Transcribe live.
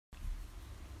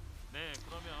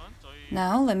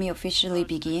Now, let me officially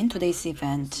begin today's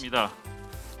event.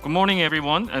 Good morning,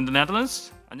 everyone, in the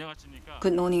Netherlands.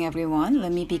 Good morning, everyone.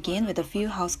 Let me begin with a few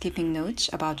housekeeping notes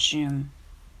about Zoom.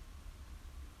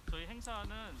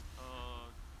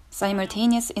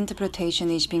 Simultaneous interpretation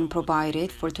is being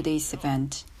provided for today's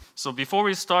event. So before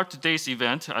we start today's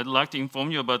event, I'd like to inform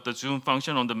you about the Zoom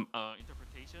function on the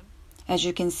interpretation. As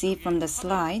you can see from the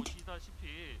slide,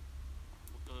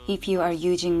 if you are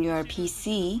using your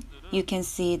PC, you can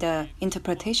see the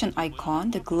interpretation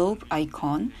icon, the globe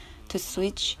icon, to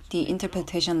switch the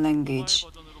interpretation language.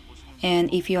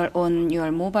 And if you are on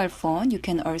your mobile phone, you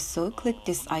can also click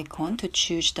this icon to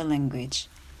choose the language.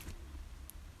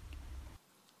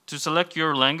 To select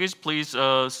your language, please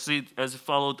see as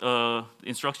followed the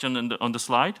instruction on the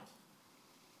slide.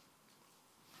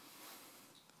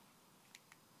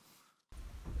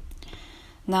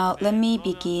 Now, let me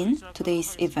begin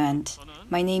today's event.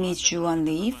 My name is Juwon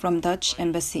Lee from Dutch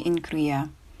Embassy in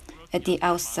Korea. At the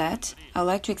outset, I'd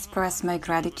like to express my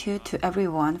gratitude to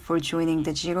everyone for joining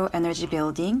the Zero Energy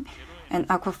Building and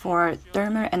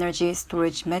Aquathermal Energy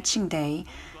Storage Matching Day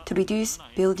to reduce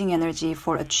building energy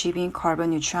for achieving carbon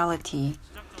neutrality.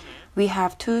 We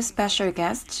have two special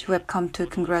guests who have come to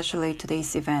congratulate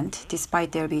today's event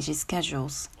despite their busy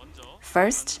schedules.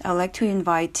 First, I'd like to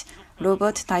invite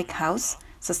Robert Dijkhuis,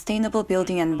 Sustainable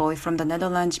Building Envoy from the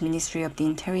Netherlands Ministry of the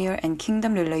Interior and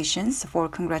Kingdom Relations, for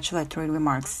congratulatory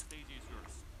remarks.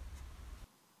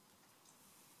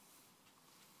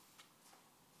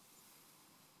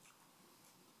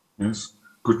 Yes,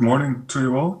 good morning to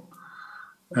you all,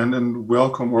 and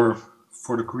welcome, or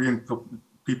for the Korean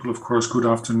people, of course, good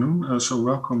afternoon. So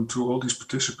welcome to all these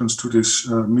participants to this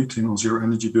meeting on zero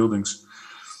energy buildings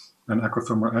and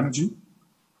aquathermal energy.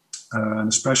 And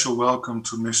a special welcome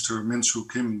to Mr. Min-Soo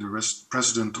Kim, the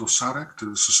president of SAREC,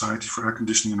 the Society for Air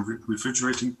Conditioning and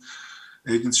Refrigerating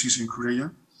Agencies in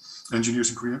Korea,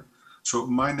 Engineers in Korea. So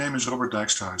my name is Robert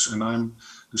Dijkhuis, and I'm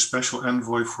the special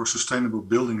envoy for sustainable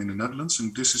building in the Netherlands.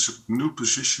 And this is a new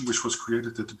position which was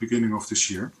created at the beginning of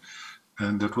this year.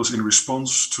 And that was in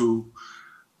response to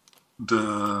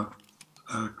the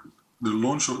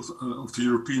launch of the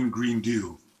European Green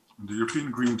Deal. And the European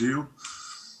Green Deal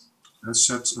has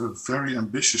set a very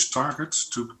ambitious target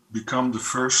to become the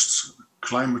first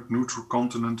climate neutral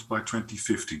continent by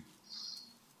 2050.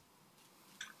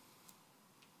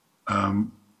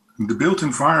 The built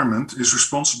environment is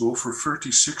responsible for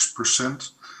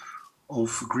 36%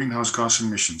 of greenhouse gas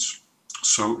emissions.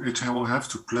 So it will have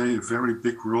to play a very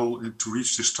big role to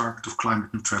reach this target of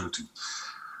climate neutrality.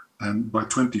 And by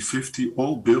 2050,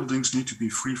 all buildings need to be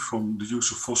free from the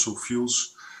use of fossil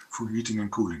fuels for heating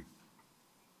and cooling.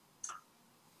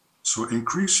 So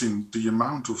increasing the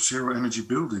amount of zero energy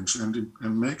buildings and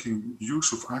making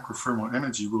use of aquathermal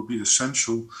energy will be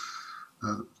essential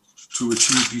to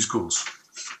achieve these goals.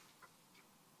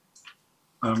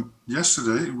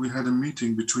 Yesterday, we had a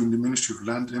meeting between the Ministry of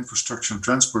Land, Infrastructure and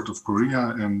Transport of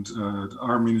Korea and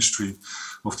our Ministry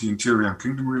of the Interior and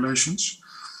Kingdom Relations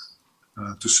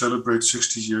to celebrate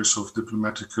 60 years of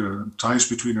diplomatic ties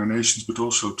between our nations, but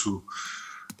also to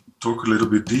talk a little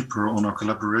bit deeper on our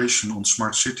collaboration on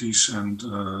smart cities and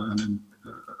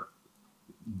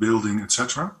building,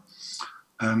 etc.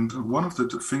 And one of the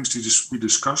things we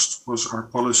discussed was our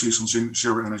policies on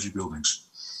zero energy buildings.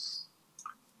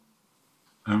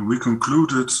 And we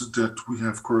concluded that we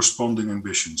have corresponding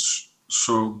ambitions.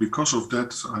 So because of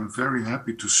that, I'm very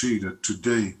happy to see that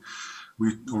today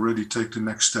we already take the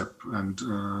next step and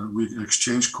we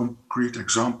exchange concrete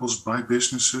examples by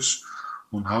businesses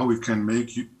on how we can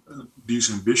make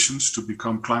these ambitions to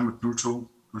become climate neutral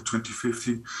by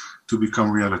 2050 to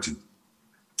become reality.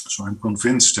 So I'm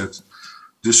convinced that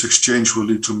this exchange will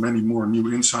lead to many more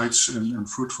new insights and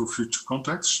fruitful future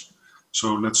contacts.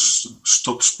 So let's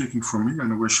stop speaking for me,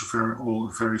 and I wish you all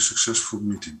a very successful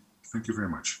meeting. Thank you very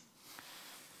much.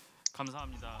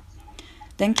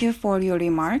 Thank you for your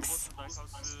remarks.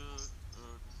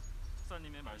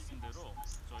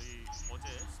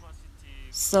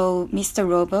 So Mr.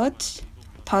 Robert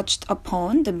touched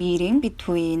upon the meeting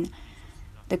between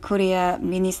the Korea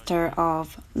Minister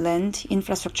of Land,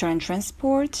 Infrastructure and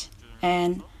Transport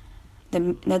and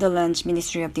the Netherlands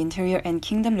Ministry of the Interior and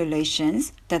Kingdom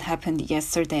Relations that happened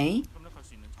yesterday.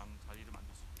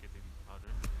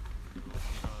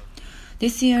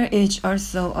 This year is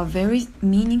also a very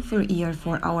meaningful year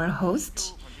for our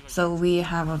host. So we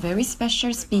have a very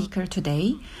special speaker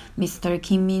today, Mr.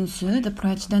 Kim Min-soo, the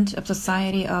President of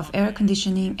Society of Air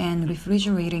Conditioning and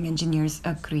Refrigerating Engineers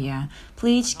of Korea.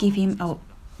 Please give him a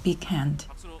big hand.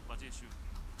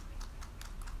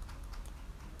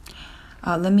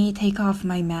 Let me take off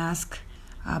my mask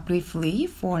briefly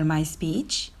for my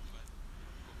speech.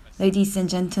 Ladies and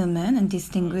gentlemen and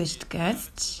distinguished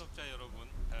guests,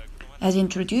 as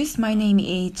introduced, my name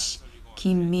is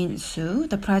Kim Min-soo,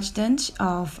 the president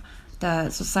of the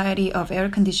Society of Air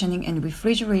Conditioning and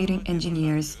Refrigerating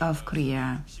Engineers of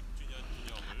Korea.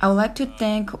 I would like to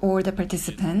thank all the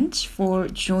participants for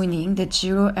joining the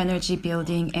Zero Energy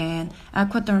Building and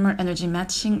Aquathermal Energy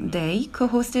Matching Day,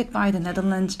 co-hosted by the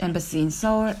Netherlands Embassy in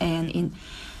Seoul and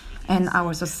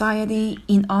our society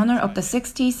in honor of the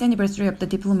 60th anniversary of the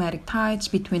diplomatic ties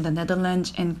between the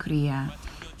Netherlands and Korea.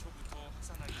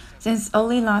 Since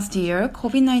early last year,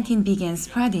 COVID-19 began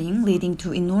spreading, leading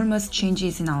to enormous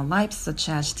changes in our lives, such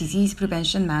as disease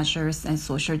prevention measures and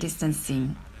social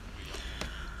distancing.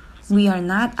 We are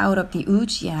not out of the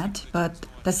woods yet, but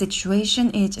the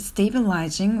situation is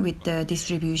stabilizing with the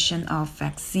distribution of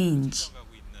vaccines.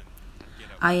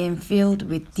 I am filled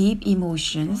with deep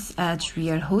emotions as we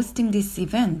are hosting this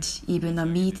event, even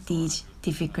amid these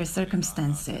difficult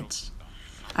circumstances.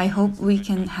 I hope we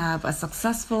can have a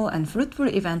successful and fruitful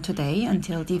event today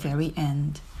until the very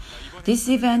end. This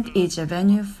event is a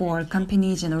venue for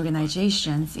companies and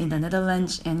organizations in the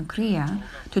Netherlands and Korea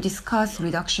to discuss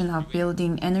reduction of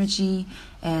building energy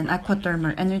and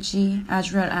aquathermal energy,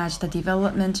 as well as the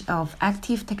development of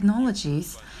active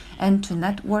technologies, and to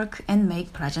network and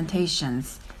make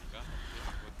presentations.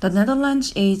 The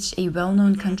Netherlands is a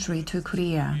well-known country to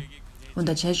Korea. On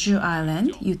the Jeju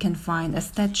Island, you can find a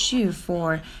statue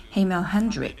for Emil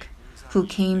Hendrik, who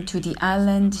came to the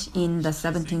island in the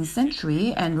 17th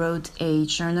century and wrote a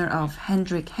journal of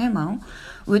Hendrik Emil,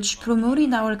 which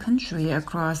promoted our country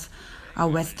across our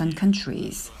Western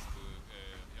countries.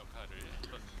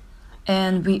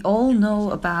 And we all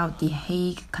know about the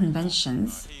Hague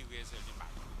Conventions.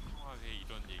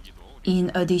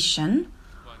 In addition,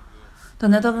 the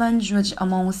Netherlands was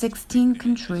among 16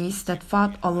 countries that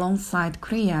fought alongside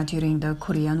Korea during the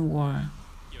Korean War.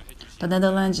 The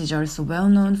Netherlands is also well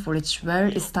known for its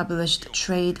well-established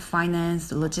trade,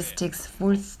 finance, logistics,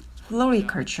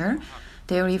 floriculture,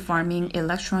 dairy farming,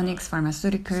 electronics,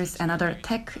 pharmaceuticals, and other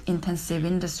tech-intensive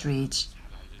industries.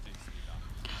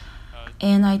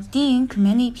 And I think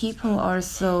many people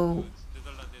also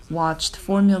watched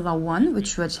Formula One,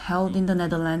 which was held in the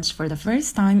Netherlands for the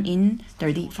first time in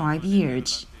 35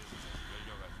 years.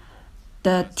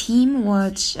 The team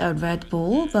was Red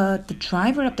Bull, but the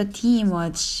driver of the team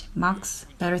was Max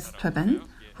Verstappen,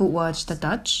 who was the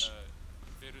Dutch.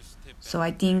 So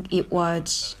I think it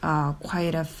was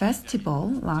quite a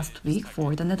festival last week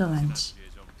for the Netherlands.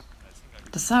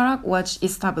 The SARAC was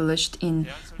established in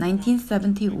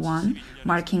 1971,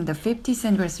 marking the 50th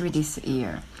anniversary this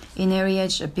year. In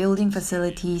areas of building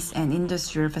facilities and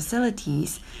industrial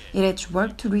facilities, it has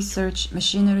worked to research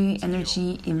machinery,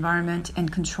 energy, environment,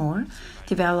 and control,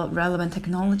 develop relevant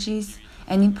technologies,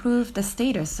 and improve the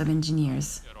status of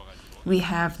engineers. We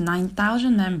have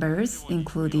 9,000 members,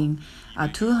 including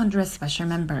 200 special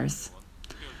members.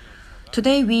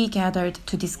 Today, we gathered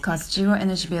to discuss zero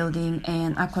energy building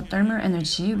and aquathermal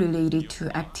energy related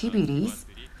to activities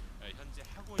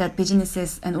that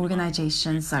businesses and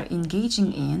organizations are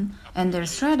engaging in and their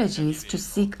strategies to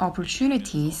seek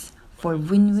opportunities for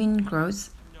win-win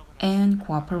growth and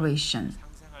cooperation.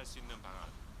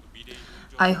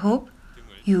 I hope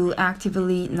you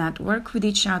actively network with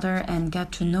each other and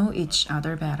get to know each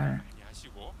other better.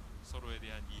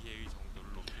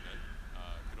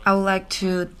 I would like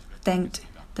to thank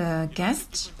the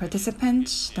guests,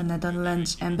 participants, the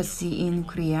Netherlands Embassy in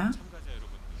Korea,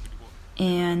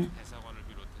 and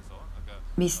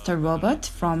Mr. Robert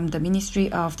from the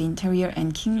Ministry of the Interior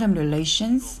and Kingdom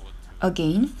Relations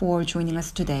again for joining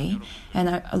us today. And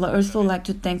I also like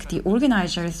to thank the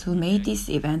organizers who made this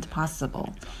event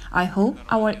possible. I hope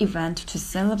our event to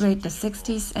celebrate the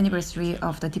 60th anniversary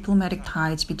of the diplomatic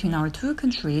ties between our two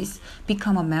countries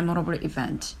become a memorable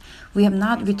event. We have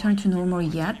not returned to normal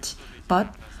yet,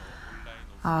 but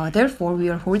therefore, we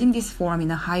are holding this forum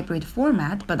in a hybrid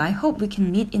format, but I hope we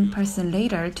can meet in person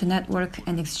later to network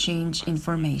and exchange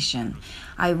information.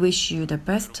 I wish you the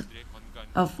best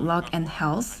of luck and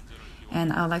health,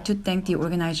 and I would like to thank the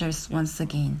organizers once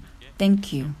again.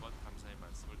 Thank you.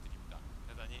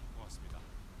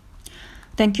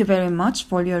 Thank you very much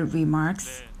for your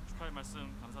remarks.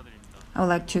 I would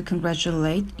like to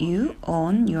congratulate you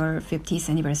on your 50th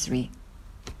anniversary.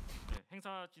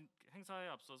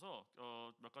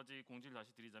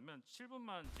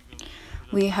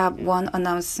 We have one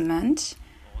announcement.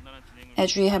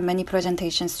 As we have many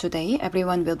presentations today,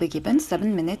 everyone will be given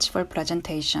 7 minutes for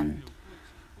presentation.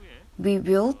 We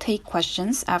will take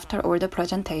questions after all the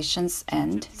presentations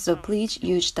end, so please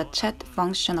use the chat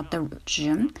function of the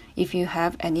Zoom if you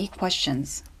have any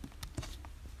questions.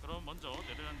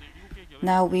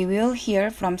 Now we will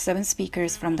hear from 7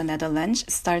 speakers from the Netherlands,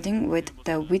 starting with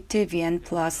the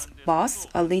Witteveen+Bos,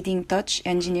 a leading Dutch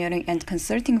engineering and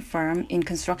consulting firm in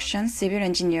construction, civil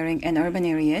engineering, and urban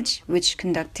areas, which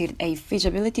conducted a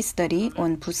feasibility study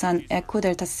on Busan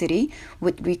Eco-Delta City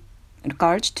with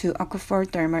regards to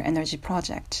Aquathermal energy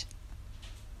project.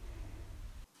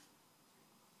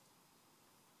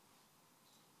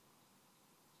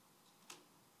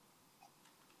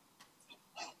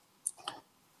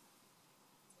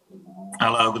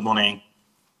 Hello, good morning.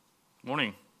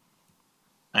 Morning.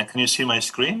 Can you see my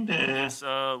screen? Yes,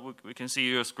 we can see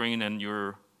your screen and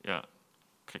your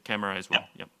camera as well.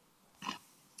 Yeah.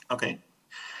 Okay.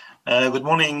 Good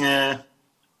morning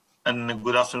and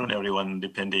good afternoon, everyone,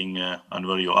 depending on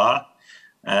where you are.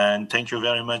 And thank you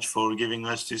very much for giving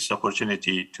us this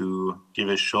opportunity to give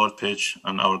a short pitch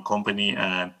on our company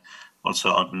and also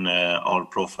on our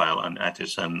profile on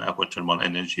ATIS and Aquathermal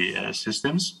energy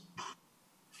systems.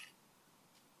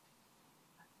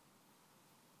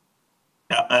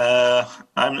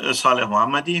 I'm Saleh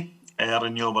Mohammadi, a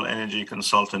renewable energy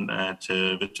consultant at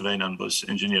Witteveen+Bos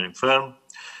engineering firm.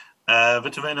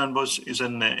 Witteveen+Bos is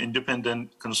an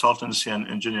independent consultancy and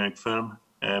engineering firm,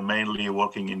 mainly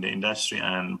working in the industry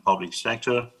and public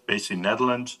sector, based in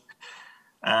Netherlands.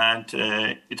 And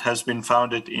it has been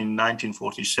founded in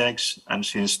 1946, and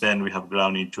since then we have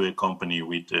grown into a company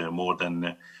with more than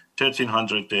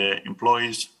 1,300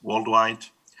 employees worldwide.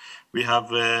 We have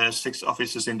 6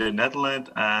 offices in the Netherlands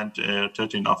and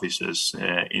 13 offices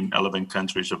in 11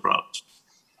 countries abroad.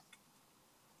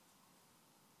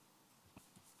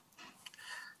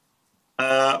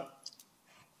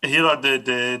 Here are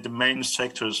the main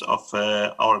sectors of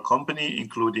our company,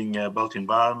 including built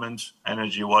environment,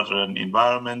 energy, water and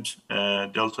environment,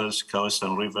 deltas, coast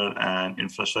and river, and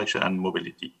infrastructure and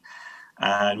mobility.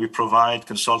 And we provide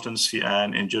consultancy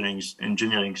and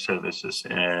engineering services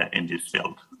in this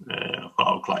field for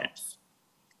our clients.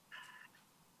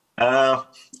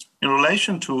 In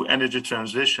relation to energy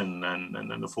transition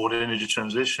and for the energy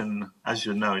transition, as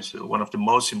you know, is one of the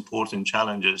most important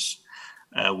challenges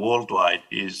worldwide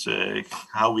is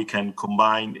how we can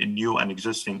combine new and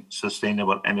existing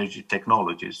sustainable energy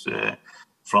technologies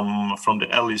from the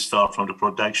early start, from the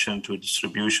production to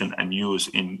distribution and use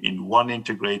in one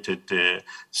integrated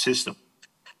system.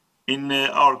 In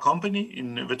our company,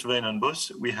 in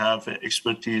Witteveen+Bos, we have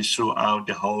expertise throughout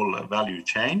the whole value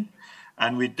chain.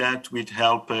 And with that, we'd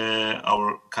help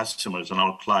our customers and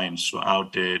our clients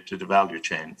throughout the value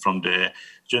chain, from the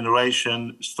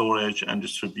generation, storage, and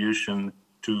distribution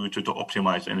to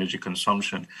optimize energy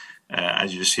consumption,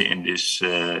 as you see in this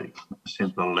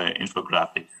simple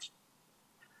infographic.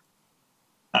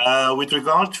 With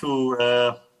regard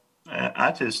to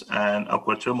ATIS and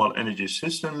Aquathermal energy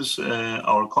systems,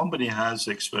 our company has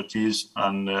expertise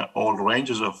on all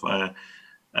ranges of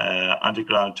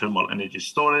underground thermal energy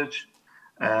storage.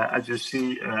 As you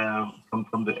see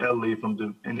from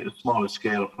the smaller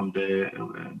scale, from the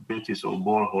BETIS or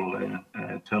borehole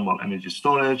thermal energy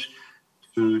storage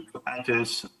to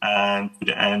ATIS, and to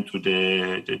the end to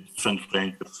the different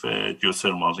range of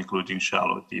geothermals, including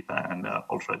shallow, deep, and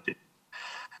ultra deep.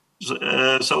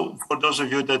 So for those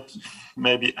of you that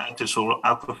maybe ATIS or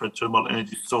Aquathermal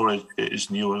energy storage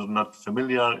is new or not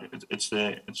familiar, it's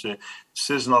a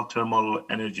seasonal thermal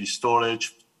energy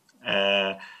storage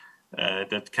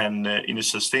that can, in a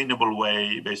sustainable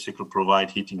way, basically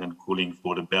provide heating and cooling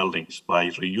for the buildings by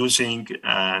reusing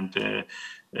and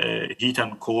heat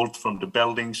and cold from the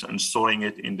buildings and storing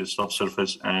it in the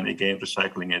subsurface and again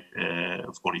recycling it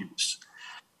for use.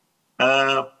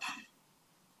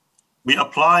 We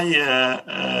apply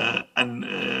and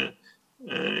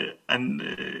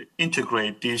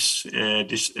integrate this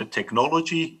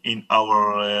technology in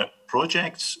our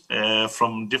projects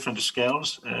from different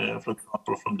scales. For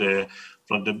example, from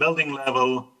the building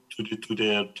level to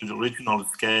the regional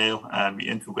scale, and we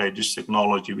integrate this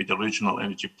technology with the regional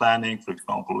energy planning. For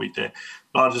example, with the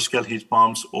larger scale heat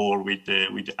pumps, or with the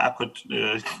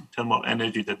Aquathermal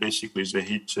energy, that basically is the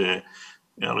heat.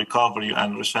 Recovery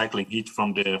and recycling heat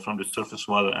from the surface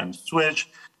water and sewage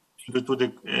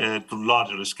to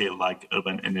larger scale like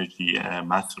urban energy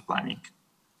master planning.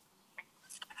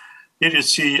 Here you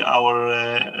see our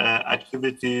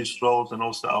activities, roles, and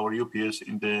also our UPS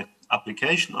in the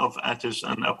application of ATIS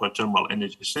and Aquathermal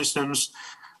energy systems.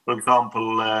 For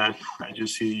example, as you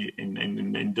see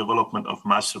in development of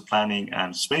master planning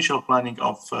and spatial planning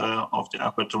of the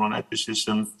Aquathermal energy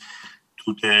systems,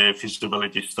 to the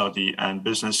feasibility study and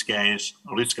business case,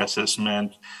 risk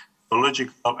assessment,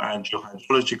 geological and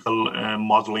geohydrological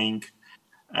modeling,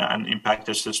 and impact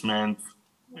assessment,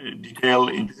 detailed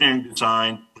engineering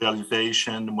design,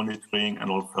 realization, monitoring, and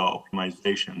also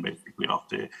optimization, basically, of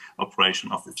the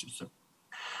operation of the system.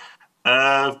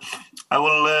 I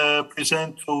will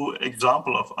present two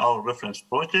examples of our reference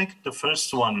project. The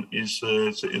first one is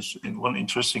one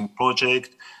interesting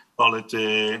project called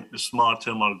the Smart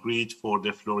Thermal Grid for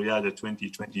the Floriada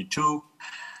 2022.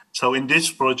 So in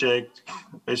this project,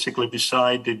 basically,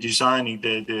 beside the designing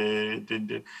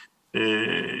the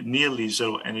nearly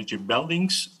zero energy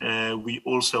buildings, we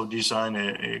also design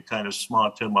a kind of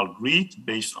smart thermal grid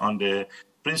based on the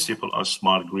principle of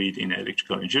smart grid in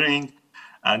electrical engineering,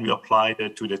 and we apply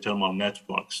that to the thermal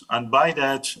networks. And by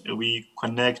that, we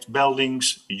connect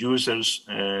buildings, users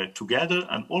together,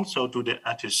 and also to the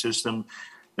ATIS system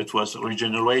that was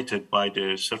regenerated by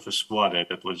the surface water,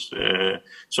 that was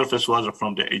surface water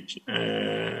from the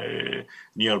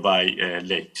nearby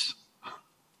lakes.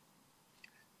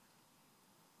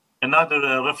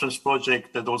 Another reference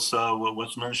project that also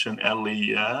was mentioned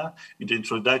earlier in the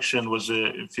introduction was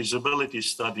a feasibility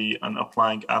study on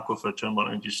applying aquifer thermal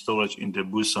energy storage in the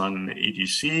Busan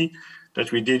EDC,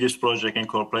 that we did this project in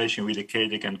cooperation with the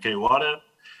KINTEX and K-Water.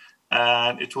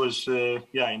 And it was,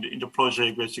 in the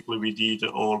project, basically, we did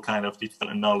all kind of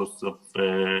detailed analysis of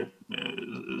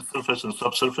surface and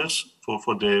subsurface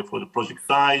for the project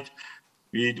site.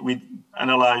 We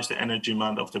analyzed the energy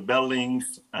demand of the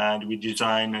buildings, and we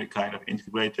designed a kind of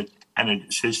integrated energy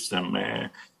system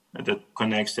that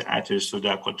connects the ATIS to the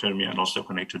aquathermal and also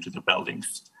connected to the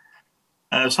buildings.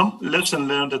 Some lesson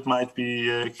learned that might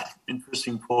be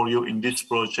interesting for you in this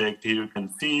project, here you can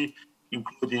see,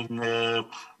 including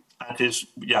ATIS.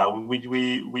 Yeah,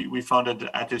 we found that the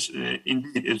ATIS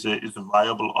indeed is a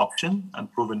viable option and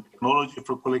proven technology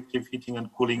for collective heating and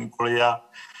cooling in Korea.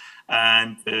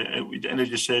 And with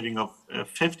energy saving of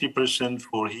 50%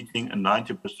 for heating and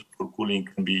 90% for cooling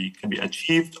can be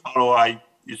achieved. ROI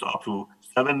is up to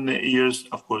 7 years,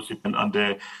 of course, depending on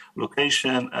the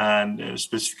location and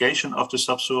specification of the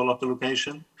subsoil of the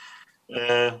location.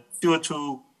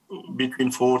 CO2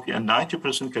 between 40 and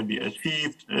 90% can be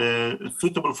achieved,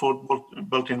 suitable for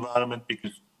built environment,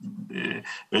 because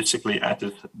basically it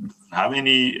doesn't have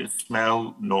any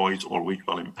smell, noise, or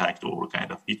visual impact, or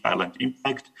kind of heat island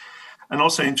impact. And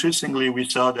also, interestingly, we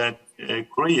saw that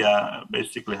Korea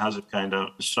basically has a kind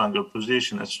of stronger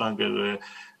position, a stronger,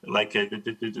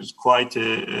 it is quite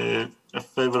a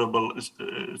favorable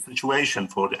situation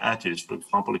for the ATIS. For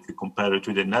example, if you compare it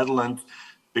to the Netherlands,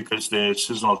 because the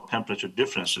seasonal temperature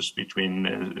differences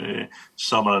between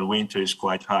summer and winter is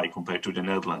quite high compared to the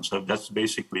Netherlands. So that's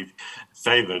basically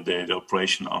favored the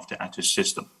operation of the ATIS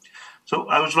system. So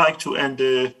I would like to end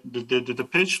the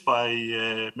pitch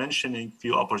by mentioning a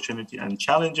few opportunities and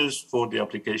challenges for the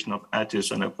application of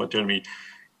ATIS and aquathermal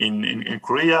in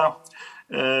Korea.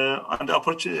 On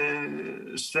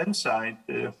the strength side,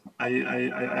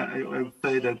 I would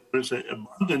say that there's an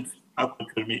abundant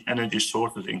aquathermal energy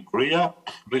sources in Korea.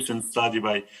 Recent study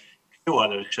by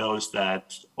K-Water shows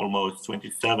that almost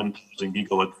 27,000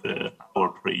 gigawatt hour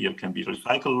per year can be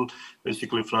recycled,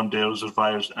 basically from the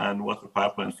reservoirs and water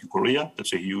pipelines in Korea.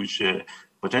 That's a huge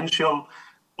potential.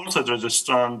 Also, there's a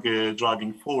strong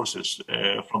driving forces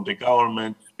from the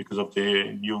government because of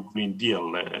the new Green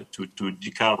Deal to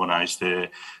decarbonize the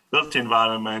built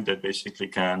environment that basically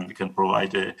can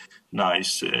provide a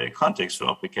nice context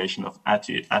for application of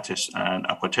ATIS and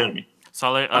aquathermal.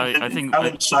 Saleh, I think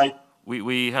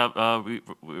we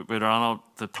run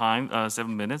out the time,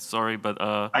 7 minutes. Sorry, but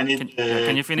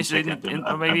can you finish it in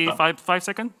maybe 5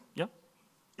 seconds? Yeah.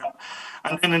 Yeah.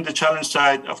 And then in the challenge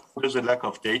side, of course, there's a lack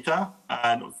of data,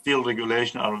 and still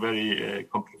regulation are very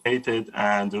complicated,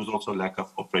 and there's also a lack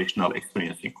of operational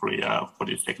experience in Korea for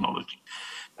this technology.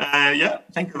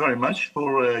 Thank you very much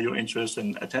for your interest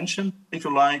and attention. If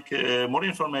you like more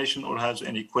information or has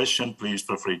any question, please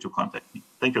feel free to contact me.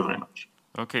 Thank you very much.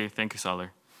 Okay, thank you, Saleh.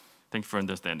 Thank you for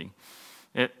understanding.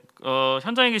 예,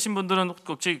 현장에 계신 분들은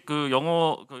혹시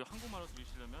영어 한국말로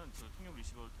들으시려면 통역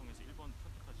리시버를 통해서 1번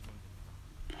선택하시면 됩니다.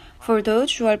 For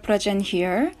those who are present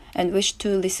here and wish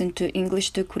to listen to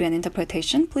English to Korean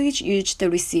interpretation, please use the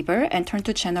receiver and turn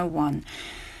to channel 1.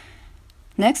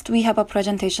 Next, we have a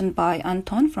presentation by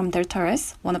Anton from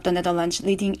Deltares, one of the Netherlands'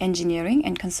 leading engineering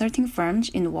and consulting firms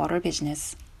in water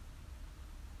business.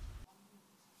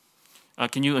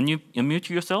 Can you unmute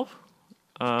yourself?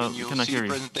 Can you see the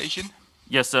presentation?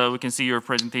 Yes, we can see your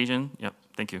presentation. Yeah,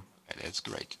 thank you. That's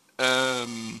great.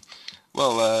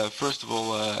 First of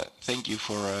all, thank you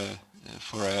for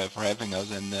for having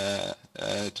us and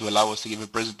to allow us to give a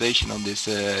presentation on this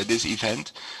this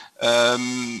event.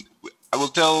 I will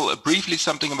tell briefly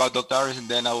something about Deltares, and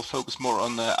then I will focus more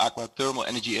on aquathermal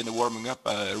energy and the warming up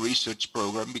research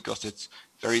program, because it's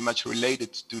very much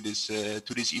related to this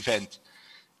event.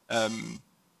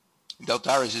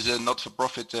 Deltares is a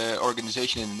not-for-profit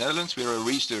organization in the Netherlands. We are a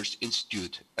research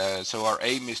institute. So our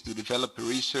aim is to develop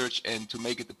research and to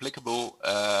make it applicable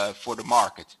for the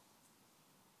market.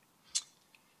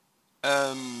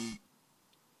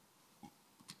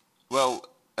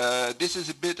 This is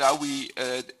a bit how we,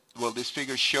 this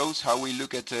figure shows how we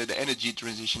look at the energy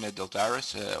transition at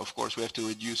Deltares. Of course, we have to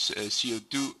reduce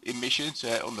CO2 emissions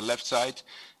on the left side.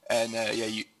 And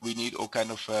we need all kind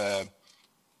of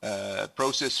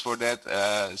process for that,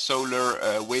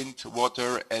 solar, wind,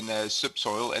 water, and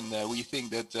subsoil. And we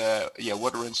think that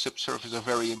water and subsurface are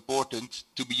very important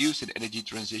to be used in energy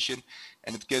transition,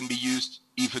 and it can be used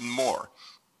even more.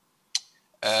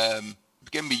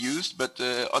 It can be used, but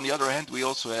on the other hand, we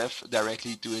also have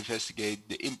directly to investigate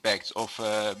the impacts of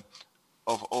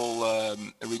all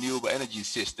renewable energy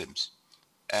systems.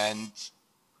 And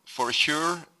for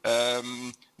sure,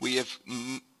 we have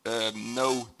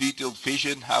no detailed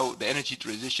vision how the energy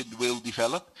transition will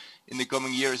develop in the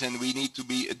coming years, and we need to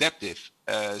be adaptive.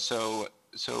 To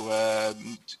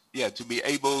be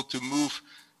able to move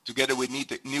together with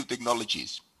new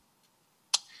technologies.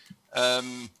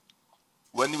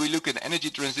 When we look at energy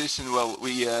transition, well,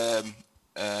 we have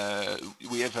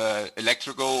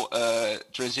electrical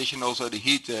transition, also the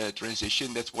heat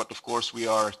transition. That's what, of course, we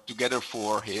are together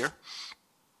for here.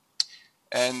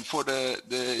 And for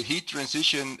the heat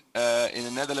transition in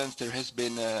the Netherlands, there has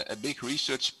been a big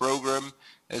research program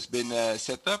has been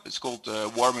set up. It's called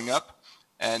Warming Up.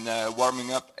 And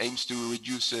Warming Up aims to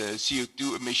reduce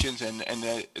CO2 emissions and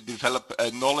develop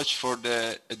knowledge for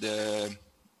the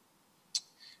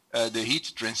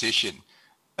heat transition.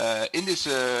 In this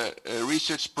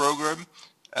research program,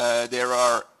 there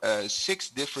are 6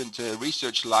 different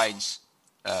research lines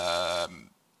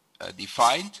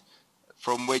defined,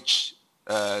 from which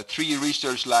 3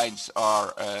 research lines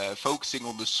are focusing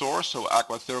on the source, so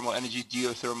aquathermal energy,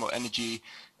 geothermal energy,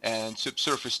 and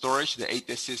subsurface storage, the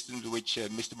ATES systems, which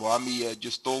Mr. Mohammed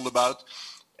just told about.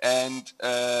 And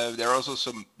there are also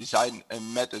some design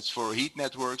methods for heat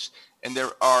networks, and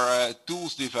there are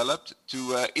tools developed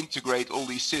to integrate all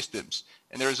these systems.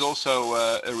 And there is also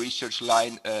a research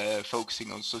line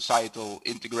focusing on societal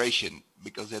integration,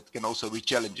 because that can also be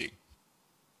challenging.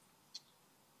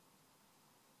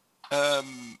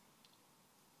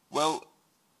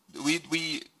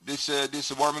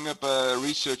 This warming up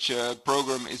research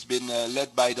program has been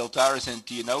led by Deltares and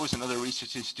TNO, is another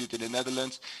research institute in the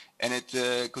Netherlands, and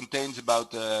it contains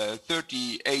about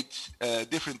 38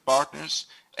 different partners,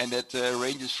 and that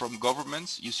ranges from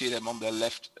governments. You see them on the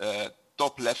left,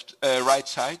 top left, right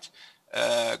side,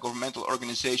 governmental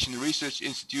organization, research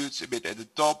institutes a bit at the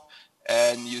top,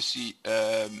 and you see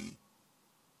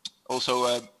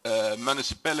also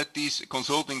municipalities,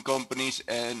 consulting companies,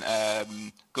 and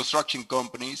construction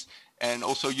companies, and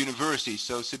also universities.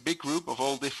 So it's a big group of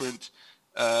all different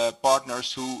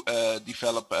partners who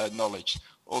develop knowledge.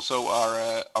 Also,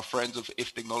 our friends of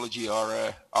IF Technology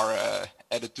are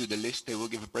added to the list. They will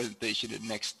give a presentation in the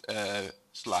next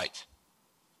slide.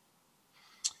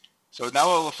 So now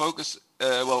I will focus,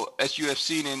 as you have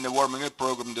seen in the warming up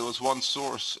program, there was one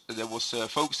source that was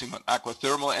focusing on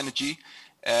aquathermal energy,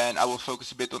 and I will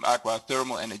focus a bit on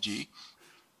aquathermal energy.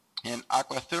 And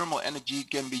aquathermal energy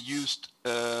can be used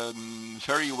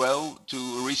very well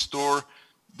to restore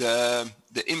the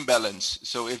imbalance.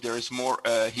 So if there is more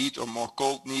heat or more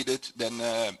cold needed, then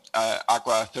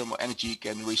aquathermal energy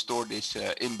can restore this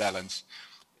imbalance.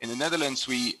 In the Netherlands,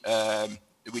 we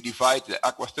divide the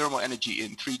aquathermal energy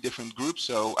in 3 different groups.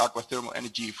 So aquathermal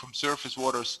energy from surface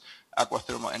waters,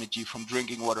 aquathermal energy from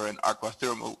drinking water, and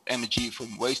aquathermal energy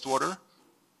from wastewater.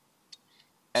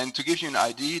 And to give you an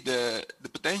idea, the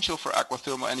potential for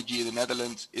aquathermal energy in the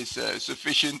Netherlands is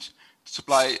sufficient to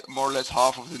supply more or less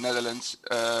half of the Netherlands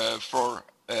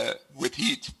with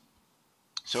heat.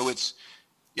 So it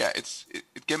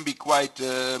can be quite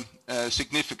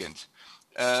significant.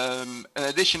 An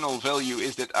additional value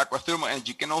is that aquathermal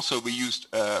energy can also be used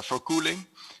for cooling.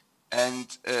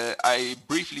 And I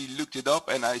briefly looked it up,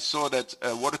 and I saw that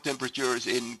water temperatures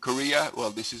in Korea,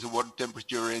 well, this is a water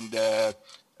temperature in the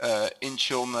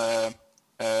Incheon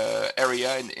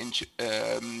area in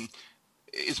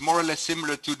is more or less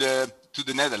similar to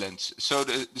the Netherlands. So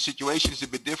the situation is a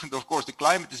bit different. Of course, the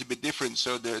climate is a bit different,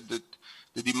 so the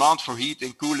demand for heat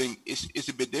and cooling is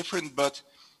a bit different, but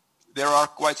there are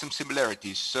quite some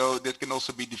similarities. So that can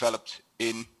also be developed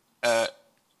in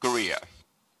Korea.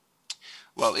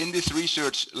 Well, in this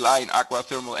research line,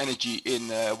 aquathermal energy in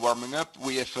warming up,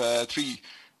 we have three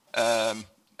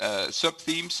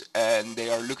sub-themes, and they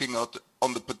are looking at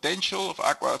on the potential of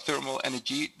aquathermal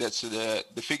energy. That's the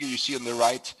figure you see on the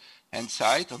right hand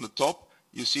side on the top.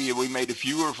 You see we made a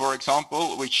viewer, for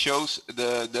example, which shows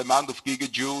the amount of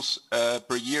gigajoules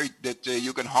per year that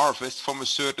you can harvest from a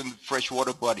certain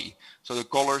freshwater body. So the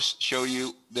colors show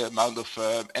you the amount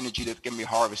of energy that can be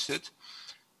harvested.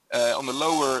 On the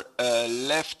lower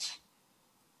left,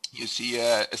 you see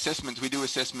assessment. We do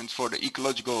assessment for the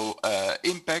ecological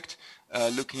impact,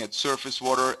 looking at surface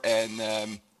water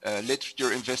and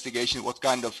literature investigation. What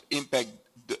kind of impact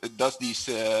does these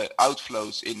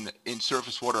outflows in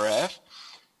surface water have?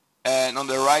 And on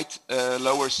the right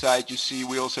lower side, you see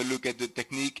we also look at the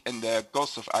technique and the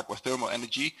cost of aquathermal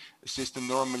energy. A system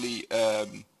normally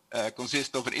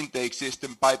consists of an intake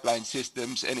system, pipeline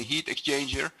systems, and a heat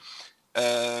exchanger.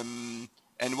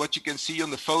 And what you can see on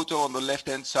the photo on the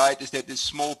left-hand side is that this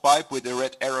small pipe with the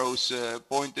red arrows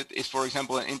pointed is, for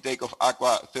example, an intake of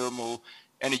aquathermal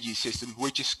energy system,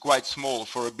 which is quite small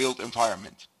for a built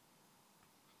environment.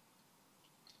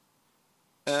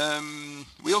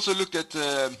 We also looked at,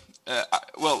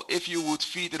 well, if you would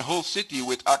feed a whole city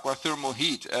with aquathermal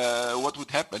heat, what would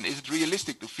happen? Is it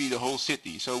realistic to feed a whole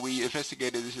city? So we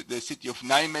investigated the city of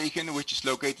Nijmegen, which is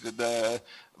located at the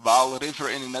Waal River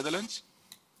in the Netherlands.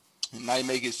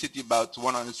 Nijmegen is a city about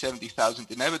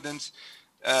 170,000 inhabitants.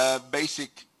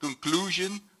 Basic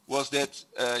conclusion was that,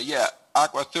 yeah,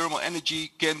 aquathermal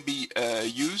energy can be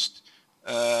used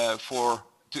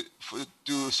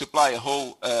to supply a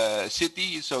whole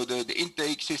city. So the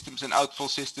intake systems and outflow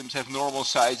systems have normal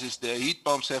sizes. The heat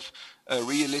pumps have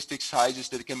realistic sizes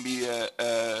that can be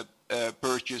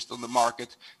purchased on the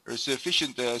market. There's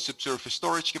sufficient subsurface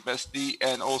storage capacity,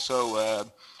 and also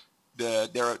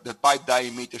the pipe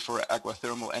diameter for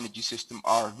aquathermal energy system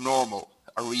are normal,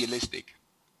 are realistic.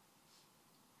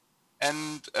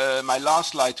 And my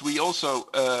last slide, we also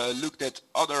looked at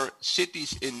other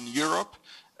cities in Europe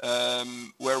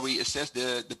where we assessed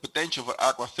the potential for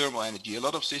aquathermal energy. A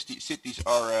lot of cities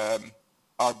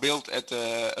are built at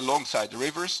alongside the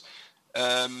rivers,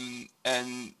 and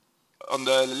on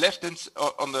the left hand,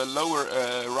 on the lower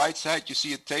right side, you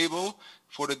see a table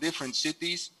for the different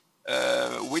cities,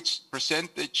 which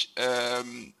percentage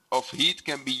of heat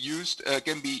can be used,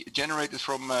 can be generated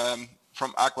from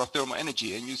aquathermal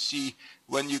energy. And you see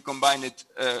when you combine it,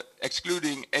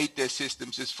 excluding ATES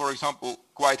systems, is, for example,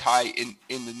 quite high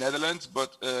in the Netherlands,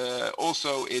 but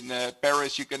also in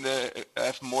Paris you can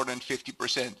have more than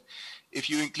 50%. If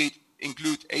you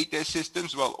include ATES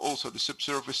systems, well, also the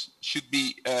subsurface should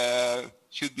be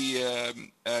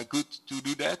good to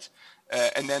do that,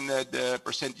 and then the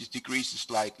percentage decreases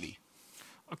slightly.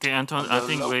 Okay, Anton, I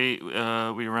think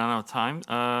we ran out of time.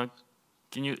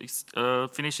 Can you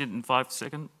finish it in 5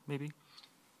 seconds, maybe?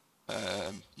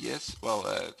 Yes, well,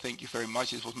 thank you very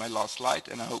much. This was my last slide,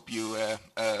 and I hope you,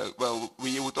 well,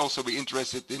 we would also be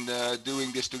interested in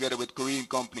doing this together with Korean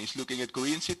companies, looking at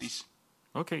Korean cities.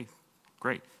 Okay,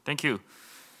 great. Thank you.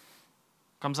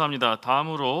 감사합니다.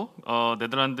 다음으로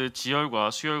네덜란드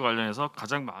지열과 수열 관련해서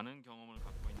가장 많은 경험을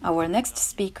갖고 있는 Our next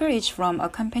speaker is from a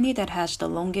company that has the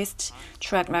longest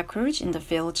track record in the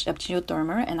field of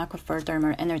geothermal and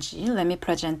aquathermal energy. Let me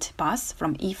present Bos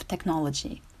from EVE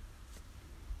Technology.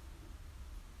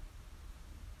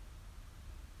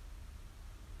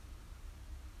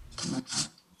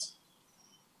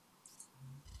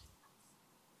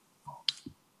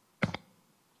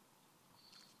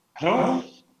 Hello?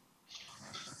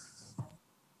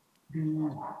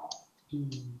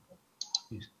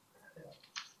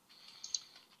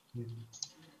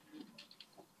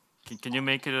 Can you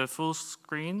make it a full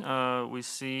screen? We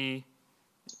see.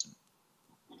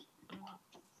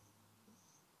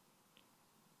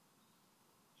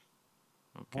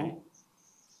 Okay.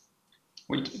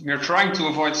 We're trying to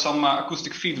avoid some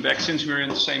acoustic feedback since we're in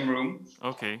the same room.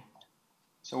 Okay.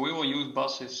 So we will use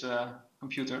Bos's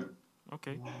computer.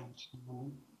 Okay.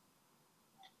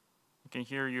 I can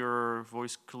hear your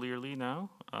voice clearly now.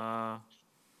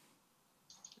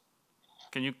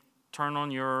 Can you turn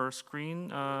on your screen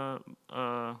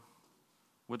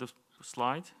with a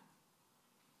slide?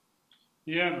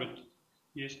 Yeah, but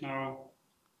yes, now.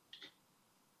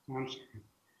 One second.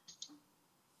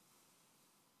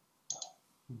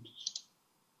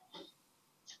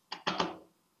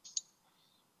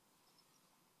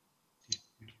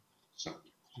 So,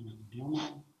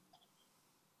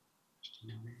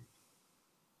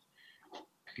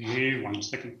 okay, 1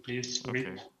 second, please.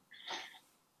 Okay.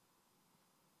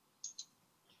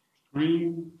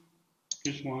 Screen,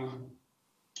 this one,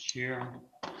 Here.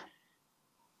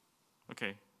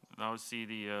 Okay, now see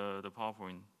the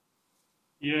PowerPoint.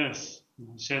 Yes,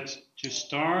 set to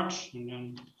start and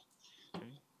then. Okay.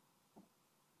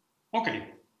 Okay.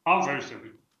 I'm very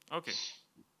sorry. Okay.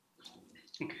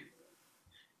 Okay.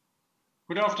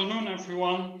 Good afternoon,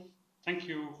 everyone. Thank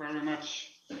you very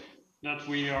much that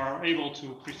we are able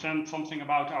to present something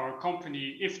about our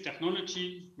company, IBIS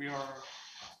Technology. We are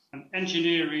an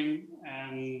engineering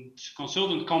and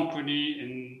consultant company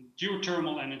in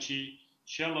geothermal energy,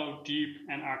 shallow, deep,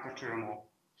 and aquathermal.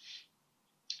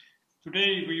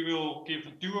 Today we will give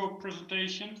a duo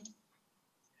presentation.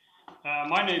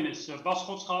 My name is Bas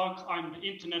Gottschalk. I'm the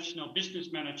International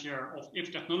Business Manager of IBIS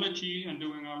Technology and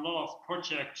doing a lot of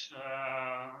projects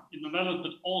in the Netherlands,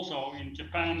 but also in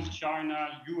Japan,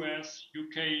 China, US,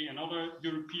 UK, and other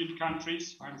European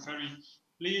countries. I'm very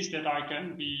pleased that I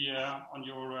can be on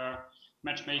your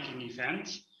matchmaking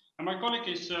event. And my colleague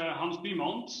is Hans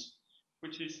Biemond,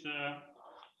 which is,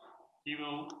 he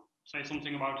will say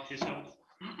something about himself.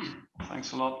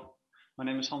 Thanks a lot. My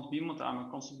name is Hans Biemond. I'm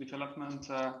a concept development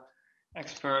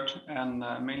expert and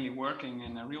mainly working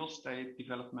in real estate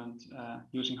development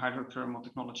using hydrothermal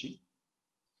technology.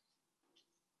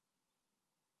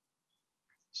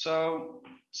 So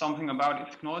something about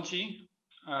IBIS Technology.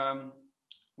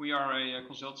 We are a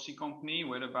consultancy company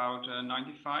with about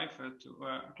 95 to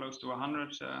close to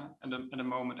 100 at the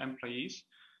moment employees.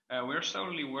 We're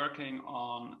solely working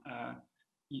on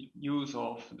use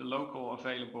of the local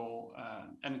available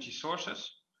energy sources.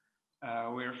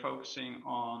 We're focusing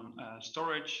on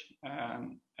storage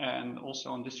and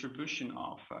also on distribution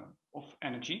of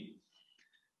energy.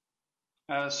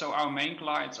 So our main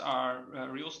clients are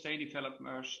real estate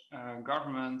developers,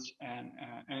 governments, and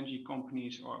energy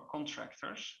companies or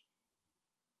contractors.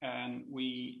 And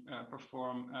we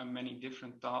perform many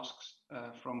different tasks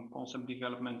from concept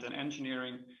development and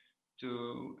engineering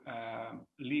to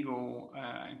legal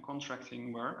and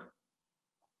contracting work.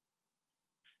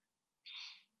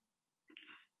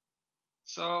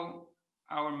 So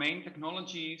our main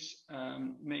technologies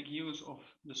make use of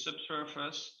the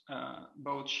subsurface,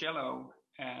 both shallow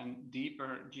and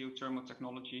deeper geothermal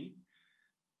technology,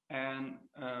 and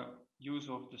use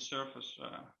of the surface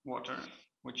water,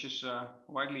 which is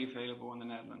widely available in the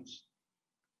Netherlands.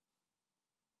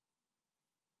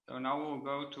 So now we'll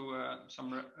go to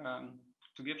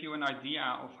to give you an idea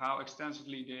of how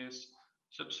extensively this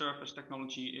subsurface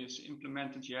technology is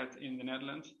implemented yet in the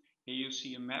Netherlands. Here you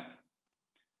see a map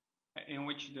in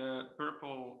which the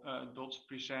purple dots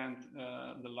present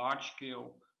the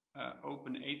large-scale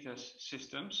open ATES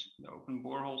systems, the open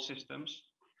borehole systems,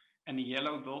 and the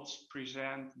yellow dots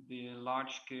present the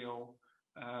large-scale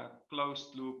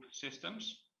closed-loop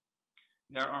systems.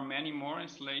 There are many more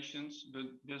installations, but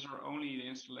these are only the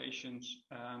installations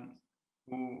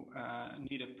who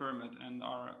need a permit and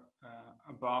are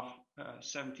above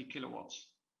 70 kilowatts.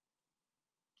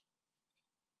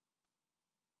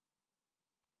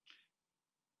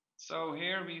 So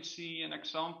here we see an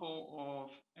example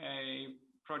of a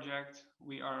project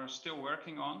we are still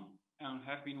working on and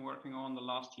have been working on the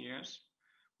last years,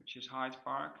 which is Hyde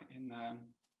Park in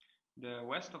the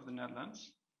west of the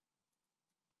Netherlands.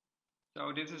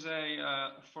 So this is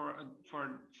a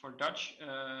for Dutch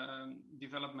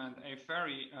development a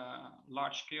very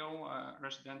large-scale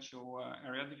residential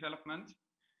area development,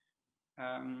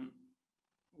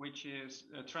 which is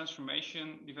a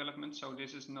transformation development. So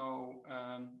this is no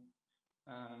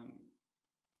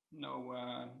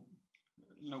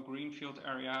greenfield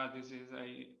area. This is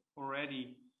a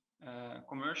already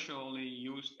commercially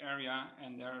used area,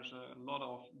 and there's a lot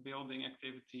of building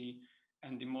activity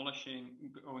and demolishing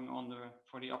going on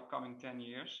for the upcoming 10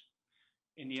 years.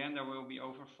 In the end, there will be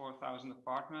over 4,000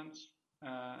 apartments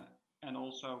and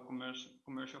also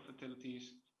commercial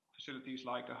facilities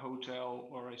like a hotel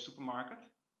or a supermarket.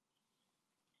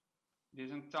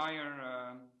 This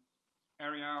entire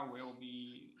area will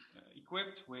be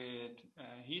equipped with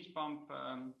heat pump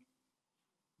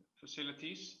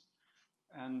facilities,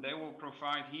 and they will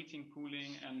provide heating,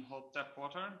 cooling, and hot tap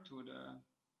water to the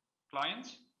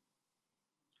clients.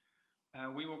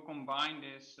 We will combine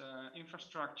this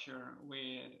infrastructure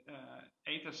with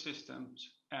ATES systems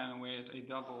and with a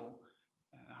double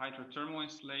hydrothermal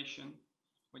installation,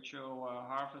 which will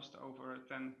harvest over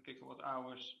 10 gigawatt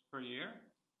hours per year.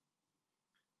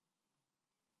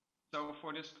 So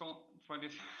for this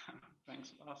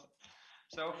thanks, Lars.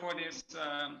 So for this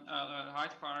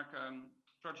Hyde Park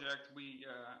project, we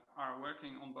are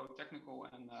working on both technical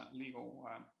and legal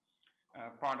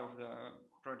part of the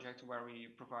project, where we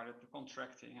provided the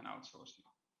contracting and outsourcing.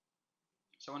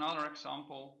 So another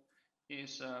example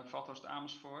is Vathorst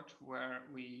Amersfoort, where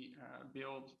we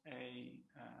build a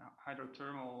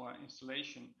hydrothermal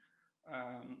installation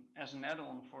as an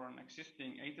add-on for an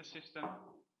existing ETA system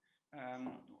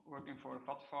working for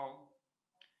Vattenfall.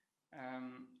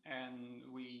 And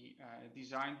we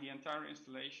designed the entire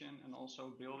installation and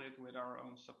also build it with our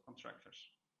own subcontractors.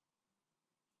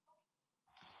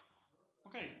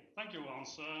 Okay, thank you,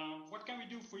 Hans. What can we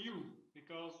do for you?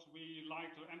 Because we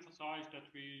like to emphasize that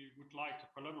we would like to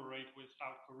collaborate with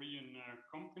South Korean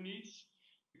companies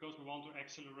because we want to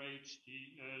accelerate the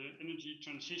energy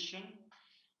transition.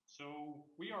 So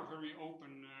we are very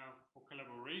open for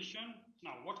collaboration.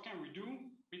 Now, what can we do?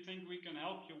 We think we can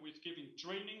help you with giving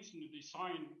trainings in the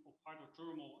design of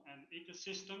hydrothermal and ETA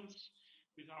systems.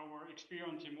 With our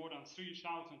experience in more than 3,000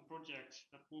 projects,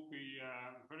 that would be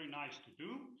very nice to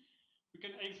do. We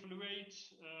can evaluate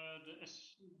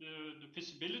the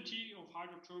feasibility of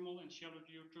hydrothermal and shallow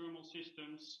geothermal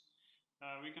systems.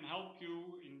 We can help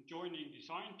you in joining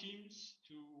design teams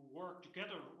to work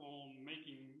together on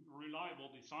making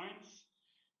reliable designs.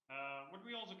 What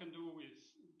we also can do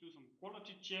is do some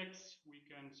quality checks. We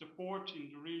can support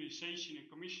in the realization and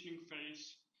commissioning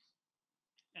phase.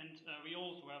 And we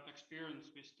also have experience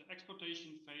with the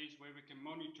exploitation phase where we can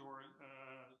monitor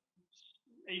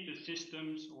ETA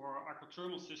systems or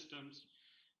aquathermal systems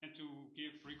and to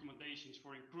give recommendations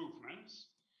for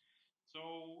improvements.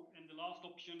 So, and the last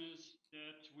option is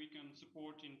that we can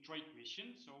support in trade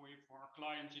missions. So if our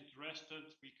clients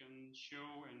interested, we can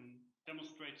show and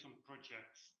demonstrate some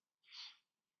projects.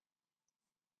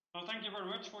 So thank you very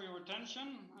much for your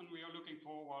attention, and we are looking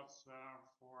forward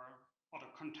for other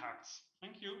contacts.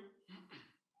 Thank you.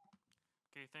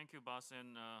 Okay, thank you, Bas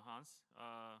and Hans.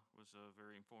 It was a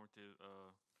very informative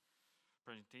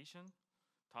presentation.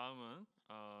 다음은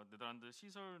네덜란드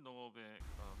시설 농업의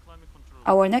climate control.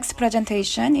 Our next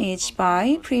presentation is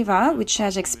by Priva, which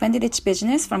has expanded its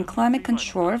business from climate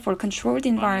control for controlled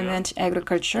environment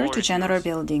agriculture to general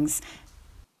buildings.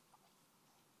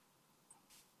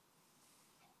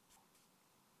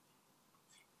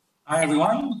 Hi,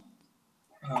 everyone.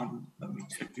 Let me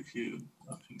check a few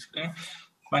things there.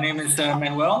 My name is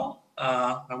Manuel.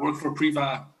 I work for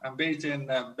Priva. I'm based in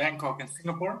Bangkok and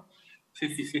Singapore,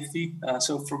 50-50.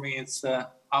 So for me, it's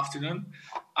afternoon.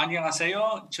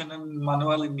 안녕하세요. 저는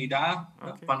Manuel입니다.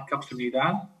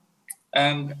 반갑습니다.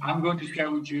 And I'm going to share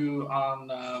with you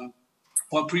on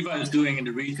what Priva is doing in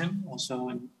the region, also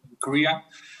in Korea,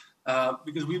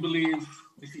 because we believe,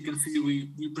 as you can see,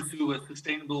 we pursue a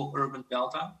sustainable urban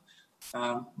delta.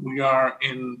 We are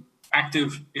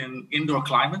active in indoor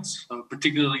climates,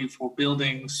 particularly for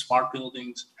buildings,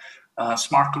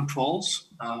 smart controls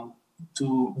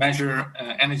to measure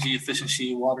energy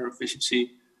efficiency, water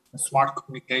efficiency, and smart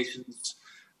communications.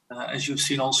 As you've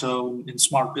seen also in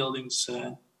smart buildings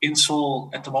in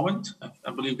Seoul at the moment,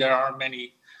 I believe there are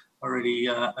many already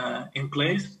in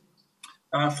place.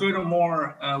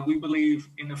 Furthermore, we believe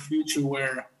in a future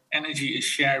where energy is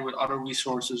shared with other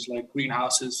resources like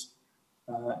greenhouses,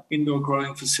 indoor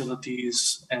growing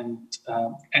facilities, and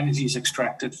energy is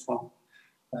extracted from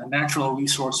natural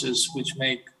resources, which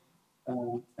make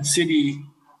a city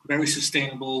very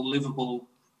sustainable, livable,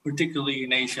 particularly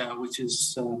in Asia, which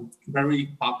is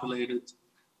very populated.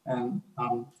 And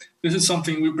this is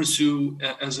something we pursue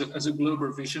as a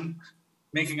global vision,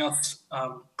 making us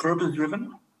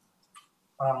purpose-driven.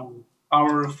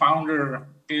 Our founder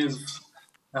is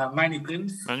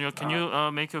Manuel, can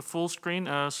you make a full screen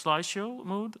slideshow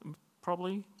mode,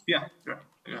 probably? Yeah, sure.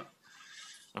 Yeah.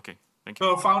 Okay, thank you.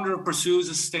 So our founder pursues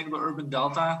a sustainable urban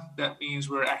delta. That means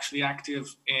we're actually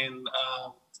active in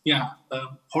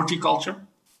horticulture,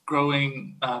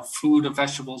 growing food and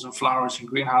vegetables and flowers in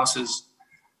greenhouses,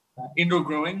 indoor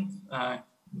growing,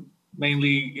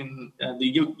 mainly in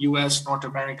the US, North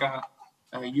America,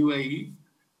 UAE,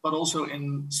 but also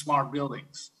in smart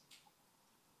buildings.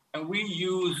 And we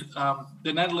use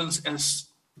the Netherlands as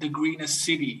the greenest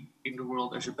city in the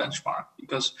world as a benchmark,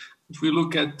 because if we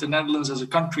look at the Netherlands as a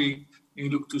country, and you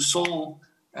look to Seoul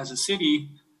as a city,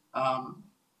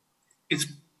 it's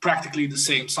practically the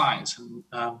same size. And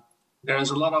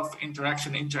there's a lot of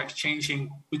interexchanging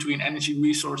between energy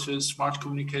resources, smart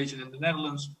communication in the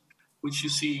Netherlands, which you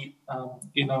see,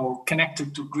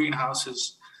 connected to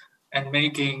greenhouses and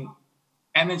making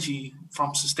energy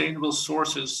from sustainable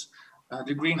sources.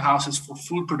 The greenhouses for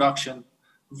food production,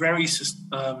 very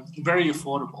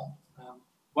affordable.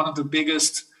 One of the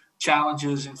biggest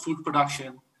challenges in food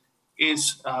production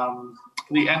is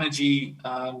the energy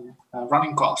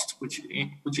running cost, which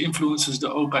influences the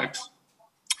OPEX.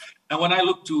 And when I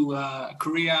look to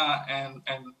Korea and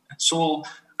Seoul,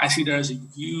 I see there's a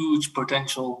huge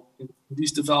potential in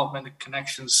these development and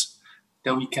connections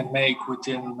that we can make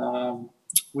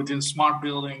within smart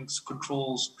buildings,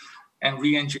 controls, and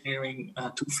re-engineering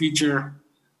to feature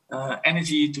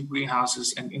energy to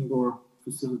greenhouses and indoor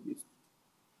facilities.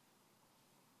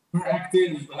 We're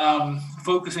active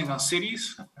focusing on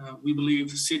cities. We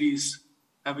believe cities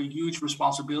have a huge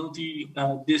responsibility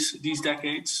these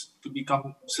decades to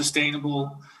become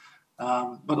sustainable,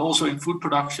 but also in food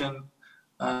production,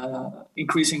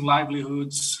 increasing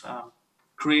livelihoods,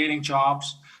 creating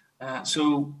jobs.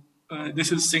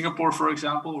 This is Singapore, for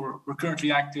example. We're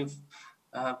currently active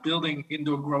building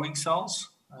indoor growing cells,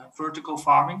 vertical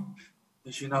farming.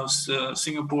 As you know,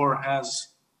 Singapore has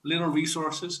little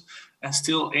resources and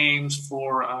still aims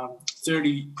for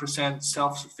 30%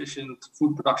 self-sufficient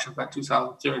food production by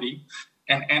 2030.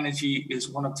 And energy is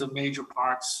one of the major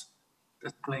parts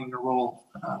that's playing a role.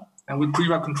 And with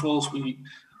Priva controls,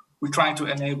 we're trying to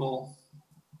enable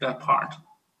that part.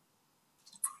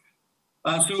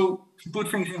 So to put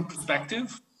things in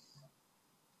perspective,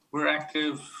 we're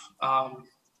active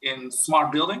in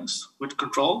smart buildings with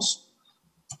controls,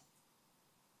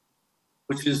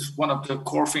 which is one of the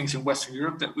core things in Western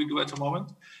Europe that we do at the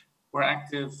moment. We're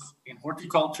active in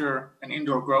horticulture and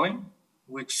indoor growing,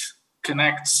 which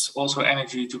connects also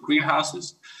energy to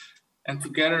greenhouses. And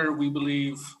together we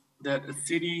believe that a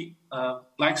city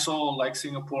like Seoul, like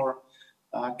Singapore,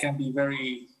 can be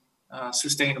very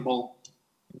sustainable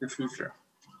in the future.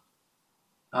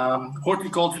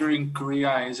 Horticulture in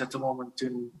Korea is at the moment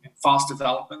in fast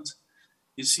development.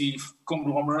 You see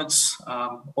conglomerates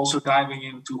also diving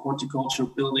into horticulture,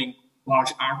 building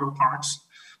large agro parks,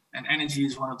 and energy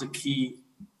is one of the key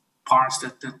parts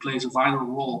that plays a vital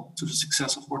role to the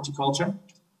success of horticulture.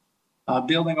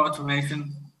 Building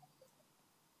automation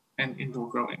and indoor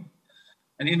growing.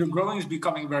 And indoor growing is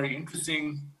becoming very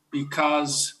interesting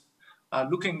because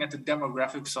looking at the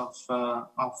demographics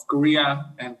of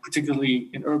Korea, and particularly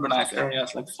in urbanized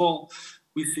areas like Seoul,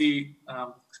 we see,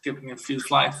 skipping a few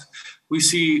slides, we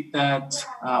see that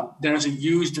there's a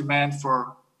huge demand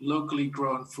for locally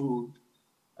grown food.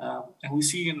 And we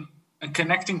see a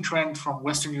connecting trend from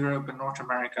Western Europe and North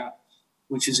America,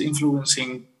 which is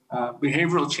influencing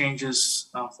behavioral changes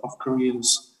of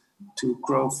Koreans to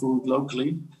grow food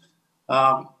locally.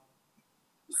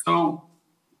 So,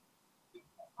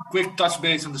 quick touch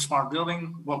base on the smart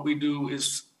building. What we do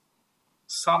is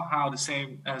somehow the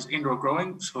same as indoor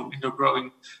growing. So indoor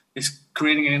growing is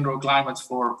creating an indoor climate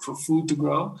for food to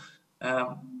grow.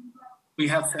 We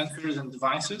have sensors and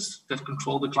devices that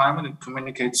control the climate and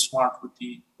communicate smart with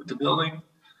the building.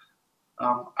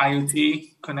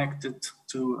 IoT connected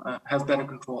to have better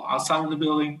control outside of the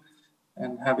building,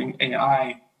 and having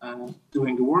AI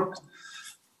doing the work.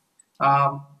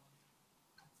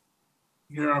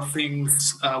 Here are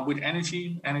things with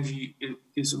energy. Energy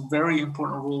is a very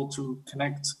important role to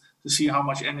connect, to see how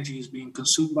much energy is being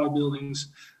consumed by buildings.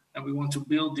 And we want to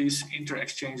build these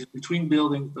inter-exchanges between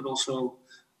buildings, but also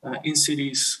in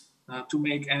cities to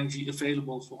make energy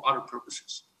available for other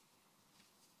purposes.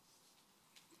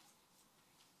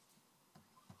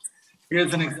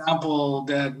 Here's an example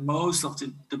that most of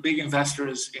the big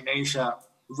investors in Asia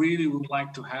really would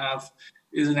like to have,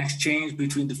 is an exchange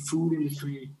between the food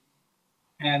industry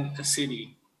and a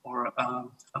city, or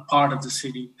a part of the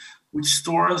city, which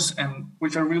stores, and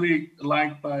which are really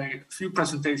liked by a few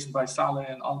presentations by Saleh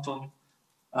and Anton,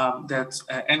 that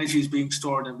energy is being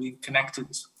stored and being connected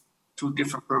to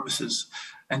different purposes.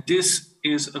 And this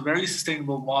is a very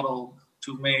sustainable model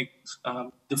to make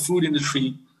the food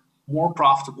industry more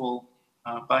profitable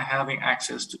by having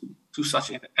access to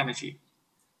such energy.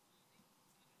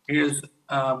 Here's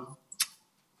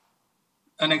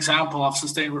an example of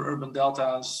sustainable urban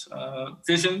deltas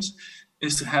visions,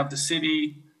 is to have the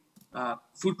city,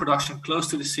 food production close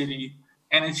to the city,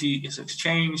 energy is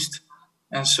exchanged,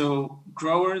 and so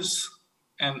growers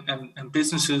and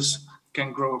businesses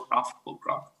can grow a profitable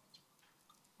crop.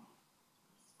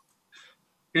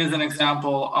 Here's an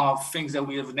example of things that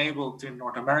we have enabled in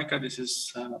North America. This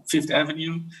is Fifth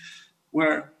Avenue,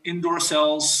 where indoor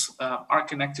cells are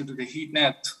connected to the heat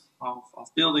net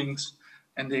of buildings,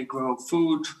 and they grow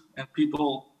food, and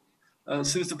people,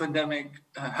 since the pandemic,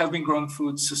 have been growing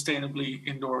food sustainably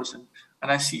indoors. And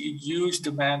I see a huge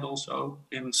demand also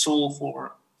in Seoul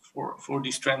for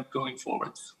this trend going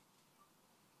forward.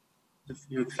 A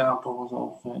few examples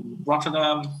of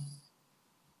Rotterdam,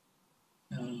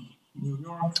 New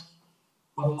York,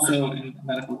 but also in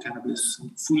medical cannabis,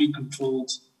 fully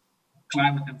controlled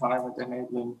climate environment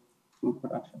enabling food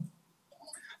production.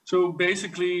 So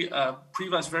basically,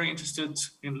 Priva is very interested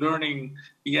in learning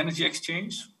the energy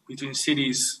exchange between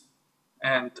cities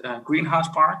and greenhouse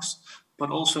parks, but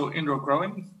also indoor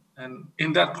growing. And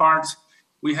in that part,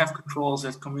 we have controls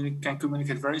that can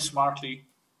communicate very smartly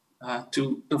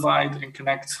to divide and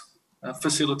connect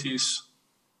facilities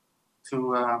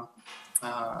to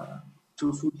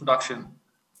food production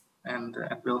and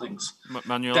buildings.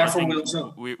 Manuel, therefore, I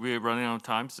think we're running out of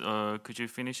time. So, could you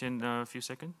finish in a few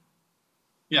seconds?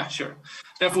 Yeah, sure.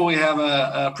 Therefore, we have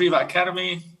a Priva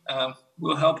Academy.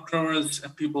 We'll help growers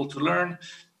and people to learn.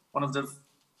 One of the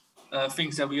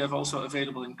things that we have also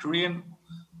available in Korean,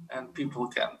 and people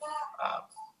can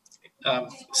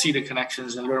see the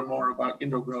connections and learn more about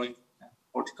indoor growing and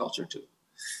horticulture too.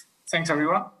 Thanks,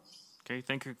 everyone. Okay,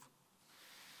 thank you.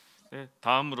 네,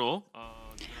 다음으로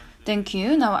Thank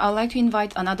you. Now I'd like to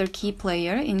invite another key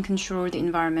player in controlled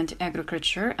environment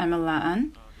agriculture,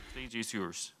 Ammerlaan. The stage is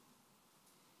yours.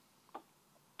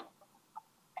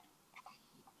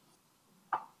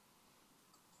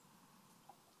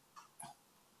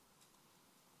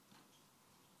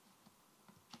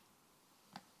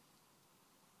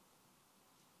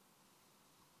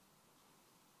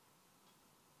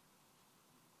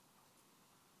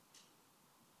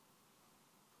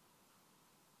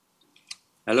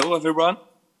 Hello everyone,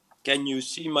 can you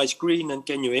see my screen and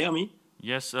can you hear me?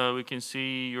 Yes, we can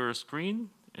see your screen,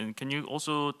 and can you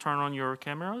also turn on your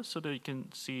camera so that you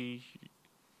can see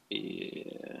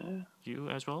you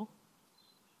as well?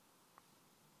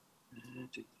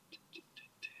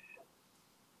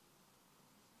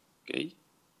 Okay.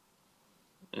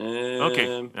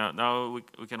 Okay, now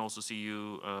we can also see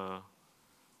you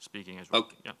speaking as well.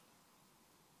 Okay. Yeah.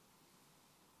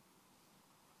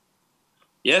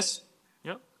 Yes?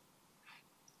 Yeah.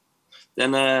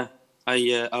 Then I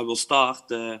will start.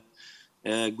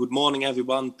 Good morning,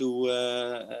 everyone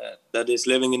that is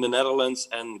living in the Netherlands,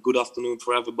 and good afternoon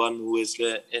for everyone who is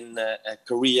in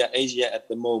Korea, Asia at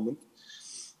the moment.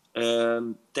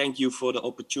 Thank you for the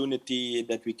opportunity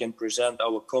that we can present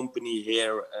our company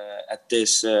here at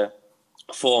this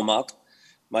format.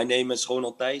 My name is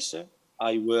Ronald Thijssen.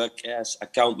 I work as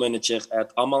account manager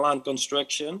at Ammerlaan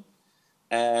Construction,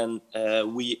 and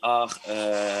we are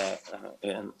a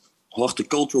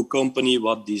horticultural company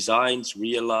what designs,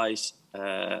 realize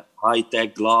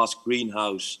high-tech glass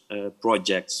greenhouse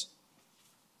projects.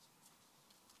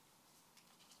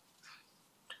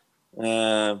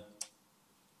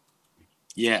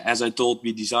 Yeah, as I told,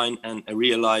 we design and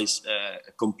realize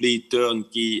complete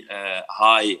turnkey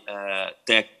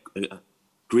high-tech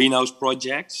greenhouse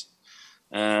projects.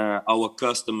 Our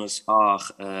customers are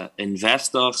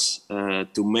investors,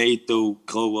 tomato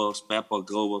growers, pepper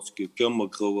growers, cucumber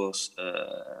growers,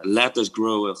 lettuce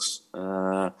growers,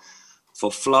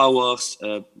 for flowers,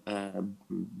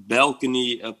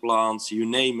 balcony plants, you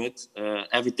name it,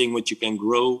 everything what you can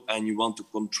grow and you want to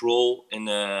control in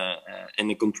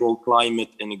a controlled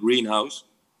climate in a greenhouse.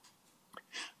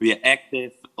 We are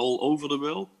active all over the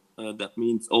world. That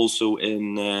means also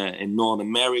in North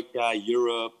America,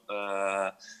 Europe,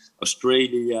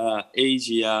 Australia,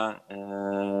 Asia.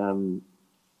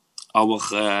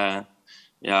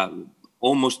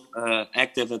 Almost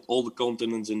active at all the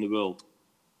continents in the world.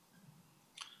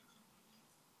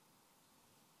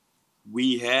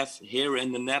 We have here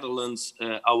in the Netherlands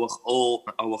our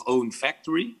own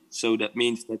factory. So that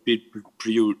means that we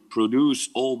produce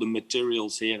all the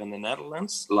materials here in the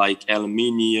Netherlands, like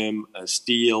aluminium,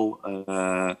 steel,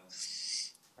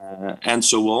 and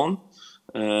so on.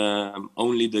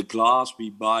 Only the glass we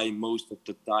buy most of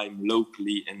the time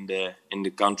locally in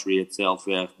the country itself,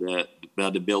 where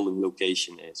the building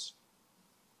location is.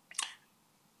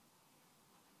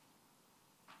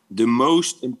 The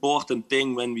most important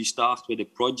thing when we start with a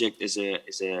project is a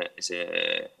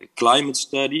climate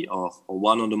study, or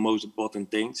one of the most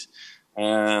important things.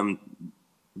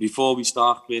 Before we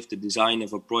start with the design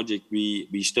of a project,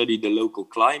 we study the local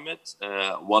climate.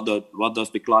 What does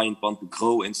the client want to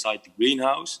grow inside the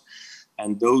greenhouse?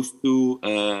 And those two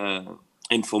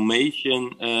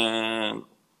information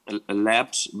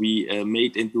labs we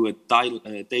made into a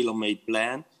tailor-made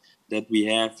plan. That we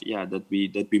have, that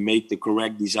we make the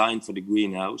correct design for the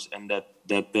greenhouse, and that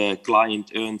the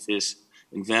client earns his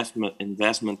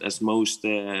investment as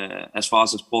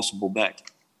fast as possible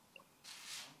back.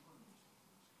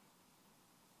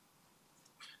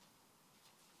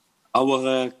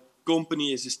 Our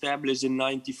company is established in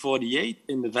 1948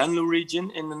 in the Venlo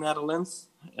region in the Netherlands.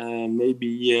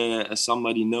 Maybe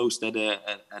somebody knows that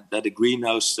a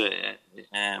greenhouse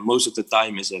most of the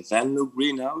time is a Venlo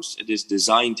greenhouse. It is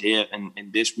designed here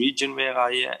in this region where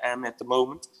I am at the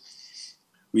moment.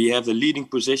 We have a leading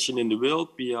position in the world.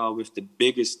 We are with the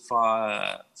biggest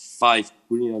five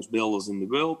greenhouse builders in the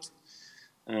world.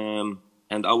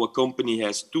 And our company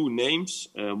has two names.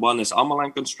 One is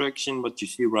Ammerlaan Construction, what you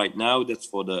see right now, that's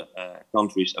for the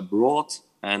countries abroad.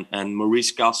 And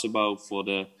Maurice Kassenbouw for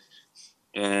the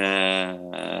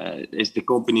is the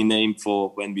company name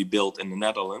for when we build in the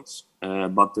Netherlands.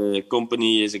 But the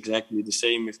company is exactly the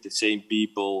same with the same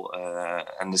people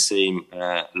and the same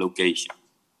location.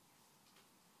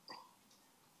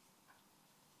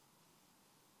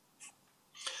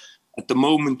 At the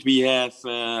moment, we have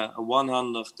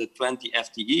 120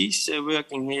 FTEs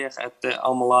working here at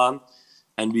Ammerlaan,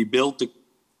 and we built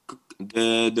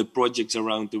the projects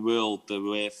around the world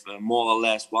with more or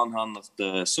less 100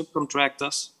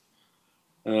 subcontractors,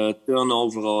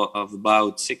 turnover of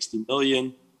about 60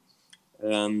 million.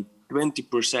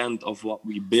 20% of what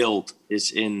we build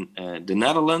is in the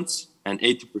Netherlands, and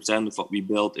 80% of what we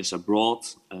build is abroad.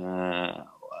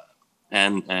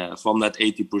 And from that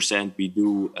 80%, we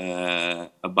do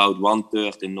about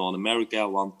 1/3 in North America,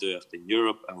 1/3 in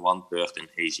Europe, and 1/3 in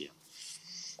Asia.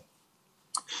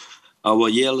 Our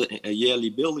yearly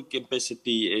building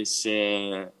capacity is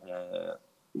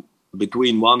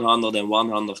between 100 and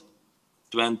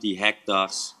 120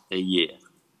 hectares a year.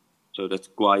 So that's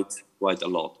quite a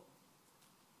lot.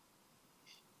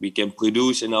 We can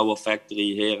produce in our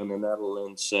factory here in the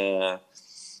Netherlands,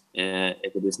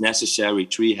 if it is necessary,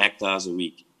 3 hectares a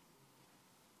week.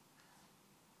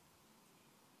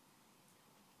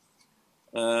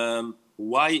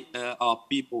 Why are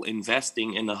people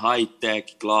investing in a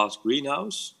high-tech glass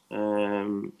greenhouse?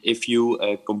 If you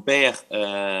compare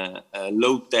a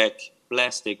low-tech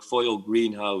plastic foil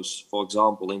greenhouse, for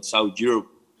example, in South Europe,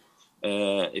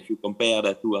 if you compare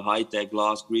that to a high-tech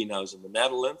glass greenhouse in the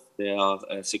Netherlands, there are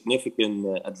significant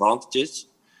advantages.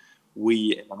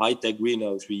 In a high-tech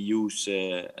greenhouse, we use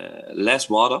less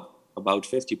water, about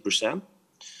 50%.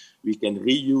 We can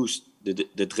reuse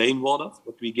the drain water,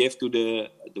 what we give to the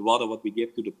water what we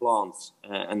give to the plants,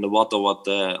 and the water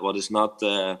what is not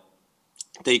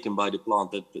taken by the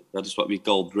plant. That is what we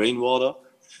call drain water,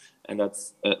 and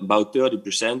that's about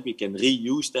 30%. We can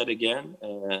reuse that again,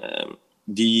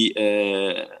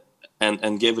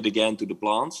 and give it again to the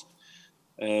plants.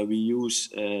 We use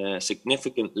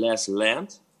significant less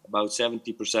land, about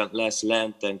 70% less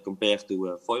land than compared to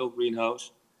a foil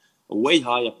greenhouse. A way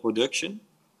higher production.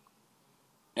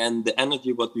 And the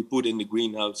energy what we put in the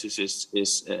greenhouses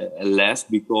is less,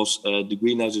 because the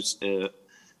greenhouse is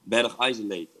better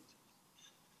isolated.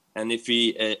 And if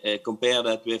we compare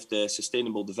that with the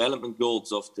Sustainable Development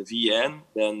Goals of the VN,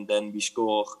 then we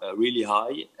score really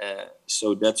high.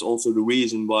 So that's also the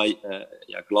reason why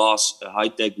glass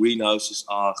high-tech greenhouses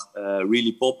are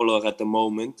really popular at the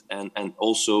moment, and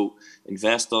also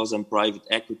investors and private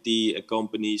equity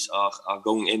companies are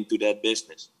going into that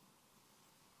business.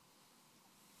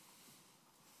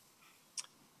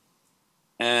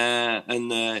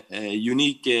 A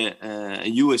unique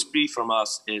USP from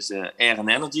us is an air and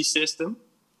energy system.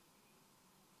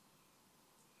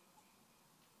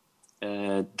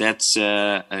 That's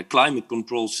a climate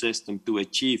control system to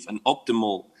achieve an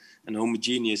optimal and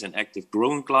homogeneous and active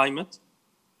growing climate.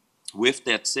 With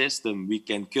that system, we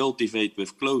can cultivate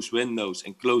with closed windows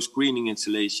and closed screening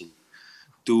insulation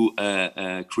to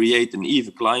create an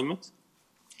even climate.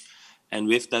 And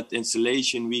with that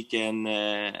insulation, we can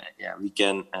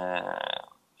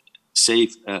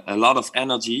save a lot of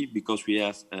energy, because we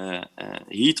have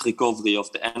heat recovery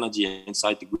of the energy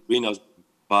inside the greenhouse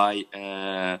by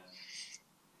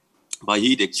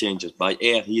heat exchangers, by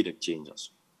air heat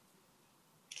exchangers.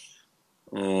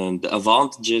 And the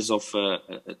advantages of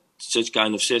such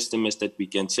kind of system is that we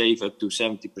can save up to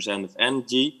 70% of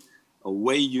energy, a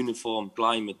way uniform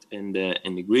climate in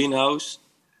the greenhouse.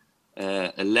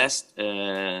 A less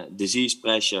disease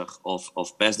pressure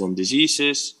of pests and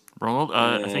diseases. Ronald,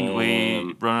 I think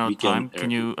we run out of time. Can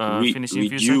you finish in a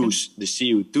few seconds? Reduce the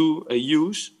CO2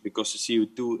 use, because the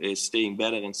CO2 is staying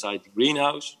better inside the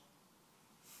greenhouse.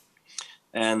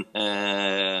 And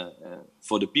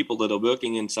for the people that are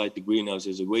working inside the greenhouse,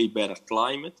 is a way better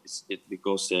climate.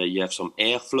 Because you have some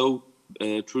airflow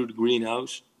through the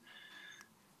greenhouse.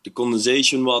 The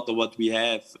condensation water, what we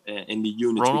have in the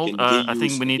unit, Ronald, we can reuse. I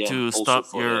think we need to stop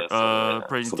your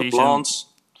presentation. For the plants,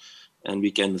 and we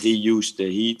can reuse the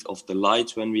heat of the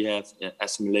lights when we have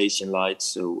assimilation lights.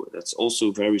 So that's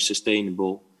also very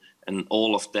sustainable, and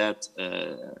all of that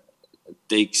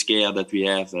takes care that we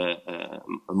have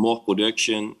more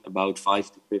production, about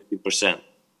 5 to 50%.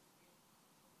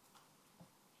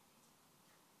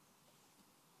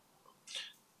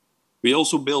 We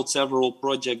also built several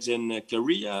projects in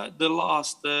Korea the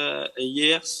last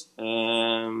years,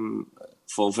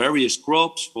 for various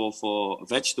crops, for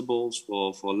vegetables,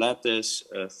 for lettuce,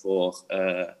 for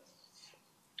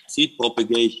seed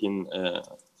propagation,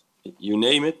 you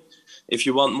name it. If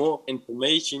you want more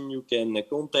information, you can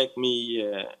contact me,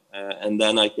 and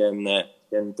then I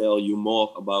can tell you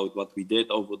more about what we did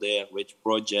over there, which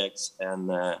projects, and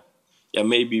yeah,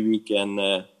 maybe we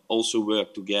can also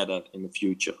work together in the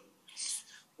future.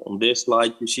 On this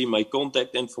slide, you see my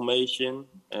contact information,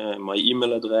 my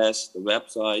email address, the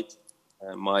website,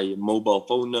 my mobile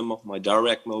phone number, my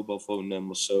direct mobile phone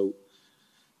number. So,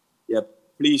 yeah,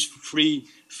 please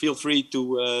feel free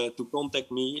to contact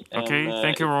me. Okay, and,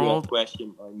 thank you, if Roald. you have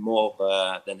questions, I'm more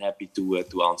than happy to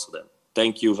answer them.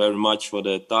 Thank you very much for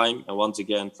the time, and once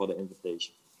again for the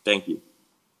invitation. Thank you.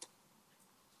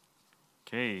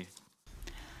 Okay.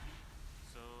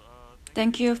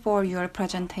 Thank you for your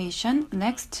presentation.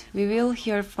 Next, we will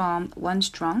hear from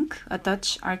Wansdronk, a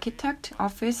Dutch architect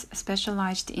office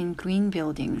specialized in green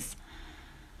buildings.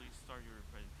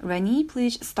 Rennie,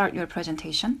 please start your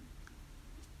presentation.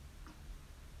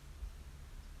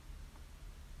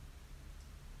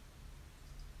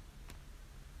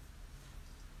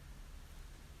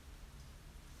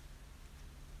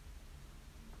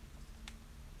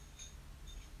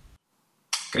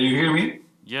 Can you hear me?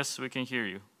 Yes, we can hear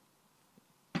you.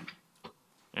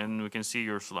 And we can see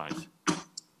your slides.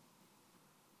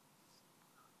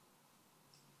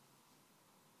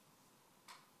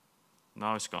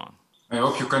 Now it's gone. I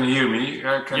hope you can hear me.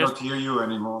 I cannot hear you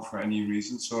anymore for any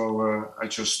reason, so I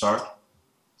just start.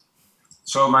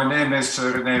 So my name is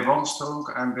René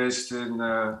Wansdronk. I'm based in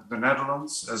the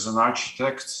Netherlands as an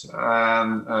architect,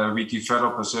 and we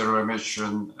develop a zero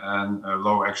emission and a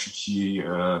low exergy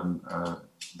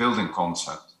building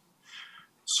concept.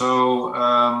 So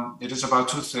it is about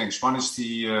two things. One is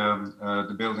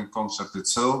the building concept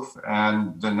itself,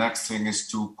 and the next thing is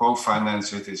to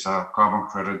co-finance it is a carbon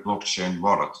credit blockchain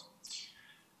wallet.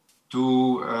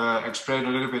 To explain a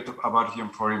little bit about the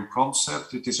Emporium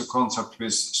concept, it is a concept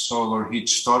with solar heat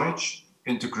storage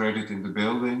integrated in the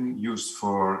building, used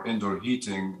for indoor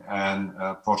heating and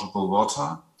potable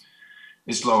water.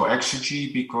 It's low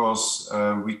exergy because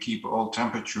we keep all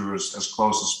temperatures as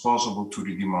close as possible to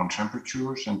the demand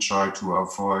temperatures and try to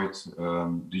avoid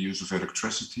the use of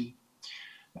electricity.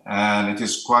 And it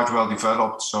is quite well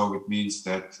developed, so it means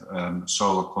that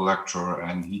solar collector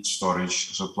and heat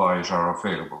storage supplies are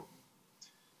available.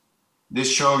 This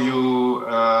shows you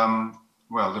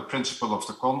well, the principle of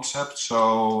the concept.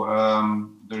 So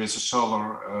there is a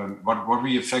solar, what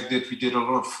we in fact did, we did a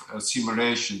lot of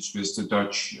simulations with the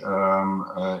Dutch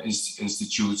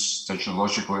institutes,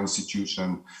 technological institutes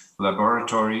and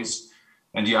laboratories.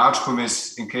 And the outcome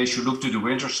is, in case you look to the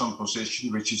winter sun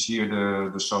position, which is here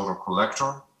the solar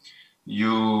collector,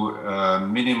 you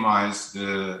minimize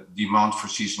the demand for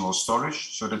seasonal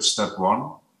storage. So that's step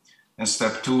one. And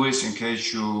step two is, in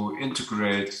case you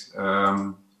integrate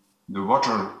the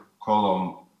water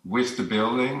column with the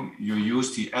building, you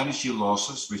use the energy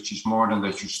losses, which is more than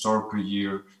that you store per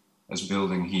year, as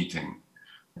building heating.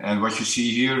 And what you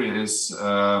see here is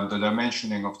the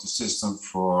dimensioning of the system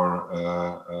for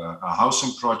a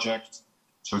housing project.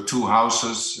 So 2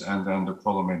 houses and then the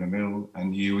column in the middle.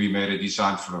 And here we made a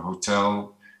design for a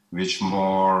hotel, which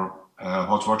more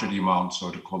hot water demand, so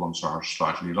the columns are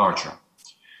slightly larger.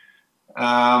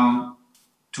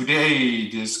 Today,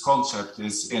 this concept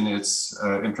is in its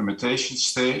implementation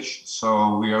stage.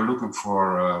 So we are looking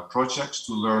for projects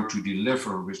to learn to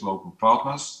deliver with local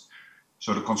partners.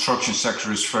 So the construction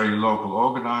sector is very local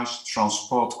organized.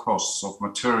 Transport costs of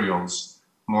materials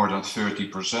more than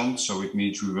 30%. So it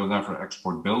means we will never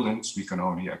export buildings. We can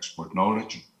only export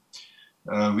knowledge.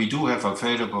 We do have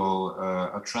available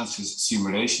a transit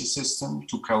simulation system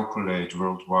to calculate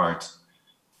worldwide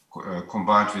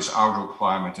combined with outdoor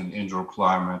climate and indoor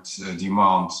climate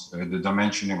demand, the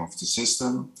dimensioning of the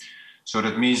system. So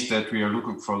that means that we are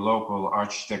looking for local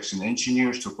architects and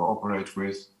engineers to cooperate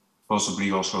with,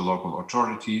 possibly also local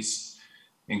authorities.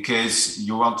 In case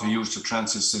you want to use the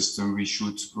transit system, we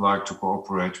should like to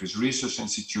cooperate with research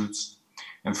institutes.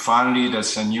 And finally,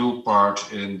 that's a new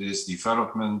part in this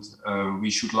development. We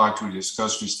should like to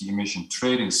discuss with the emission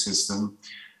trading system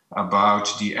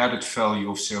about the added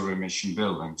value of zero emission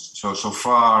buildings. So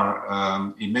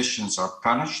far, emissions are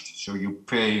punished. So you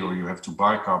pay or you have to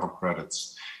buy carbon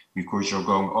credits because you're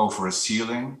going over a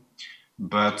ceiling,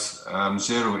 but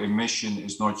zero emission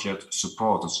is not yet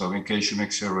supported. So in case you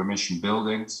make zero emission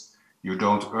buildings, you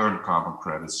don't earn carbon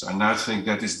credits. And I think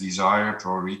that is desired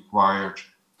or required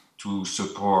to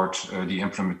support the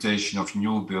implementation of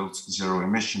new built zero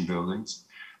emission buildings,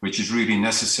 which is really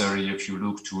necessary if you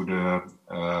look to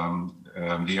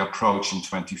the approach in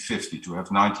 2050 to have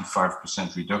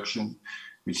 95% reduction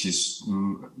which is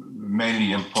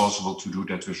mainly impossible to do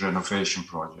that with renovation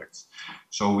projects.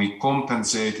 So we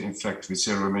compensate, in fact, with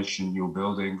zero emission new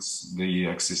buildings, the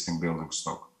existing building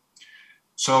stock.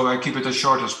 So I keep it as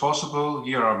short as possible.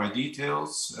 Here are my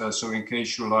details. So in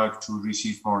case you like to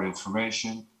receive more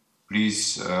information,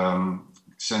 please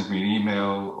send me an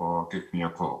email or give me a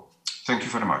call. Thank you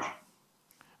very much.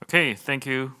 Okay, thank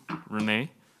you, René.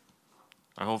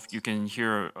 I hope you can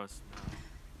hear us.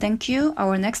 Thank you.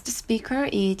 Our next speaker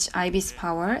is IBIS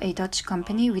Power, a Dutch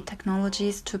company with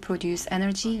technologies to produce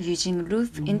energy using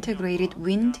roof-integrated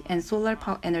wind and solar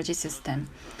power energy system.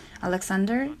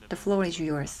 Alexander, the floor is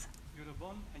yours.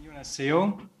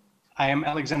 CEO. I am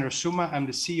Alexander Suma. I'm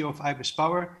the CEO of IBIS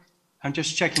Power. I'm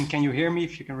just checking, can you hear me?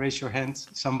 If you can raise your hand,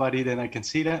 somebody, then I can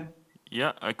see that.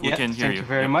 Yeah, we can hear you. Thank you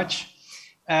very much.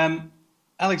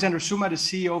 Alexander Suma, the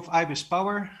CEO of IBIS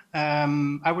Power.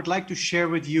 I would like to share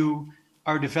with you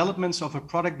our developments of a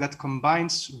product that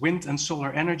combines wind and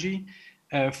solar energy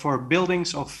for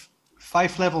buildings of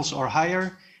 5 levels or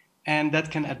higher, and that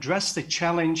can address the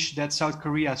challenge that South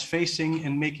Korea is facing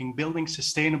in making buildings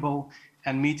sustainable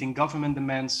and meeting government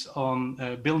demands on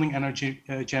building energy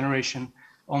generation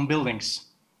on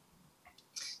buildings.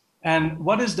 And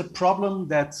what is the problem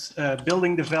that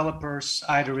building developers,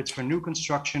 either it's for new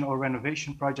construction or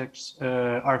renovation projects,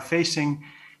 are facing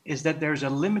is that there's a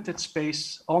limited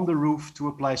space on the roof to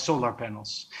apply solar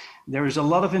panels. There is a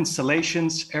lot of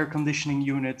installations, air conditioning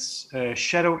units,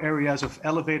 shadow areas of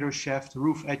elevator shaft,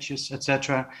 roof edges,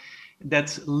 etc.,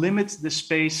 that limit the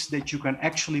space that you can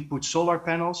actually put solar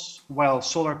panels, while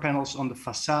solar panels on the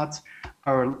facade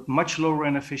are much lower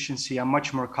in efficiency and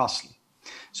much more costly.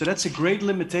 So that's a great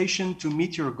limitation to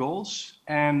meet your goals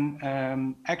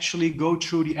and actually go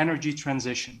through the energy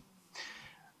transition.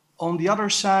 On the other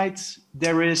side,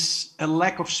 there is a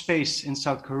lack of space in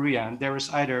South Korea. There is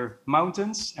either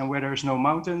mountains, and where there's no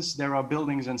mountains, there are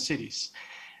buildings and cities.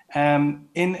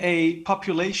 In a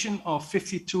population of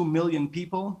 52 million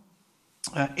people,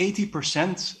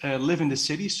 80% live in the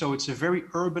city, so it's a very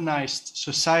urbanized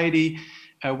society,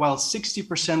 while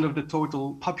 60% of the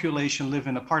total population live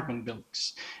in apartment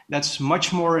buildings. That's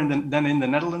much more than in the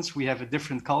Netherlands. We have a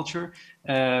different culture,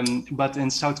 but in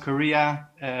South Korea,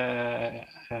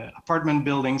 apartment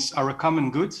buildings are a common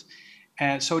good.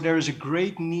 So there is a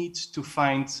great need to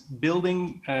find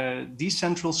building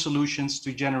decentral solutions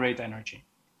to generate energy.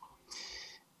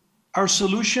 Our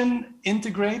solution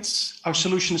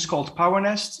is called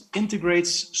PowerNest,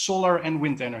 integrates solar and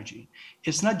wind energy.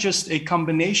 It's not just a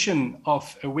combination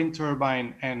of a wind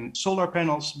turbine and solar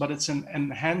panels, but it's an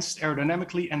enhanced,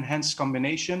 aerodynamically enhanced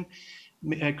combination,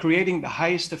 creating the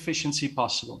highest efficiency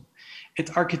possible.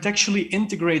 It architecturally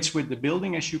integrates with the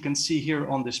building, as you can see here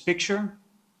on this picture,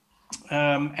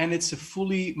 and it's a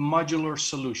fully modular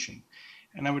solution.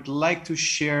 And I would like to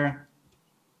share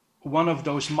one of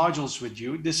those modules with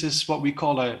you. This is what we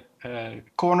call a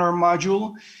corner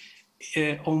module.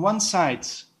 On one side,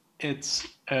 it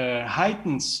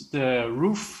heightens the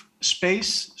roof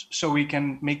space, so we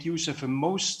can make use of a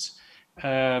most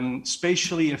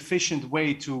spatially efficient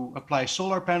way to apply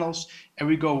solar panels. And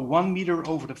we go 1 meter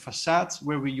over the facade,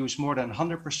 where we use more than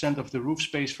 100% of the roof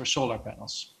space for solar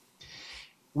panels.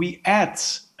 We add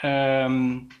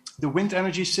the wind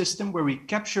energy system, where we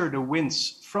capture the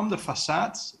winds from the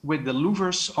facade with the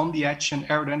louvers on the edge and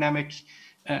aerodynamic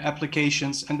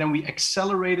applications, and then we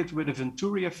accelerate it with a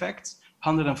Venturi effect,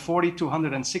 140 to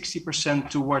 160%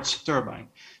 towards the turbine.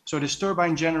 So this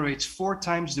turbine generates 4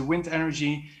 times the wind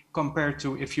energy compared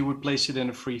to if you would place it in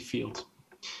a free field.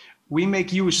 We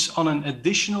make use on an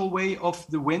additional way of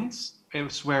the wind.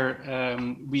 It's where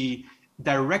we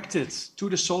direct it to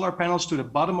the solar panels, to the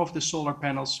bottom of the solar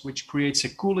panels, which creates a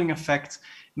cooling effect,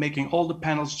 making all the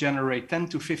panels generate 10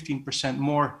 to 15%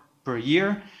 more per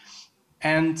year.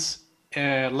 And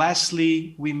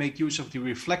lastly, we make use of the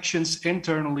reflections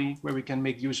internally, where we can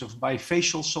make use of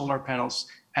bifacial solar panels,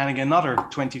 adding another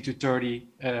 20 to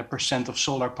 30% of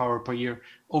solar power per year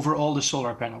over all the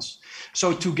solar panels.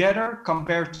 So together,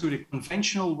 compared to the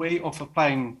conventional way of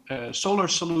applying solar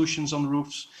solutions on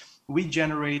roofs, we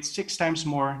generate 6 times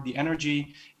more the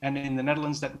energy. And in the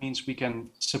Netherlands, that means we can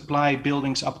supply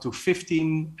buildings up to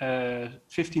 15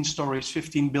 stories,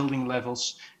 15 building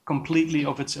levels, completely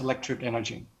of its electric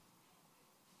energy.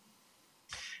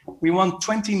 We won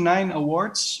 29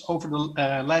 awards over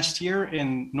the last year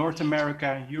in North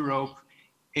America, Europe,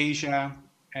 Asia,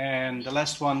 and the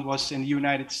last one was in the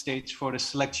United States for the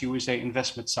Select USA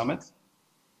Investment Summit.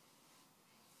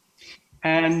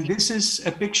 And this is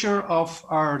a picture of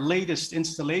our latest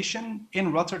installation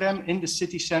in Rotterdam, in the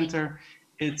city center.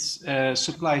 It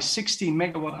supplies 60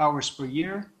 megawatt hours per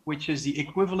year which is the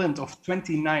equivalent of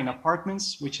 29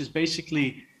 apartments, which is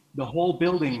basically the whole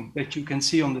building that you can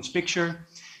see on this picture.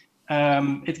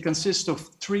 It consists of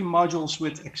 3 modules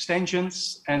with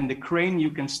extensions, and the crane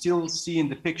you can still see in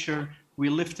the picture. We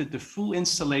lifted the full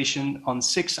installation on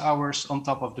 6 hours on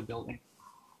top of the building.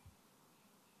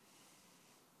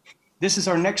 This is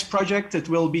our next project. It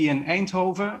will be in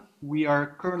Eindhoven. We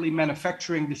are currently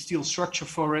manufacturing the steel structure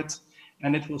for it,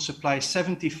 and it will supply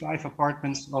 75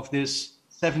 apartments of this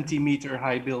 70-meter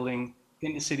high building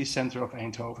in the city center of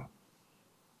Eindhoven.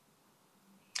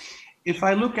 If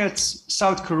I look at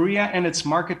South Korea and its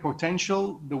market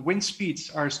potential, the wind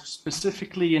speeds are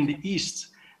specifically in the east,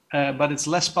 but it's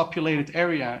less populated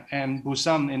area, and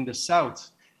Busan in the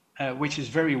south, which is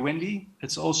very windy.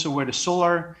 It's also where the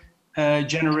solar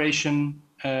generation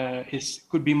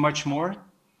could be much more.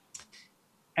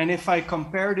 And if I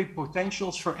compare the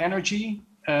potentials for energy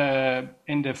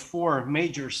in the 4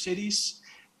 major cities,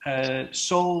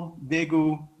 Seoul,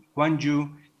 Daegu, Gwangju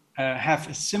have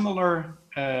a similar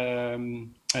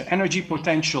energy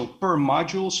potential per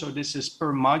module. So this is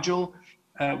per module,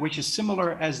 which is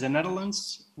similar as the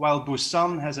Netherlands, while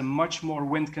Busan has a much more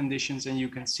wind conditions, and you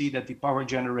can see that the power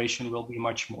generation will be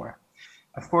much more.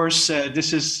 Of course,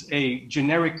 this is a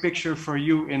generic picture for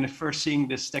you in first seeing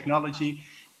this technology,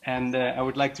 and I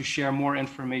would like to share more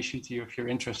information to you if you're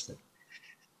interested.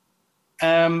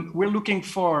 We're looking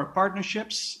for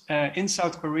partnerships in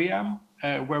South Korea,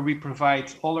 where we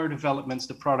provide all our developments,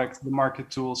 the product, the market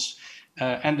tools,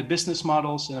 and the business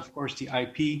models, and of course the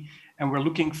IP. And we're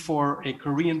looking for a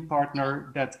Korean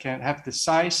partner that can have the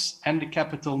size and the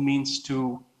capital means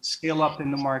to scale up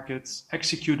in the markets,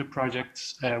 execute the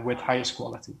projects with highest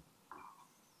quality.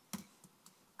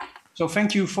 So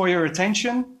thank you for your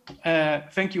attention.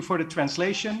 Thank you for the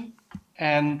translation.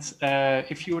 And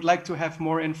if you would like to have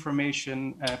more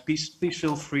information, please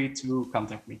feel free to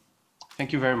contact me.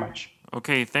 Thank you very much.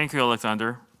 Okay, thank you,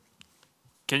 Alexander.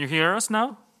 Can you hear us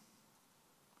now?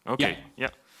 Okay, yeah.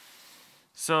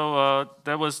 So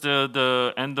that was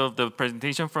the end of the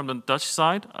presentation from the Dutch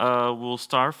side. We'll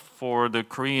start for the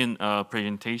Korean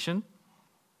presentation.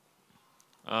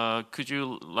 Could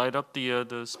you light up the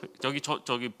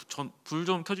불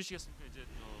좀 켜주시겠습니까?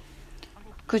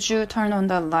 Could you turn on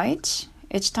the light?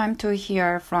 It's time to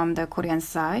hear from the Korean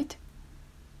side.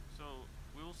 So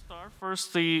we'll start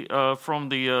firstly from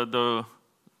the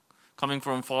coming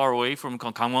from far away from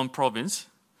Gangwon province.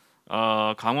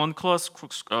 Gangwon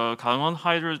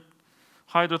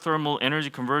Hydrothermal Energy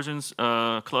Convergence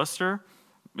Cluster,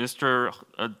 Mr.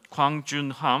 Kwang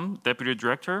Jun-ham, Deputy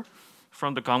Director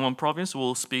from the Gangwon province,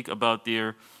 will speak about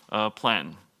their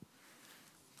plan.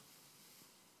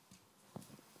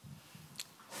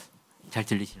 잘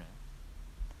들리시나요?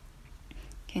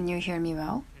 Can you hear me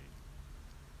well?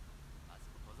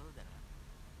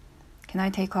 Can I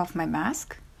take off my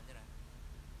mask?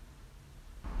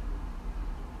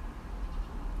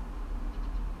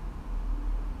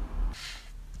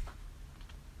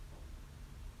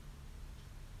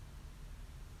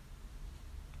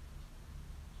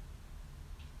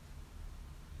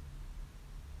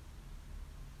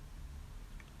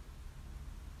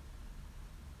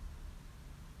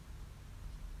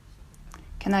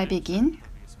 Can I begin?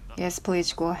 Yes,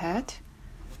 please go ahead.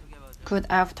 Good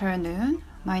afternoon.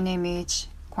 My name is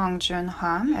Kwang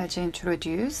Jun-ham. As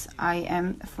introduced, I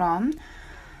am from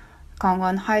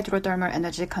Gangwon Hydrothermal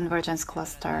Energy Convergence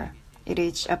Cluster. It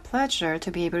is a pleasure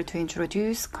to be able to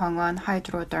introduce Gangwon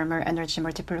Hydrothermal Energy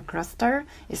Multiple Cluster,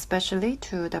 especially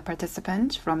to the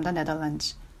participants from the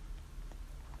Netherlands.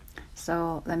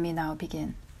 So let me now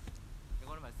begin.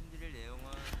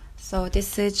 So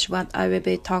this is what I will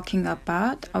be talking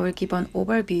about. I will give an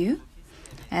overview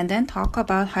and then talk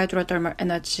about hydrothermal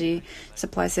energy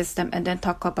supply system, and then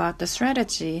talk about the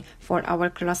strategy for our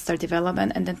cluster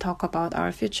development, and then talk about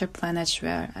our future plan as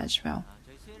well.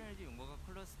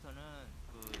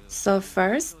 So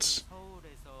first,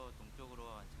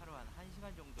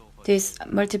 this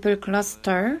multiple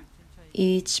cluster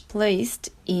is placed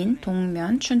in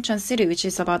Dongmyeon, Chuncheon City, which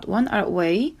is about 1 hour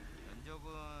away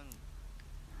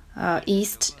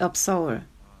east of Seoul.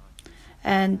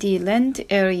 And the land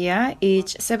area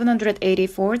is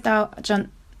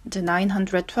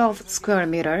 784,912 square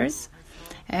meters.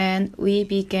 And we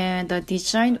began the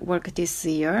design work this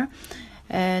year.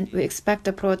 And we expect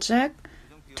the project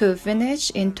to finish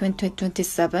in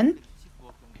 2027.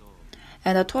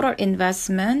 And the total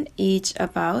investment is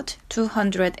about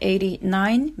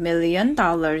 $289 million.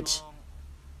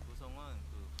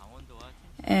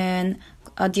 And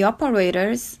the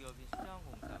operators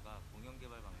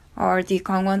are the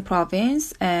Gangwon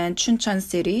Province and Chuncheon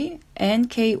City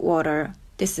and K-Water.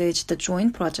 This is the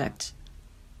joint project.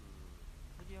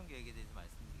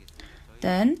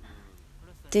 Then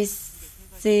this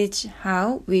is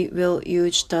how we will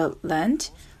use the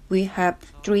land. We have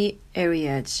 3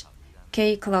 areas: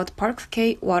 K Cloud Park,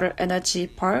 K Water Energy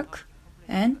Park,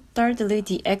 and thirdly,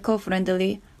 the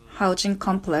eco-friendly housing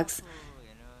complex.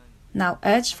 Now,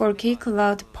 as for K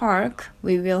Cloud Park,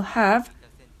 we will have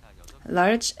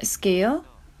large scale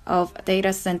of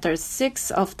data centers,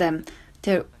 6 of them.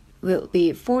 There will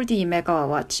be 40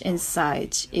 megawatts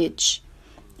inside each.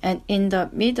 And in the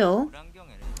middle,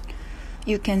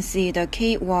 you can see the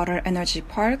K Water Energy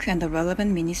Park, and the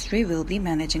relevant ministry will be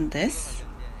managing this.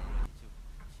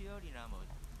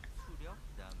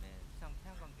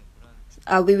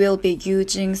 We will be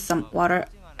using some water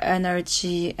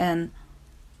energy, and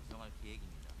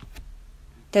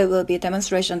there will be a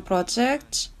demonstration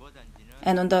project.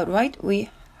 And on the right, we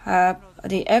have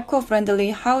the eco-friendly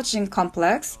housing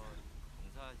complex.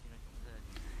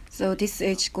 So this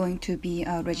is going to be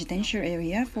a residential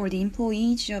area for the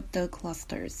employees of the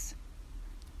clusters.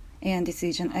 And this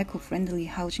is an eco-friendly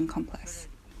housing complex.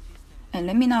 And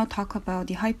let me now talk about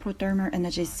the hydrothermal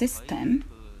energy system.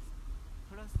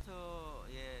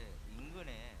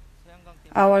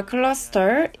 Our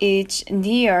cluster is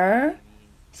near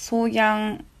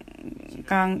Soyanggang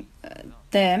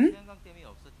Dam.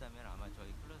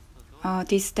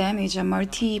 This dam is a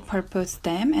multi-purpose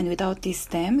dam, and without this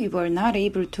dam, we were not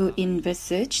able to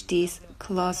envisage these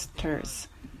clusters.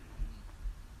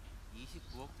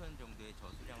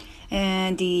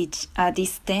 And this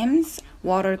dam's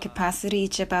water capacity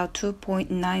is about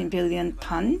 2.9 billion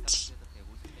tons.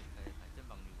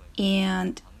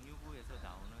 And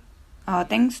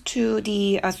thanks to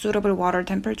the suitable water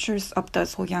temperatures of the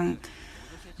Soyang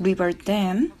River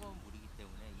Dam,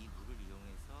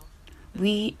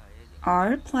 we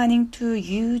are planning to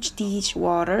use these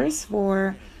waters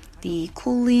for the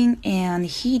cooling and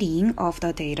heating of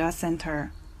the data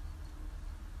center.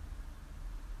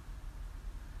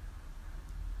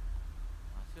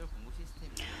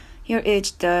 Here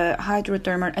is the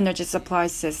hydrothermal energy supply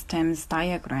systems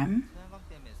diagram.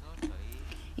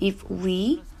 If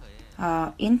we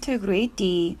integrate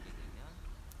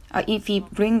if we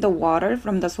bring the water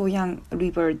from the Soyang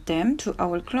River Dam to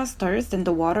our clusters, then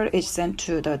the water is sent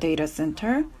to the data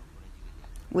center,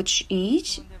 which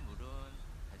is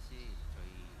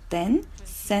then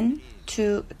sent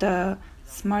to the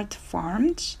smart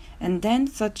farms, and then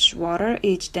such water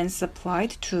is then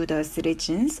supplied to the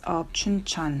citizens of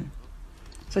Chuncheon.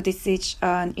 So this is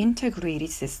an integrated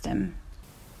system.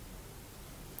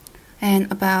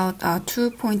 And about a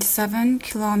 2.7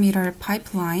 kilometer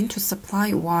pipeline to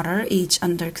supply water is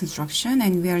under construction,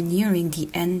 and we are nearing the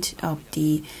end of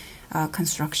the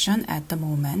construction at the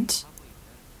moment.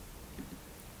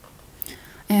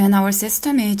 And our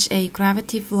system is a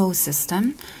gravity flow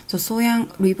system. So Soyang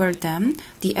River Dam,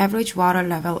 the average water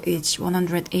level is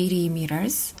 180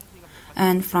 meters,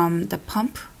 and from the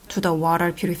pump to the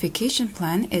water purification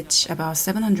plant, it's about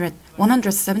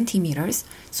 170 meters.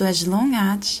 So as long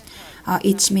as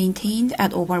it's maintained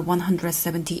at over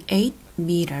 178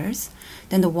 meters,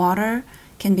 then the water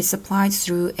can be supplied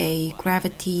through a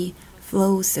gravity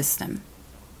flow system.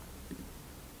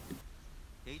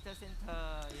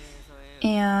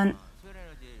 And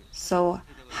so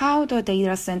how the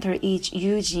data center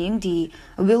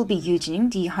will be using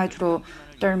the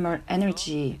hydrothermal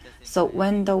energy. So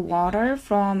when the water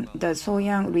from the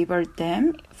Soyang River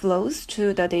Dam flows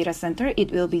to the data center,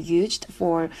 it will be used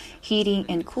for heating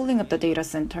and cooling of the data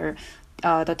center.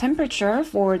 The temperature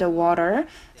for the water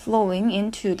flowing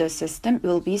into the system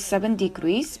will be 7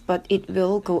 degrees, but it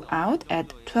will go out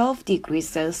at 12 degrees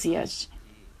Celsius.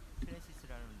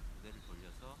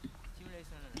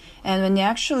 And when we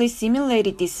actually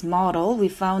simulated this model, we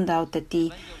found out that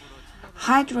the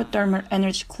hydrothermal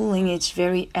energy cooling is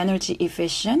very energy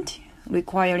efficient,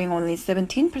 requiring only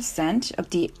 17% of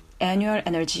the annual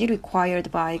energy required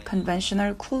by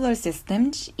conventional cooler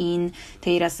systems in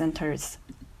data centers.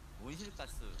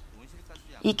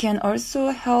 It can also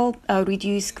help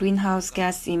reduce greenhouse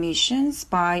gas emissions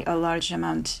by a large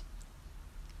amount.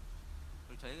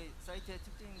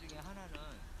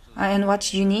 And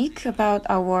what's unique about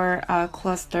our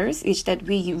clusters is that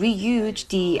we reuse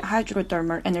the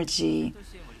hydrothermal energy.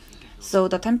 So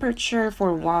the temperature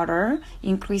for water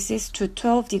increases to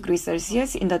 12 degrees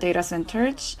Celsius in the data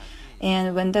centers.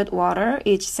 And when that water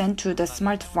is sent to the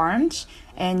smart farms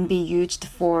and be used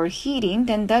for heating,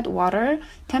 then that water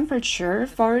temperature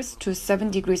falls to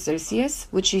 7 degrees Celsius,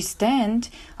 which is then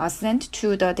sent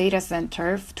to the data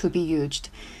center to be used.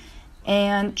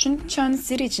 And Chuncheon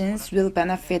citizens will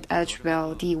benefit as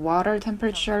well. The water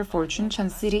temperature for Chuncheon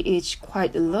city is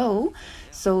quite low,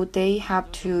 so they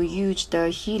have to use the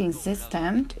heating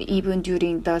system even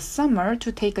during the summer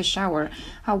to take a shower.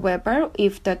 However,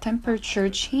 if the temperature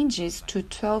changes to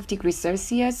 12 degrees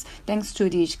Celsius thanks to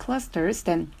these clusters,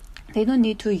 then they don't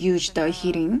need to use the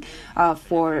heating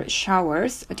for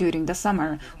showers during the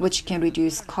summer, which can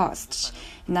reduce costs.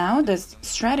 Now, the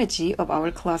strategy of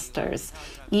our clusters.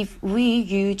 If we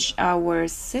use our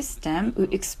system, we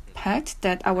expect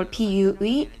that our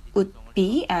PUE would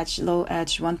be as low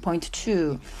as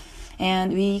 1.2.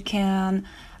 And we can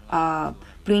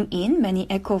bring in many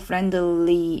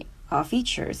eco-friendly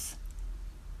features.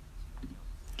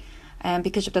 And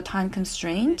because of the time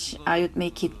constraint, I would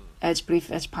make it as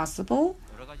brief as possible.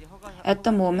 At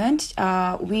the moment,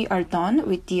 we are done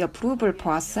with the approval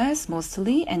process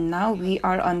mostly, and now we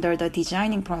are under the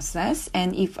designing process.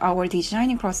 And if our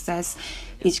designing process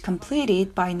is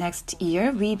completed by next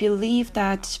year, we believe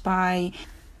that by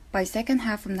second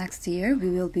half of next year,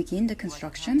 we will begin the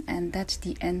construction, and that's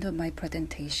the end of my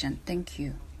presentation. Thank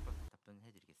you.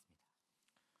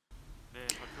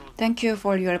 Thank you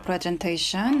for your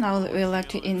presentation. Now we'd like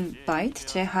to invite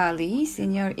Jae-ha Lee,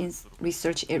 Senior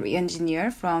Research Area Engineer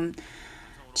from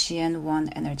Genone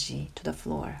Energy, to the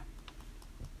floor.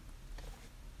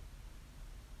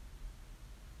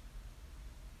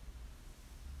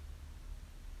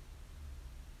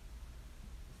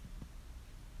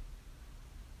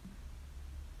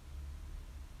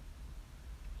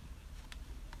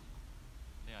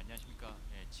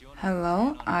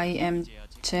 Hello, I am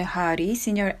Jae-ha Lee,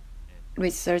 Senior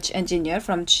Research Engineer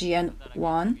from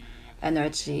Genone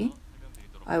Energy.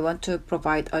 I want to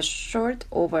provide a short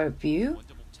overview.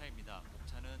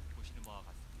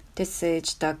 This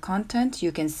is the content.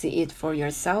 You can see it for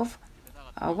yourself.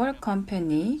 Our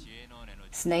company's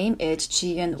name is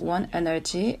Genone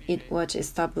Energy. It was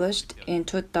established in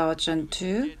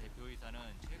 2002.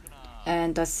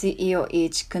 And the CEO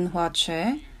is Keun-hwa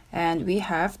Choi. And we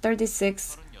have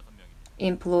 36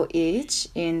 employees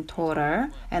in total,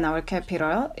 and our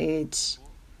capital is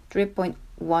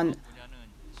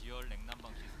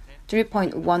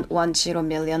 3.110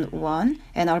 million won,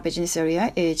 and our business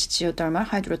area is geothermal,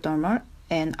 hydrothermal,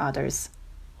 and others.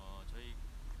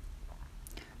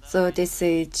 So this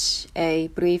is a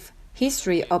brief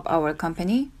history of our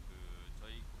company.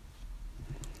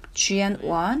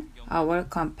 Genone, our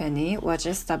company, was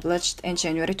established in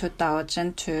January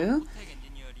 2002.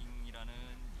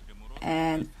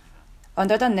 And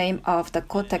under the name of the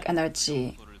KOTEK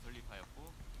Energy.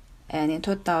 And in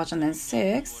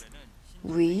 2006,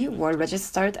 we were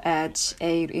registered as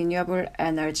a renewable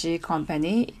energy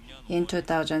company in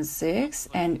 2006,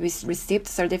 and we received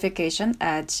certification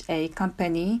as a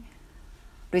company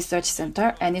research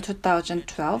center. And in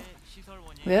 2012,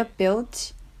 we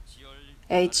built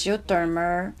a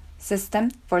geothermal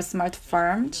system for smart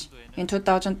farms. In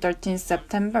 2013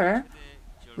 September,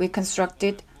 we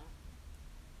constructed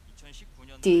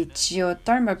the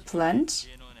geothermal plant,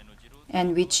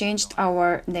 and we changed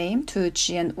our name to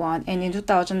Genone. And in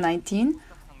 2019,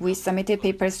 we submitted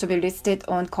papers to be listed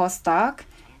on Kosdaq.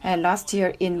 And last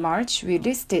year in March, we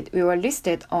were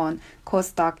listed on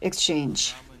Kosdaq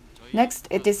Exchange. Next,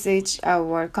 this is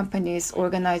our company's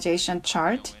organization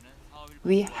chart.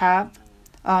 We have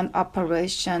an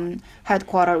operation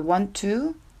headquarter 1,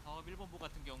 2.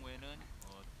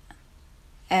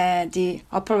 And the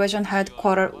operation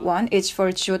headquarter 1 is for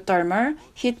geothermal,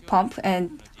 heat pump,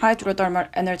 and hydrothermal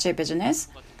energy business.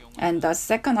 And the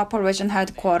second operation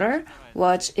headquarter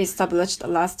was established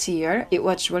last year. It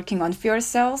was working on fuel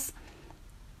cells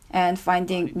and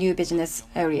finding new business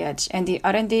areas. And the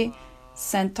R&D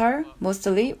center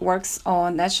mostly works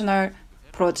on national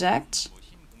projects,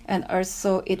 and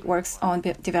also it works on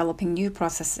developing new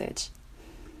processes.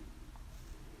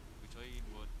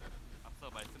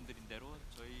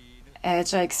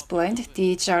 As I explained,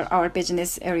 these are our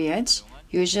business areas,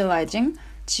 utilizing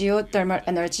geothermal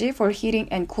energy for heating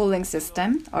and cooling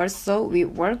system. Also, we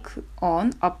work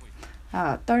on a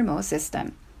thermal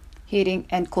system, heating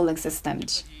and cooling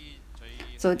systems.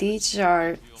 So these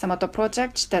are some of the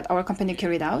projects that our company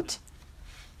carried out.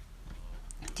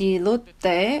 The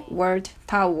Lotte World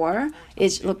Tower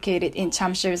is located in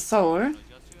Jamsil, Seoul.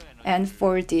 And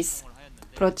for this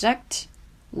project,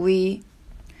 we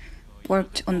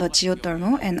worked on the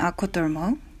geothermal and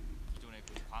aquathermal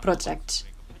project.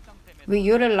 We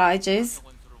utilizes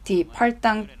the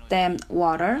Paltang Dam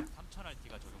water,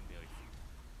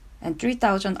 and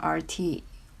 3,000 RT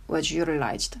was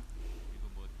utilized.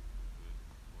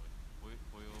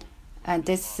 And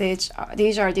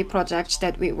these are the projects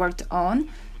that we worked on.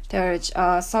 There's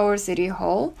Seoul City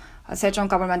Hall, Sejong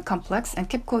Government Complex, and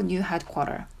KIPCO new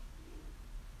headquarters.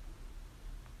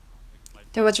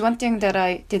 There was one thing that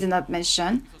I did not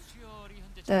mention.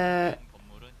 The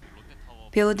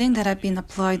building that had been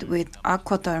applied with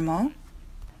Aquathermal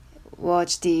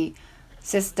was the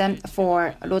system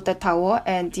for Lotte Tower,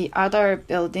 and the other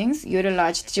buildings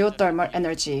utilized geothermal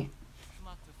energy.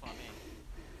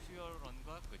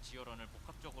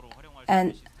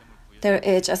 And there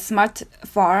is a smart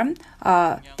farm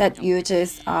that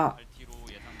uses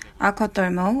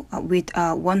Aquathermal with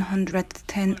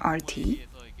 110 RT.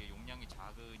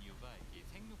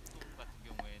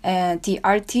 And the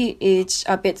RT is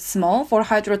a bit small for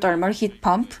hydrothermal heat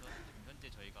pump.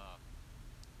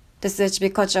 This is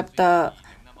because of the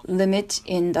limit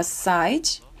in the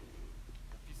size.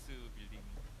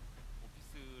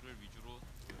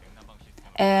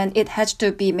 And it has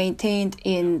to be maintained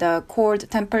in the cold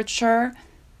temperature.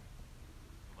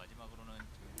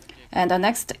 And the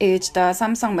next is the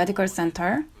Samsung Medical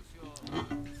Center.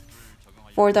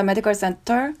 For the medical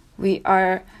center, we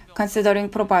are considering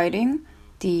providing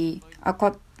the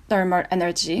aquathermal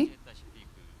energy.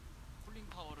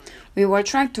 We were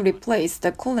trying to replace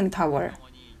the cooling tower.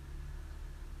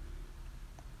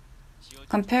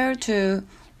 Compared to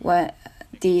when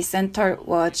the center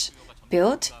was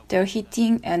built, their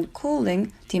heating and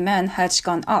cooling demand has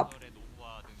gone up.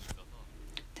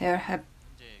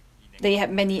 They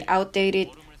have many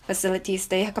outdated facilities.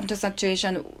 They have come to a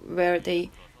situation where they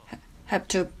have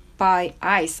to buy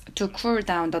ice to cool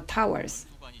down the towers.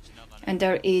 And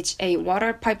there is a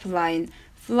water pipeline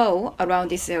flow around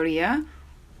this area.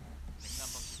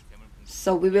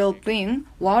 So we will bring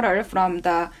water from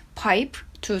the pipe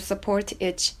to support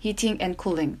its heating and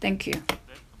cooling. Thank you.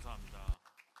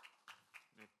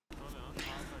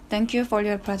 Thank you for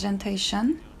your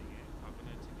presentation.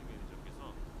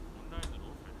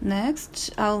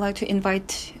 Next, I would like to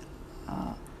invite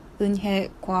Eun-hye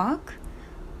Kwak,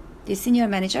 the Senior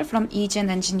Manager from EGen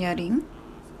Engineering,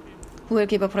 who will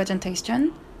give a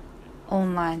presentation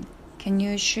online. Can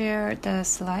you share the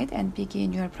slide and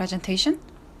begin your presentation?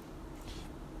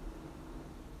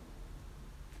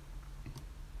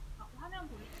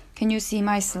 Can you see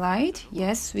my slide?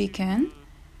 Yes, we can.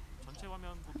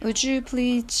 Would you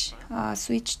please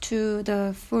switch to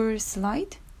the full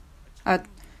slide?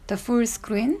 The full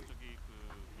screen.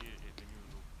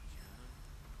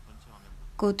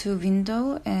 Go to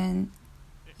window and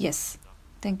yes,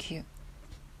 thank you.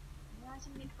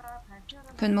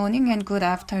 Good morning and good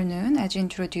afternoon. As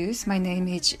introduced, my name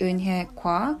is Eun-hye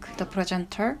Kwak, the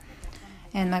presenter,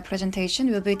 and my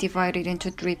presentation will be divided into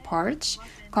 3 parts: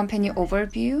 company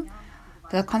overview,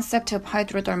 the concept of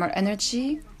hydrothermal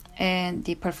energy, and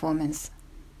the performance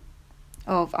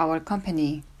of our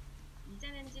company.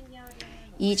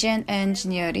 EGen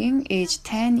Engineering is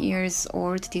 10 years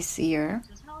old this year,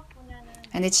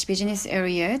 and its business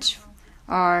areas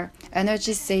are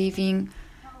energy-saving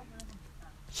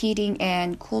heating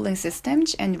and cooling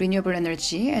systems and renewable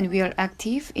energy, and we are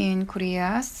active in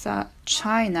Korea,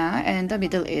 China, and the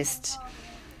Middle East.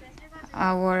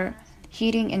 Our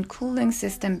heating and cooling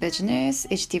system business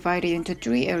is divided into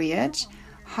 3 areas: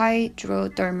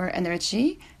 hydrothermal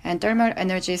energy and thermal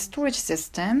energy storage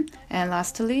system, and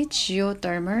lastly,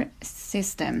 geothermal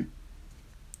system.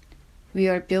 We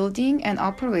are building and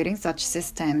operating such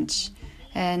systems.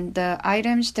 And the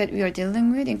items that we are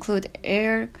dealing with include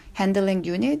air handling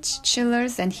units,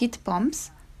 chillers, and heat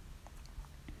pumps,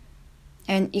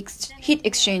 and heat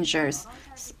exchangers.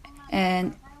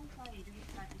 And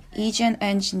EGen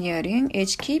Engineering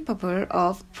is capable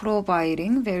of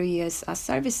providing various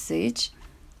services.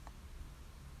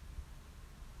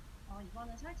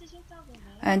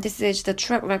 And this is the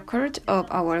track record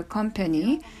of our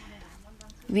company.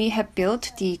 We have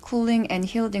built the cooling and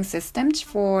heating systems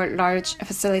for large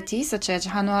facilities such as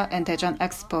Hanwha and Daejeon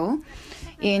Expo.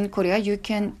 In Korea, you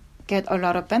can get a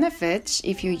lot of benefits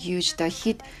if you use the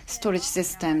heat storage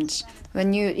systems.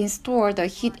 When you install the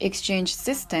heat exchange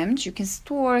systems, you can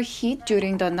store heat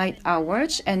during the night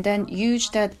hours and then use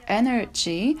that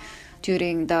energy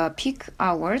during the peak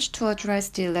hours to address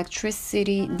the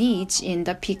electricity needs in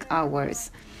the peak hours.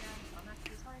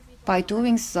 By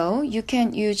doing so, you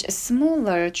can use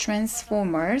smaller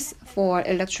transformers for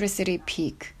electricity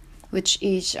peak, which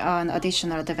is an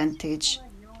additional advantage.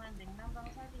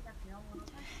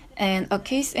 And a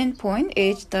case in point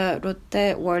is the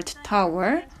Lotte World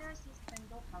Tower,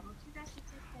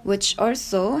 which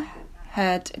also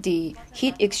had the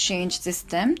heat exchange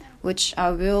system, which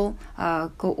I will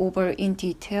go over in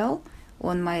detail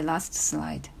on my last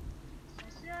slide.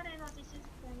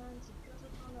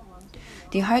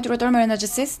 The hydrothermal energy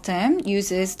system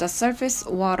uses the surface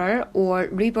water or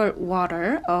river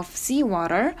water of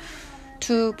seawater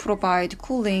to provide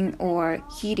cooling or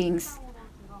heating.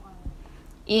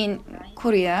 In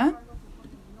Korea,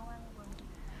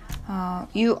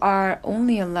 you are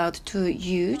only allowed to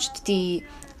use the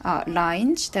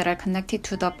lines that are connected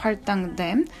to the Paltang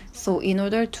Dam. So in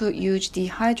order to use the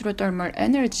hydrothermal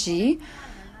energy,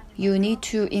 you need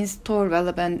to install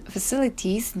relevant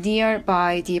facilities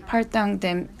nearby the Paltang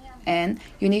Dam, and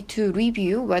you need to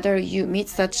review whether you meet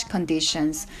such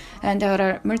conditions. And there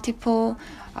are multiple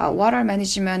water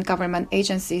management government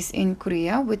agencies in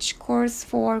Korea which calls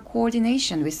for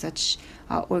coordination with such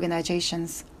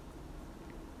organizations.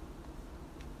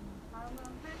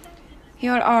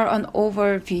 Here are an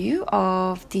overview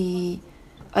of the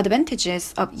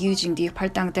advantages of using the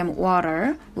Paltang Dam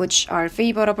water, which are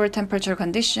favorable temperature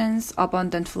conditions,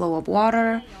 abundant flow of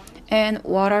water, and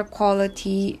water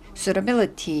quality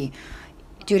suitability.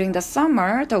 During the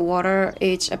summer, the water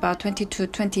is about 20 to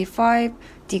 25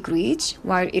 degrees,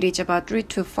 while it is about 3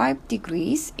 to 5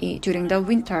 degrees during the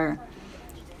winter.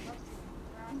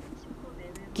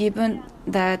 Given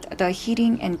that the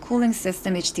heating and cooling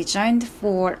system is designed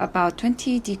for about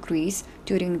 20 degrees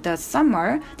during the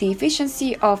summer, the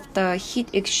efficiency of the heat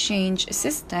exchange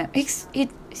system,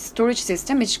 storage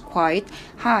system is quite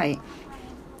high.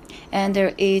 And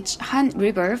there is Han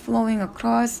River flowing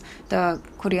across the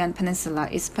Korean peninsula,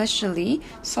 especially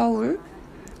Seoul.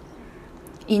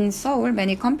 In Seoul,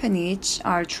 many companies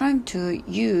are trying to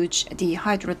use the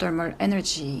hydrothermal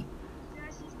energy.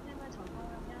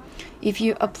 If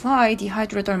you apply the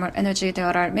hydrothermal energy,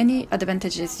 there are many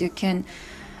advantages you can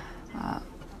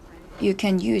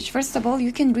use. First of all,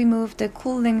 you can remove the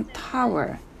cooling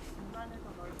tower.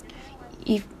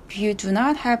 If you do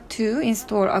not have to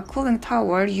install a cooling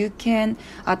tower, you can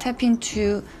tap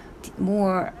into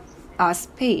more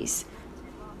space.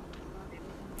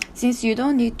 Since you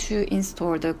don't need to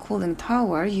install the cooling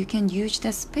tower, you can use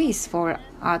the space for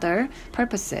other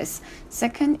purposes.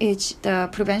 Second is the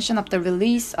prevention of the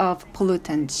release of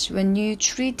pollutants. When you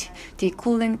treat the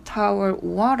cooling tower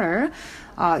water,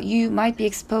 you might be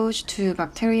exposed to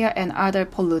bacteria and other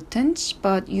pollutants,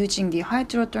 but using the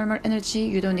hydrothermal energy,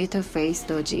 you don't need to face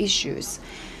those issues.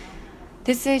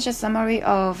 This is a summary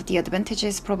of the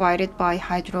advantages provided by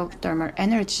hydrothermal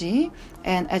energy.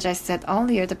 And as I said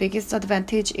earlier, the biggest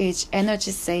advantage is energy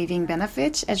saving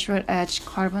benefits as well as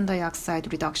carbon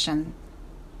dioxide reduction.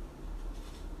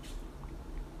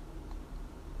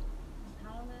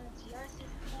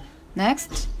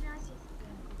 Next,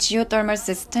 geothermal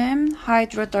system,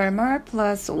 hydrothermal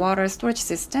plus water storage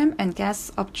system, and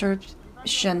gas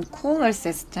absorption cooler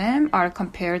system are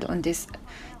compared on this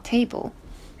table.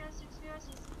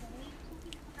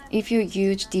 If you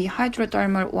use the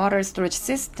hydrothermal water storage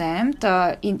system,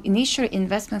 the initial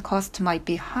investment cost might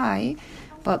be high,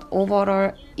 but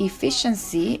overall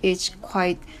efficiency is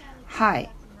quite high.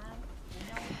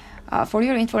 For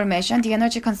your information, the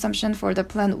energy consumption for the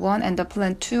Plant 1 and the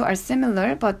Plant 2 are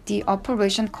similar, but the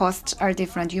operation costs are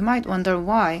different. You might wonder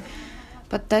why.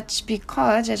 But that's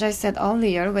because, as I said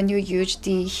earlier, when you use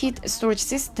the heat storage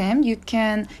system, you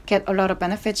can get a lot of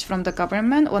benefits from the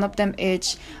government. One of them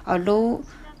is a low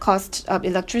cost of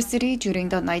electricity during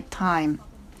the nighttime.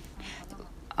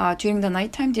 During the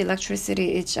nighttime, the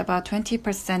electricity is about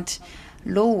 20%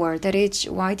 lower. That is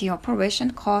why the operation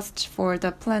costs for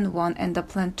the Plant 1 and the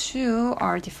Plant 2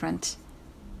 are different.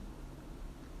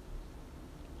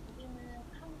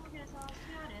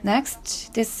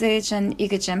 Next, this is an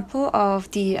example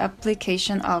of the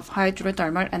application of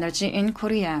hydrothermal energy in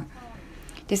Korea.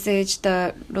 This is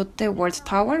the Lotte World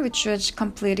Tower, which was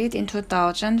completed in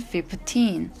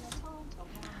 2015.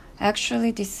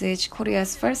 Actually, this is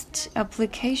Korea's first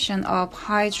application of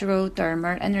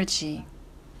hydrothermal energy.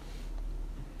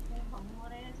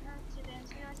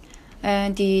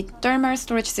 And the thermal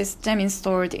storage system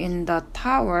installed in the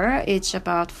tower is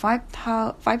about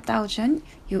 5,000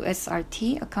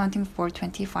 USRT, accounting for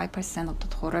 25% of the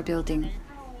total building.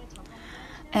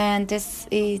 And this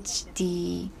is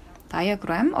the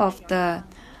diagram of the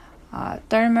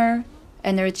thermal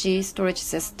energy storage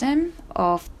system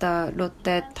of the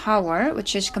Lotte Tower,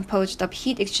 which is composed of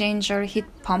heat exchanger, heat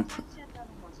pump,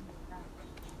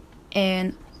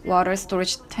 and water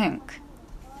storage tank.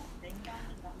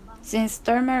 Since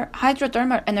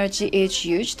hydrothermal energy is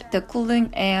used, the cooling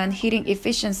and heating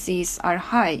efficiencies are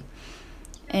high,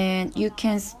 and you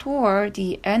can store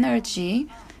the energy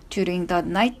during the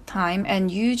nighttime and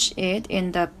use it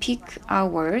in the peak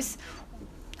hours,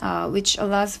 which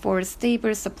allows for a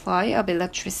stable supply of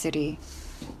electricity.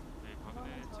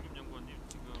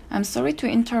 I'm sorry to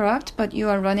interrupt, but you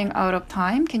are running out of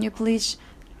time. Can you please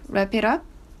wrap it up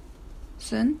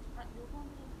soon?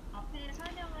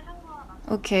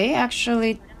 Okay,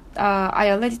 actually, I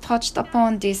already touched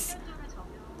upon this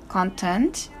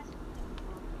content.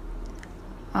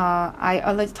 I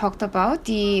already talked about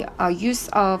the use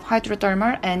of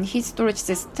hydrothermal and heat storage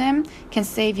system can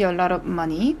save you a lot of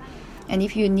money. And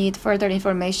if you need further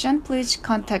information, please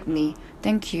contact me.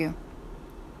 Thank you.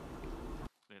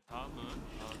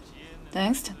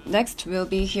 Next, we'll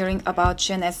be hearing about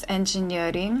GNS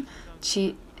Engineering,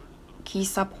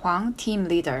 Ki-Sup Hwang, team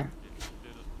leader.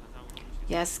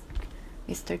 Yes,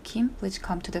 Mr. Kim, please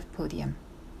come to the podium.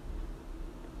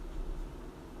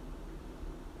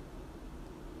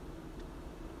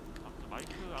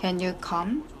 Can you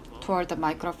come toward the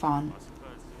microphone?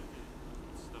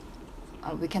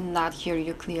 We cannot hear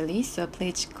you clearly, so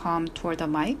please come toward the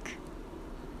mic.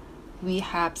 We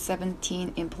have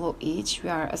 17 employees. We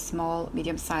are a small,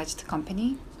 medium-sized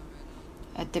company.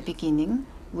 At the beginning,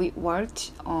 we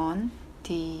worked on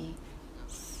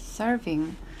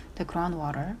serving the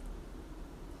groundwater.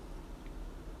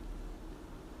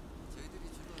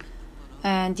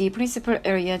 And the principal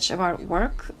areas of our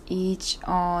work is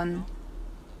on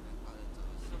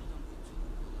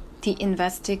the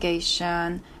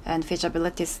investigation and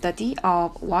feasibility study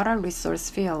of water resource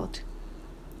field.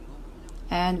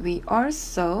 And we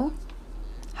also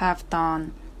have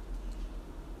done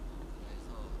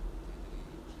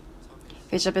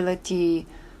feasibility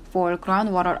for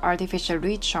groundwater artificial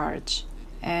recharge.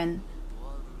 And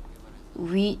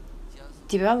we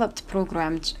developed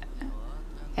programs,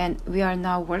 and we are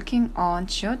now working on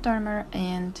geothermal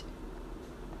and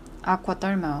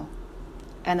aquathermal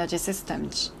energy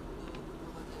systems.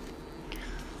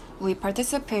 We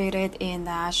participated in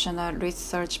national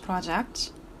research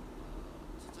projects.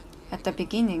 At the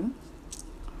beginning,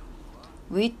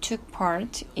 we took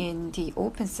part in the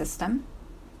open system,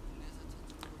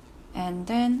 and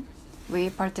then we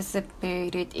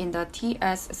participated in the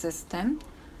TS system.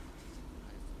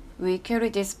 We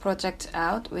carried this project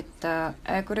out with the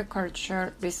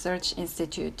Agriculture Research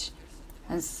Institute,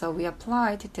 and so we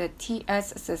applied the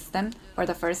TS system for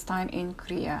the first time in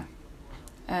Korea.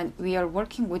 And we are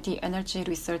working with the Energy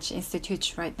Research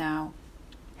Institute right now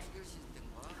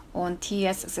on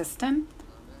TS system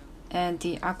and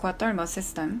the aquathermal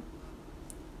system.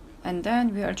 And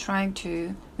then we are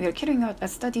carrying out a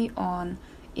study on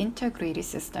integrated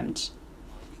systems.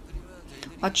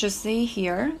 What you see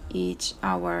here is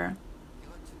a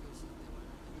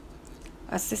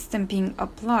system being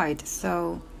applied.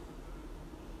 So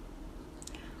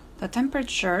the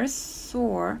temperature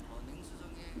soar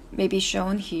may be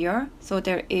shown here. So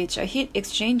there is a heat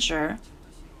exchanger,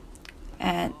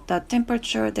 and the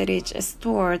temperature that is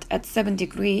stored at 7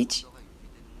 degrees.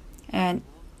 And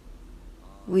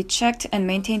we checked and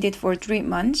maintained it for 3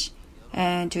 months.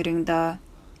 And during the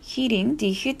heating,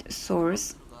 the heat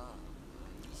source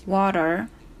water,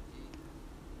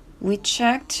 we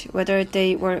checked whether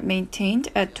they were maintained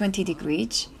at 20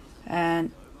 degrees.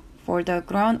 And for the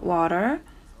groundwater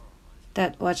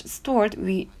that was stored,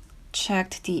 we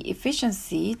checked the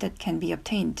efficiency that can be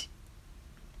obtained.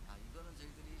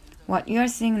 What you are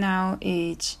seeing now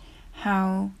is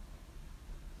how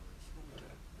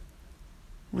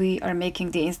we are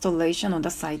making the installation on the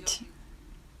site.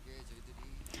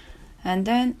 And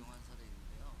then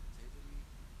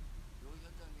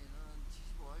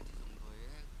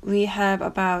we have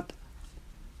about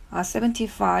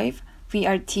 75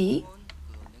 VRT,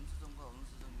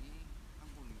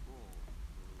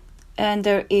 and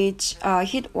there is a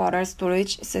heat water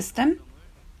storage system,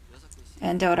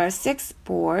 and there are 6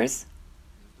 bores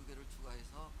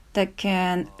that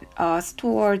can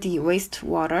store the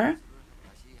wastewater.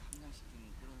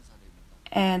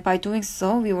 And by doing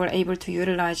so, we were able to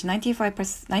utilize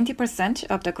 90%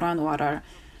 of the groundwater.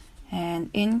 And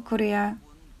in Korea,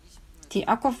 the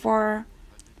aquifer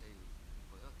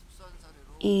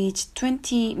is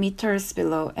 20 meters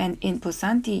below, and in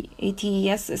Busan, the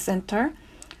ATES center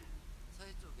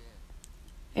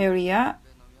area,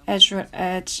 as well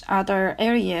as other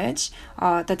areas,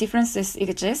 the differences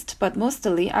exist, but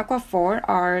mostly aquifer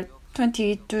are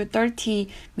 20 to 30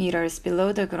 meters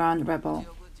below the ground level.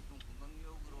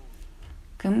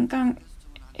 Gangwon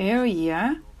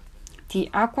area, the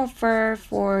aquifer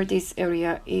for this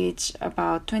area is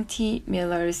about 20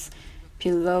 meters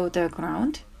below the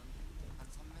ground.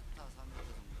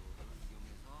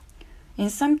 In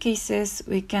some cases,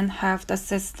 we can have the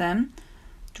system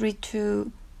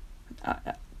 3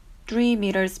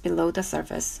 meters below the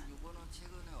surface.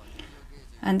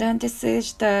 And then this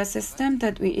is the system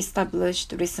that we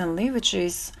established recently, which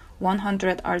is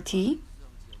 100 RT.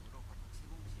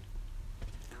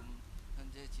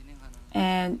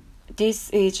 And this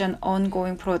is an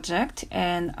ongoing project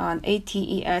and an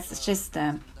ATES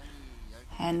system.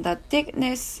 And the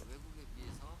thickness,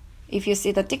 if you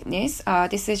see the thickness,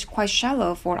 this is quite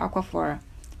shallow for aquifer.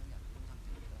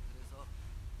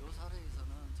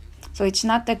 So it's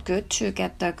not that good to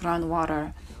get the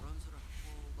groundwater.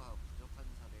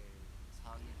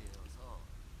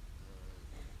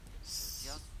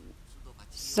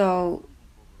 So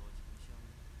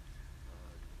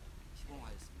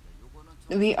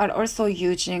we are also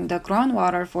using the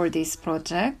groundwater for this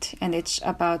project, and it's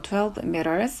about 12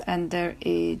 meters, and there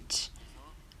is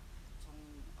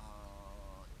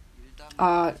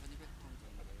a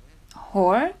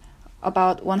hole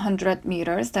about 100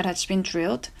 meters that has been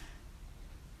drilled.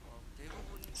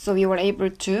 So we were able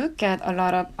to get a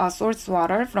lot of source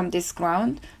water from this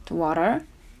ground to water.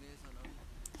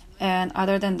 And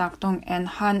other than Nakdong and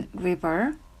Han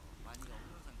River,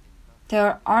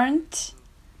 there aren't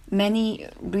many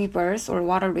rivers or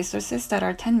water resources that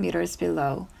are 10 meters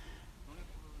below.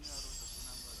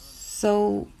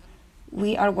 So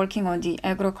we are working on the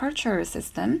agriculture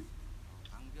system.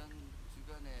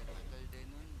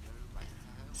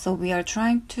 So we are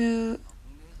trying to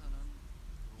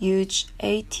use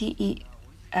ATES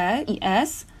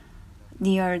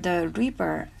near the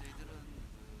river.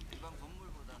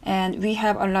 And we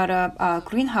have a lot of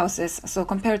greenhouses. So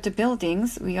compared to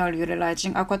buildings, we are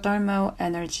utilizing aquathermal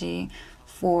energy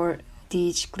for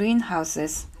these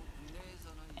greenhouses.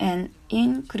 And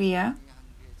in Korea,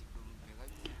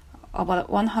 about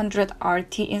 100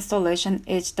 RT installation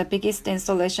is the biggest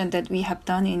installation that we have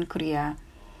done in Korea.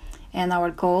 And our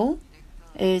goal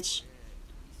is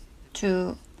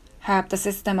to have the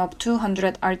system of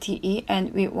 200 RTE,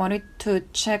 and we wanted to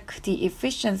check the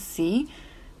efficiency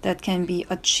that can be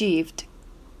achieved.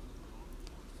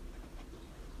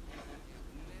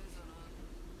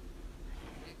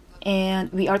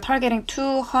 And we are targeting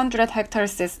 200 hectare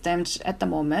systems at the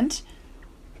moment,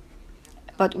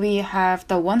 but we have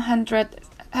the 100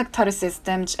 hectare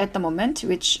systems at the moment,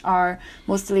 which are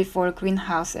mostly for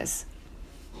greenhouses.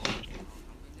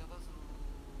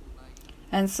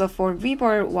 And so for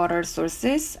river water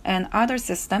sources and other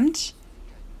systems,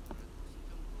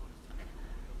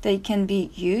 they can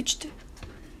be used,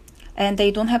 and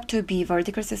they don't have to be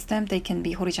vertical system, they can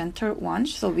be horizontal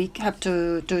ones. So we have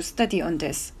to do study on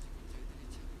this.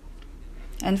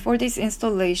 And for this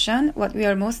installation, what we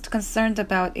are most concerned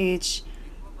about is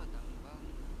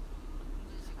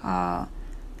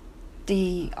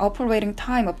the operating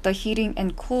time of the heating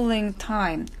and cooling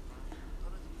time.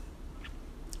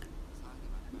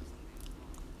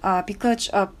 Because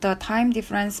of the time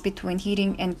difference between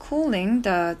heating and cooling,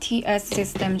 the TS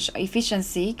system's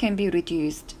efficiency can be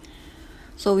reduced.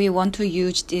 So we want to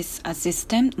use this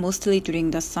system mostly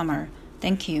during the summer.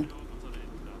 Thank you.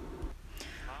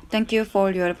 Thank you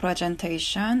for your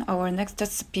presentation. Our next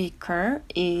speaker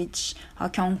is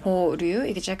Kyung-ho Ryu,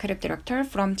 Executive Director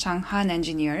from Janghan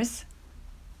Engineers.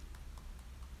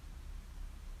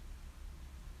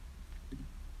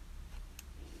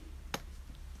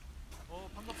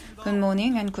 Good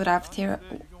morning and good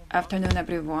afternoon,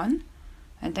 everyone.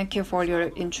 And thank you for your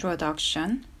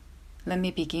introduction. Let me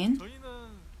begin.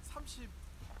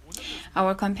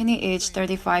 Our company is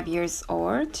 35 years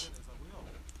old.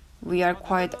 We are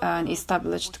quite an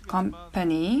established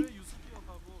company.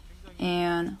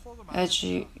 And as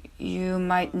you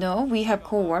might know, we have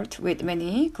co-worked with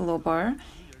many global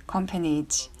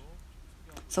companies.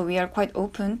 So we are quite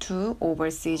open to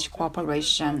overseas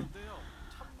cooperation.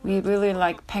 We really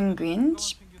like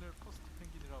penguins.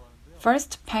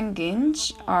 First,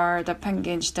 penguins are the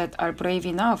penguins that are brave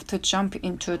enough to jump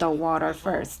into the water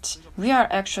first. We are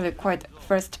actually quite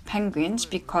first penguins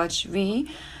because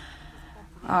we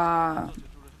are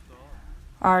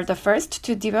the first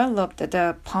to develop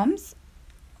the pumps,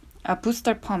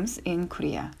 booster pumps in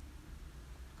Korea.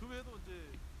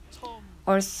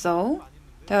 Also,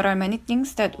 there are many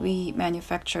things that we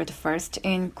manufactured first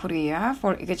in Korea.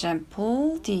 For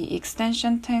example, the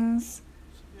extension tanks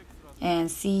and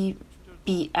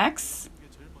CBX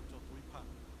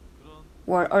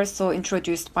were also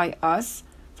introduced by us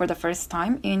for the first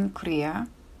time in Korea.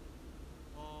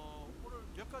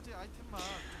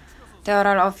 There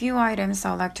are a few items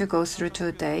I'd like to go through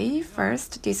today.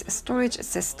 First, this storage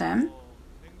system.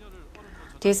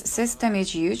 This system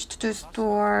is used to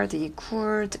store the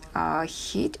cooled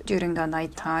heat during the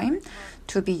nighttime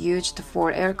to be used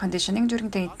for air conditioning during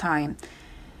daytime.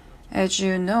 As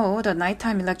you know, the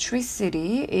nighttime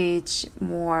electricity is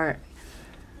more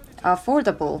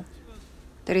affordable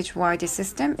That is why the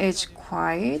system is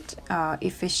quite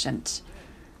efficient.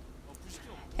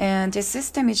 And the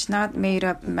system is not made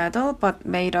of metal, but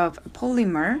made of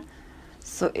polymer.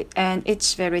 And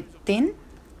it's very thin.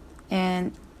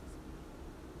 And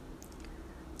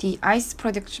the ice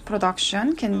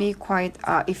production can be quite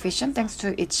efficient thanks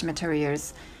to its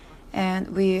materials. And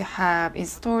we have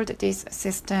installed this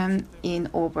system in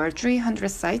over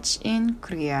 300 sites in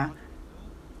Korea.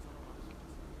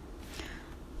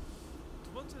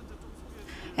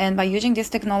 And by using this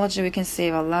technology, we can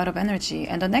save a lot of energy.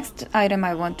 And the next item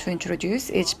I want to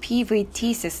introduce is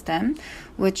PVT system,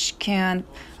 which can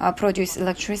produce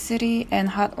electricity and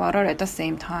hot water at the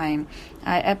same time.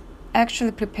 I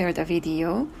actually prepared a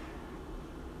video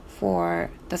for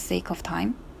the sake of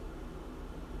time.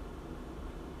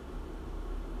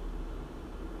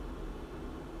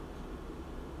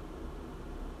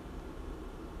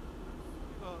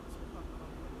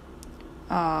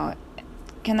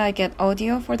 Can I get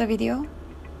audio for the video?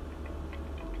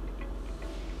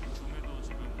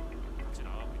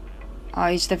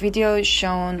 Is the video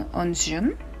shown on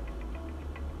Zoom?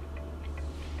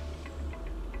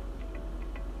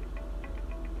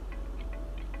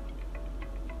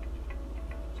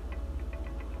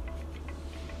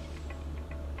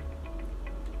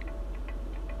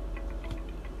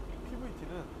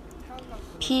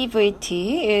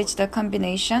 PVT is the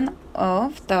combination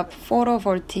of the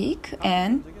photovoltaic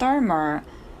and thermal,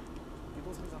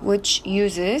 which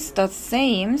uses the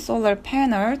same solar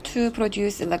panel to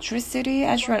produce electricity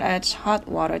as well as hot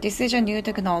water. This is a new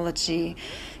technology.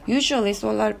 Usually,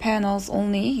 solar panels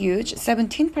only use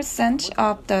 17%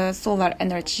 of the solar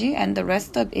energy, and the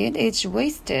rest of it is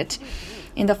wasted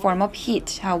in the form of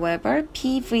heat. However,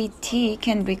 PVT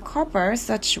can recover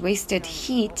such wasted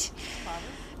heat,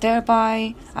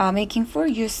 thereby making full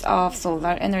use of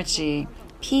solar energy.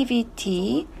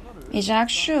 PVT is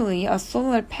actually a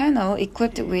solar panel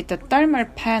equipped with a thermal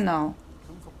panel.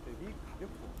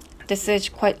 This is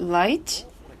quite light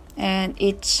and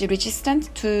it's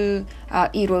resistant to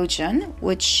erosion,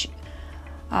 which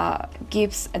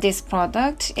gives this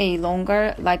product a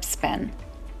longer lifespan.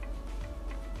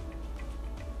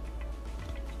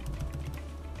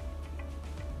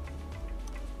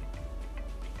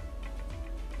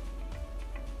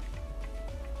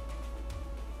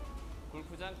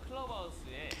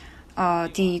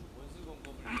 The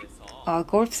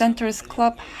golf center's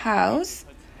clubhouse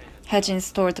has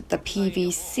installed the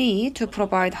PVC to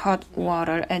provide hot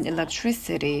water and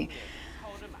electricity.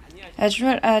 As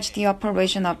well as the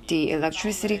operation of the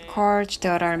electricity cart,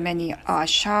 there are many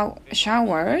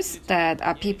showers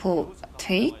that people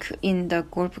take in the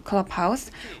golf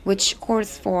clubhouse, which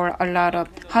calls for a lot of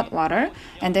hot water,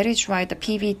 and that is why the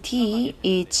PVT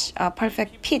is a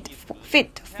perfect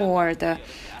fit for the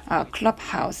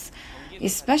clubhouse,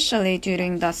 especially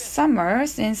during the summer,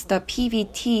 since the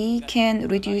PVT can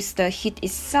reduce the heat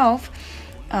itself.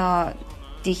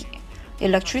 The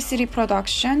electricity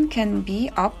production can be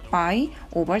up by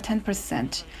over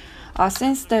 10%.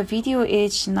 Since the video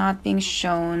is not being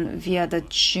shown via the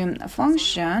Zoom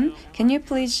function, can you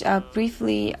please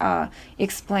briefly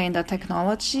explain the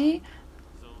technology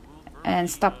and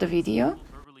stop the video?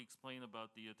 Verbally explain about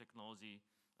the technology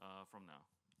from now.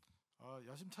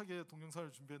 야심차게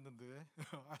동영상을 준비했는데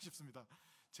아쉽습니다.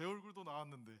 제 얼굴도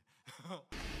나왔는데.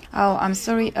 Oh, I'm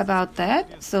sorry about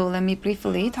that. So let me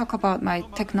briefly talk about my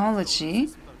technology.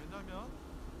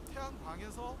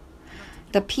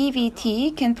 The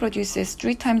PVT can produce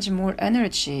 3 times more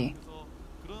energy.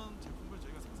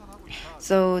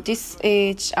 So this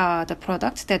is the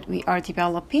product that we are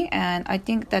developing, and I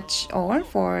think that's all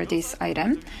for this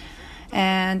item.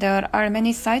 And there are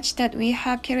many sites that we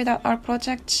have carried out our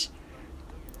project.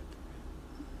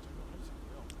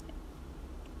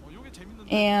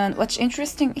 And what's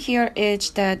interesting here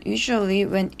is that usually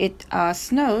when it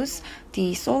snows,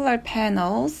 the solar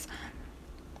panels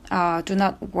do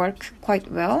not work quite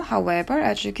well. However,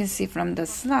 as you can see from the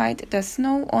slide, the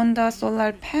snow on the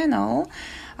solar panel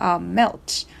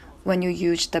melts when you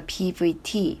use the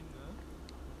PVT.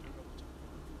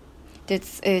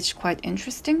 This is quite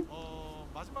interesting.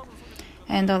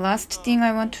 And the last thing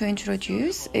I want to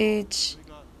introduce is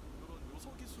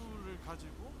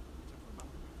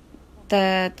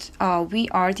that we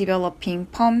are developing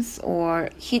pumps or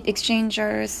heat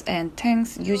exchangers and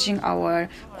tanks using our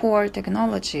core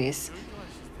technologies.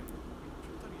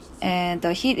 And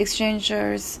the heat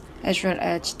exchangers as well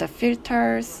as the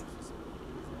filters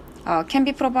can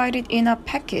be provided in a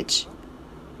package.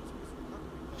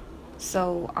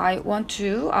 So I want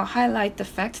to highlight the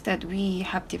fact that we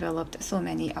have developed so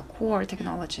many core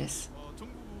technologies.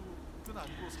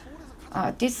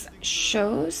 This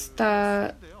shows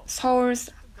the Seoul's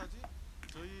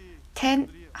 10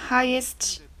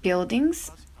 highest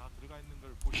buildings,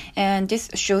 and this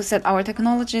shows that our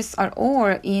technologies are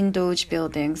all in those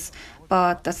buildings.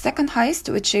 But the second highest,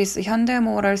 which is Hyundai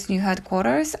Motor's new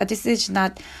headquarters, this is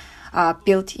not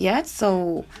built yet,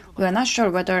 so we are not sure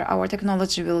whether our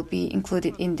technology will be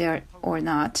included in there or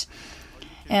not.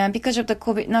 And because of the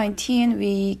COVID-19,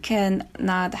 we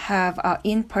cannot have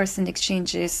in-person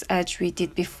exchanges as we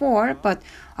did before, but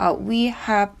we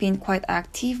have been quite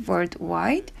active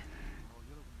worldwide.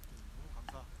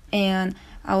 And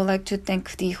I would like to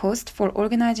thank the host for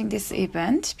organizing this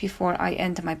event before I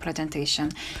end my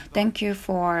presentation. Thank you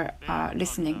for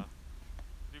listening.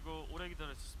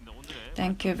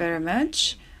 Thank you very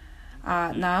much.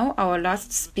 Now, our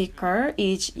last speaker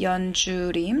is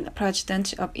Yeonju Rim,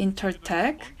 President of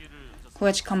Intertech, who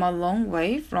has come a long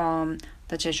way from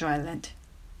the Jeju Island.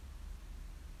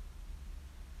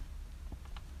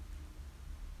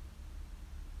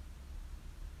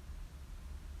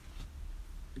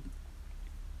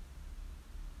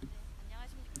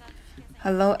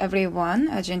 Hello, everyone.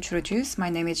 As introduced, my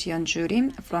name is Yeonju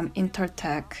Rim from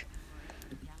Intertech.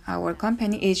 Our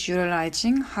company is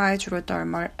utilizing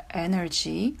hydrothermal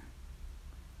energy,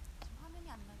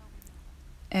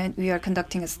 and we are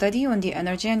conducting a study on the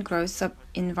energy and growth of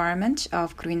environment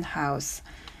of greenhouse.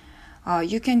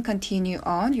 You can continue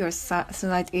on. Your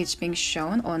slide is being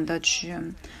shown on the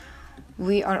Zoom.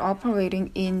 We are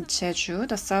operating in Jeju,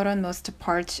 the southernmost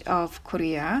part of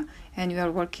Korea, and we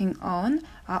are working on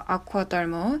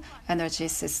aquathermal energy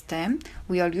system.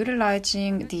 We are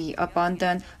utilizing the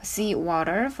abundant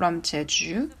seawater from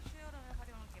Jeju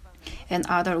and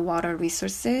other water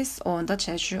resources on the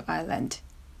Jeju Island.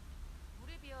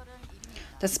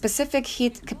 The specific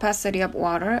heat capacity of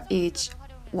water is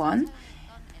 1,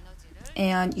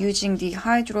 and using the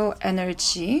hydro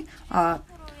energy,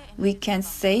 we can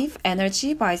save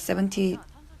energy by 73%,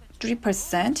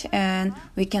 and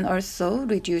we can also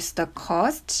reduce the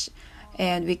cost,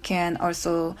 and we can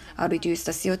also reduce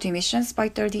the CO2 emissions by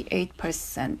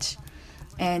 38%.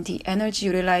 And the energy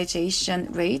utilization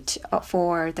rate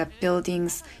for the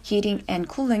building's heating and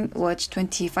cooling was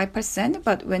 25%,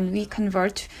 but when we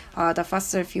convert the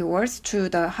fossil fuels to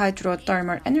the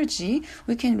hydrothermal energy,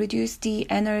 we can reduce the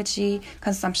energy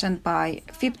consumption by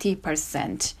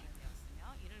 50%.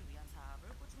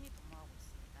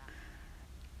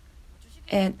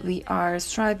 And we are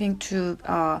striving to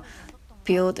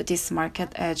build this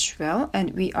market as well,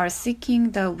 and we are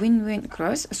seeking the win-win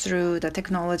growth through the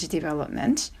technology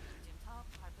development.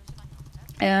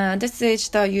 And this is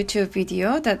the YouTube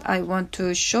video that I want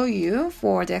to show you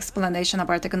for the explanation of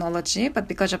our technology, but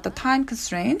because of the time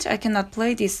constraint, I cannot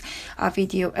play this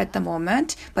video at the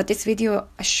moment. But this video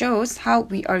shows how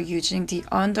we are using the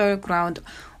underground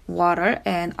water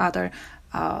and other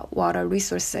water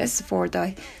resources for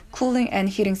the cooling and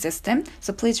heating system.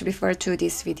 So please refer to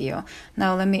this video.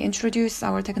 Now let me introduce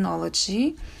our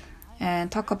technology and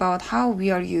talk about how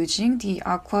we are using the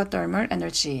aquathermal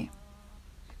energy.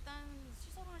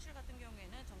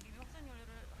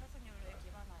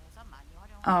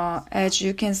 As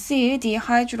you can see, the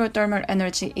hydrothermal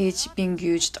energy is being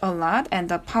used a lot, and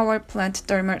the power plant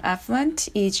thermal effluent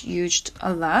is used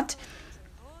a lot.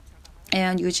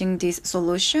 And using this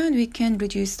solution, we can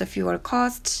reduce the fuel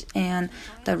costs and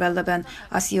the relevant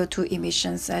CO2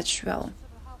 emissions as well.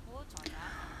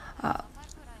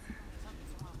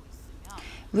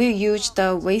 We use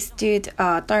the wasted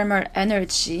thermal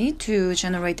energy to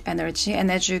generate energy, and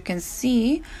as you can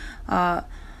see,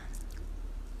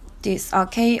 this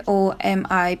KOMIPO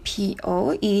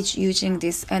is using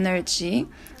this energy.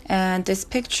 And this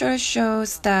picture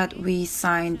shows that we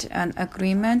signed an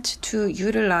agreement to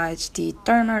utilize the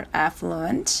thermal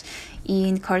effluent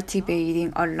in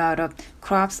cultivating a lot of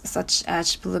crops such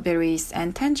as blueberries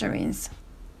and tangerines.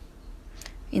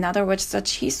 In other words,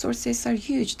 such heat sources are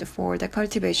used for the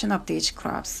cultivation of these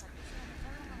crops.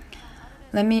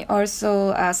 Let me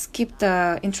also skip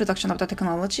the introduction of the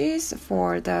technologies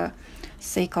for the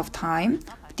sake of time.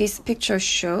 This picture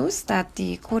shows that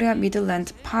the Korea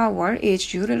Midland Power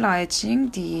is utilizing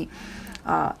the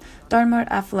thermal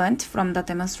effluent from the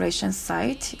demonstration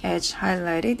site as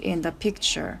highlighted in the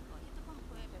picture.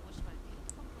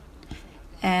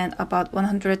 And about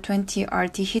 120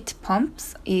 RT heat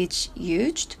pumps is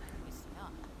used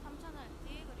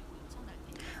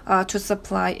to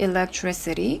supply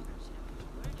electricity.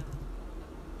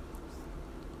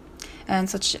 And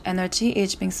such energy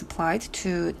is being supplied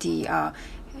to the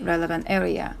relevant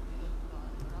area.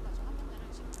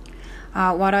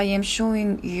 What I am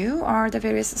showing you are the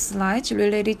various slides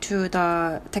related to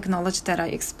the technology that I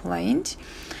explained.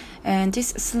 And this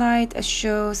slide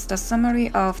shows the summary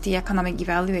of the economic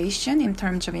evaluation in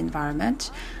terms of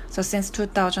environment. So since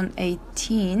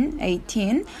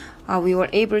 2018, we were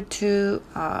able to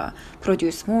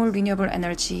produce more renewable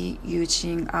energy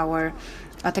using our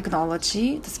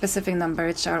technology. The specific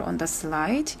numbers are on the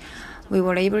slide. We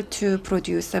were able to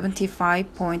produce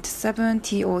 75.7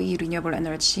 TOE renewable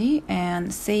energy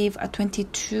and save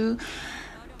 22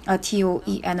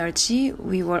 TOE energy.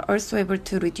 We were also able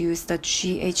to reduce the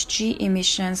GHG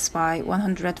emissions by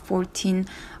 114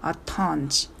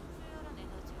 tons.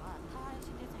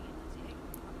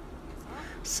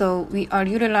 So we are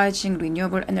utilizing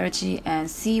renewable energy and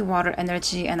seawater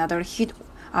energy and other heat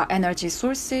energy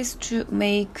sources to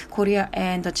make Korea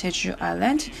and the Jeju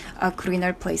Island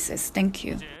greener places. Thank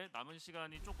you.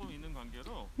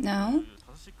 Now,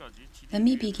 let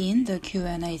me begin the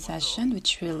Q&A session,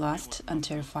 which will last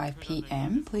until 5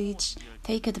 p.m. Please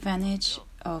take advantage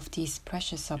of this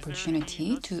precious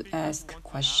opportunity to ask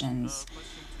questions.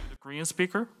 The Korean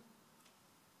speaker.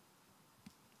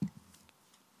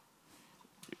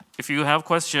 If you have a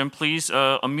question, please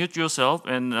unmute yourself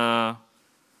and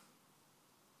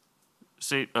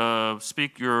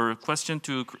speak your question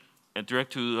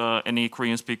direct to any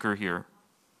Korean speaker here.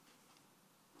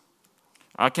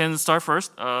 I can start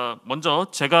first.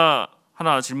 먼저 제가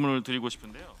하나 질문을 드리고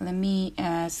싶은데요. Let me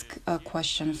ask a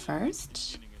question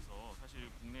first.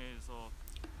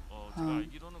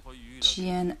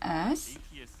 GNS,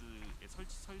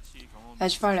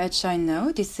 as far as I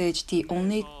know, this is the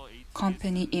only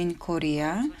company in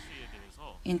Korea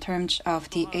in terms of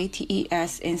the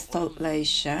ATES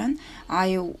installation.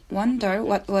 I wonder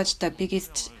what was the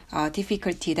biggest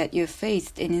difficulty that you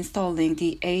faced in installing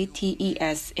the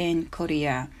ATES in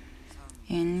Korea.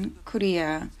 In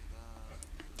Korea,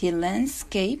 the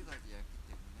landscape,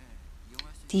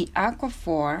 the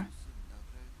aquifer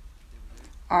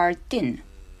are thin,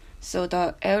 so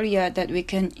the area that we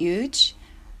can use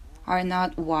are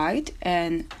not wide,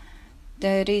 and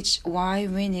that is why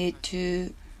we need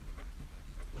to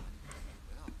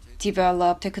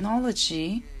develop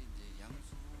technology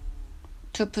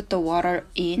to put the water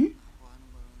in,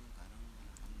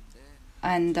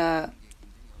 and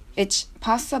it's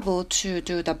possible to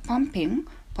do the pumping,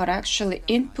 but actually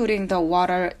inputting the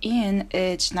water in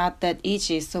is not that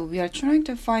easy. So we are trying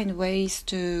to find ways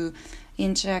to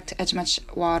inject as much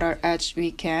water as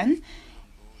we can.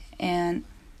 And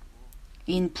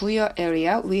in Puyo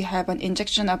area, we have an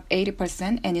injection of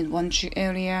 80%, and in Wonju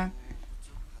area,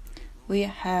 we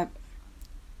have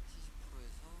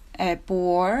a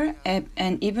bore,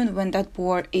 and even when that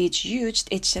bore is used,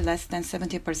 it's less than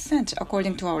 70%,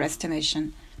 according to our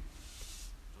estimation.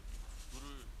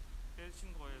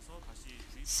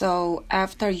 So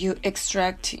after you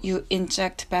extract, you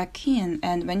inject back in,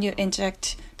 and when you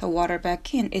inject the water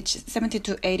back in, it's 70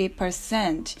 to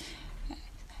 80%,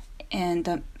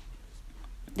 and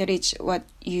that is what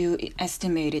you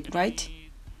estimated, right?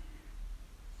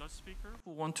 Dutch speaker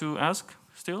who want to ask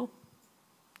still?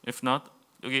 If not,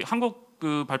 여기 한국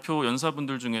발표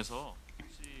연사분들 중에서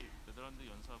혹시 네덜란드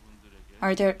연사분들에게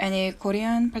Are there any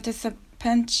Korean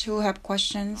participants who have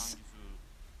questions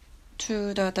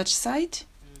to the Dutch side?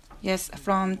 Yes,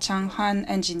 from Janghan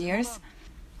Engineers.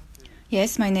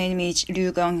 Yes, my name is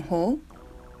Ryu Gang-ho.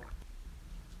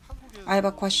 I have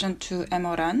a question to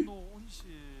Ammerlaan.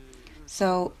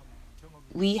 So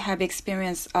we have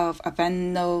experience of a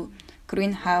Vanno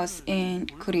greenhouse in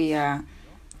Korea,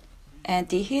 and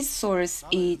the heat source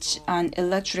is an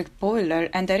electric boiler,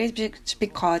 and that is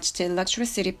because the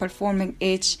electricity performing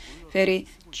is very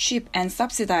cheap and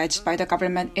subsidized by the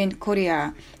government in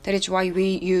Korea. That is why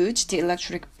we use the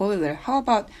electric boiler. How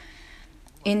about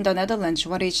in the Netherlands?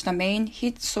 What is the main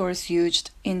heat source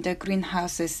used in the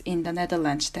greenhouses in the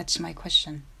Netherlands? That's my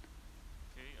question.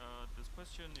 Okay, this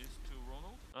question is to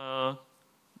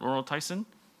Ronald Tyson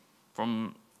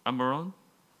from Ammerlaan.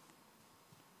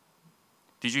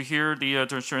 Did you hear the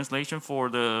translation for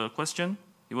the question?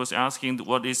 He was asking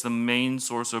what is the main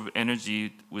source of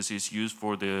energy which is used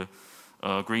for the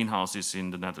greenhouses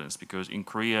in the Netherlands, because in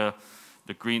Korea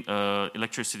the green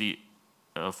electricity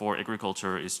for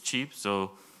agriculture is cheap,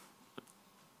 so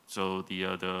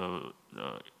the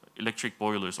electric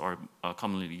boilers are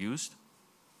commonly used.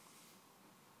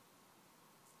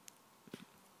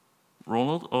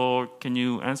 Ronald, or can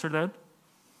you answer that?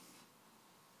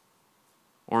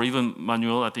 Or even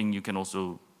Manuel, I think you can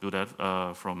also do that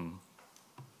from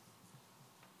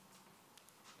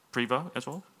Priva as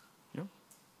well. Yeah.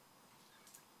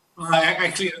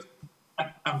 Actually,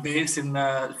 I'm based in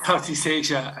Southeast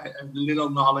Asia. I have little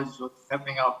knowledge of what's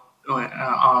happening up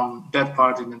on that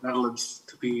part in the Netherlands.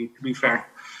 To be fair,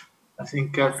 I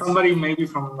think somebody maybe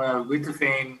from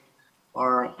Witteveen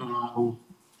or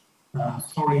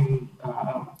storing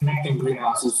connecting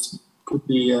greenhouses could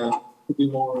be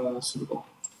more suitable.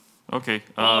 Okay.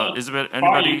 Is there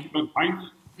anybody?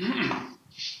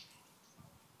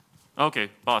 Okay,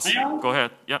 boss. Go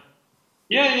ahead. Yep.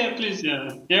 Yeah, please.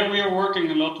 Yeah, we are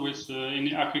working a lot with in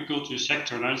the agriculture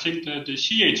sector, and I think that the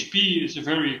CHP is a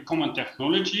very common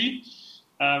technology,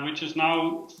 which is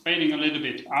now fading a little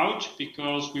bit out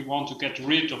because we want to get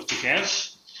rid of the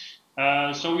gas.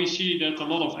 So we see that a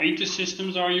lot of ATIS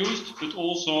systems are used, but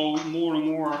also more and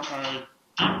more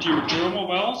deep geothermal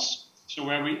wells. So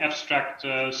where we abstract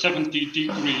 70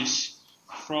 degrees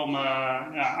from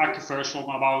aquifers from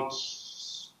about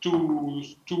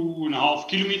 2.5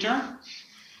 kilometers.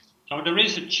 So there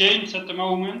is a change at the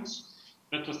moment,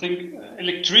 but I think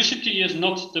electricity is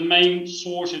not the main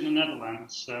source in the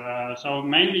Netherlands. So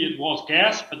mainly it was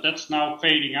gas, but that's now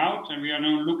fading out, and we are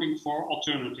now looking for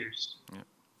alternatives.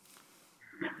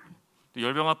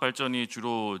 열병합 발전이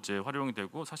주로 이제 활용이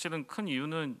되고 사실은 큰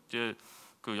이유는 이제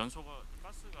그 연소가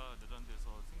가스가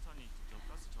네덜란드에서 생산이 직접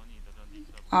가스 전이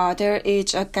네덜란드. There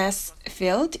is a gas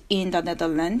field in the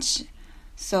Netherlands.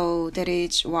 So that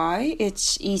is why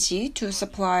it's easy to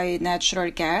supply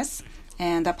natural gas,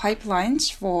 and the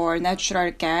pipelines for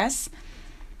natural gas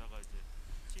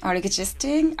are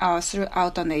existing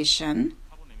throughout the nation.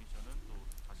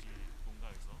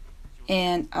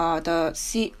 And the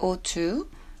CO2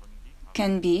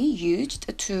 can be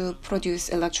used to produce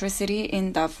electricity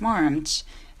in the farms.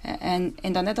 And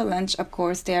in the Netherlands, of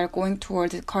course, they are going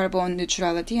toward carbon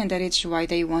neutrality, and that is why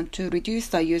they want to reduce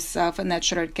the use of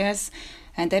natural gas.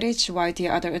 And that is why the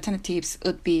other alternatives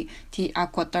would be the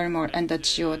aquathermal and the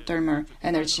geothermal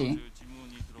energy.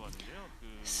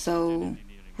 So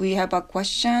we have a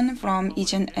question from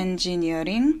EGen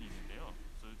Engineering.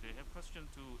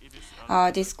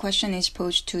 This question is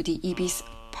posed to the IBIS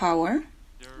Power.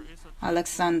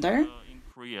 Alexander. In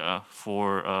Korea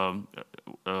for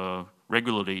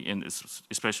regularly,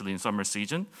 especially in summer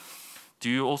season, do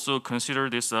you also consider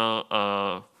this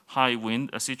high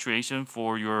wind situation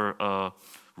for your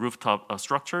rooftop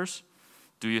structures?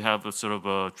 Do you have a sort of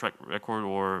a track record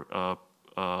or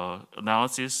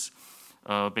analysis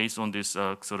based on this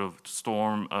sort of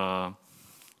stormy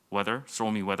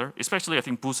weather? Especially, I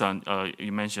think Busan,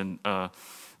 you mentioned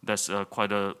that's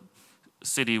quite a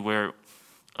city where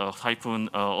typhoon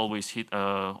always hit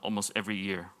almost every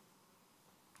year.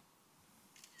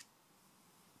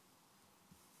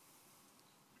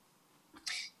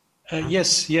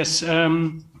 Yes.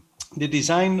 The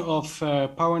design of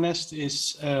PowerNest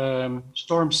is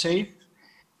storm safe.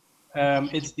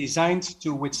 It's designed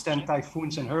to withstand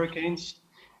typhoons and hurricanes.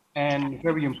 And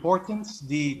very important,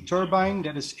 the turbine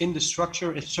that is in the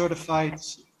structure is certified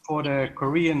for the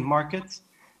Korean market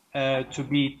to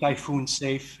be typhoon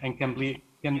safe and can be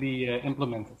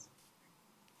implemented.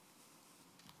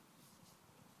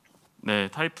 네,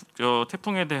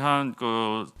 태풍에 대한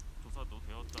그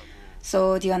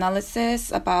So the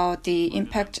analysis about the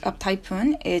impact of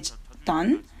typhoon is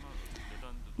done.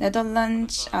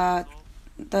 Netherlands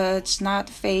does not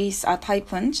face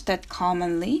typhoons that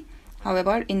commonly.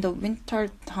 However, in the winter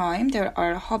time, there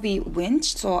are heavy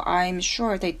winds, so I'm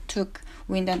sure they took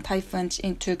wind and typhoons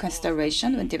into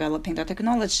consideration when developing the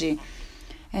technology.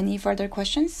 Any further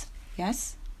questions?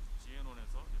 Yes?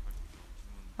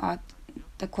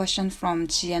 The question from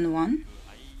GN1.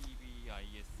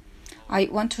 I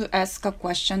want to ask a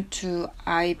question to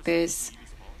IBIS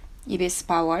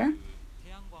Power.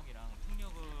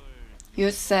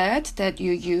 You said that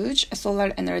you use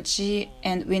solar energy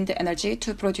and wind energy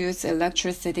to produce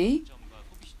electricity.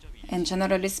 And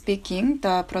generally speaking,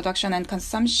 the production and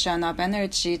consumption of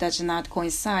energy does not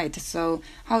coincide. So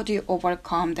how do you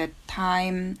overcome that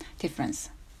time difference?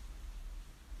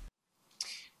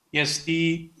 Yes,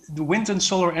 the wind and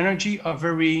solar energy are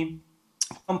very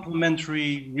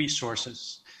complementary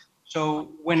resources.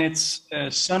 So when it's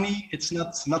sunny, it's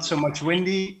not so much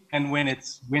windy, and when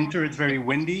it's winter, it's very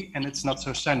windy and it's not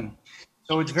so sunny.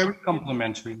 So it's very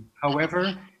complementary.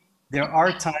 However, there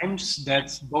are times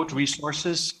that both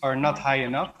resources are not high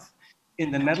enough.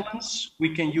 In the Netherlands,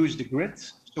 we can use the grid,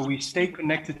 so we stay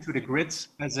connected to the grid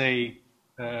as a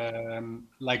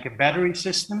like a battery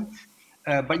system.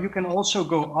 But you can also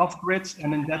go off-grid,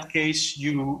 and in that case,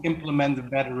 you implement the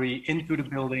battery into the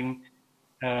building,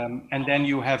 and then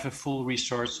you have a full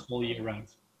resource all year round.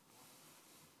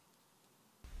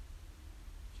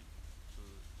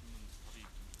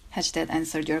 Has that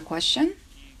answered your question?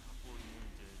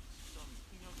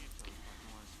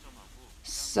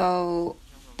 So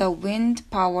the wind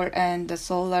power and the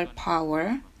solar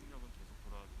power,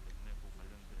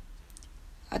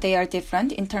 they are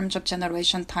different in terms of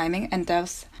generation timing, and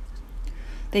thus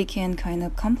they can kind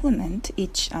of complement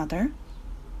each other.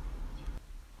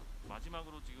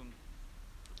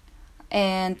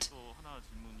 And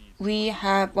we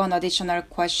have one additional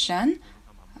question.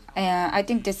 I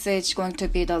think this is going to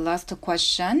be the last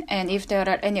question. And if there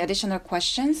are any additional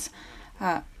questions,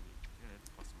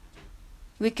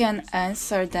 we can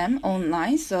answer them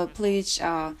online. So please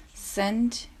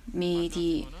send me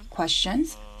the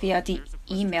questions via the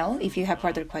email if you have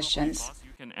further questions.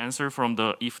 You can answer from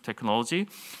the IF technology.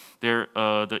 There,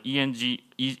 the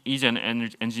EGen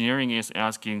Engineering is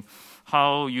asking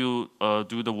how you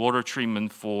do the water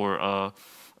treatment for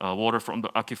water from the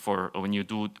aquifer when you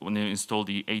install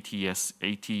the ATES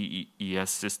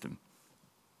system.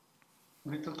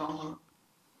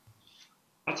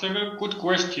 That's a good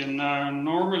question.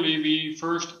 Normally, we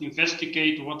first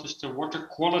investigate what is the water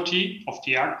quality of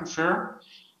the aquifer,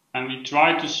 and we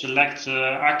try to select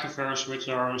aquifers which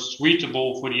are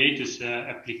suitable for the ATES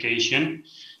application.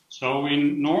 So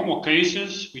in normal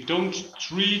cases, we don't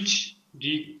treat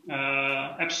the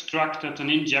abstracted and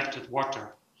injected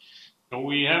water. So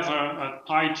we have a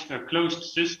tight, closed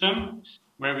system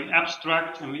where we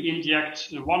abstract and we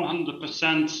inject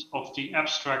 100% of the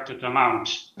abstracted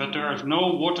amount. But there is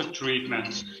no water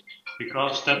treatment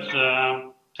because that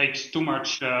takes too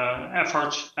much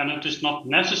effort, and it is not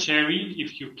necessary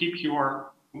if you keep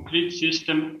your complete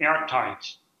system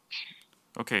airtight.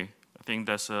 Okay, I think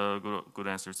that's a good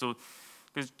answer. So,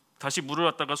 다시 물을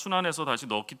갖다가 순환해서 다시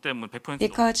넣었기 때문에 100%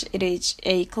 because it is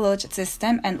a closed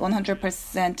system and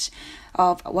 100%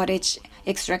 of what is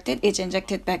extracted is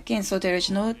injected back in, so there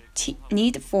is no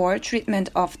need for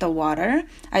treatment of the water.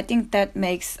 I think that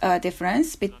makes a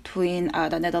difference between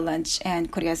the Netherlands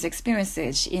and Korea's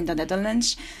experiences. In the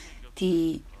Netherlands,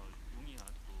 it's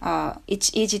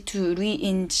easy to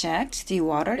re-inject the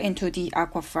water into the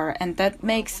aquifer, and that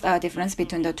makes a difference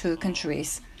between the two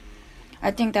countries. I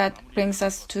think that brings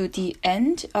us to the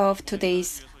end of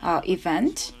today's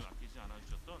event.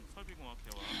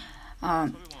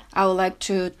 I would like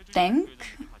to thank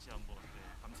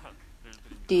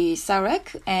the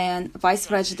SAREC and Vice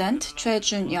President Choi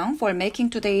Jun-young for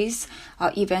making today's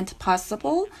event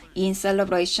possible in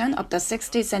celebration of the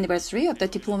 60th anniversary of the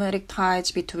diplomatic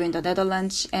ties between the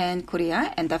Netherlands and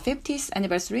Korea and the 50th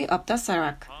anniversary of the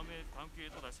SAREC.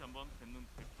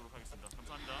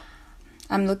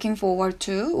 I'm looking forward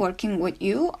to working with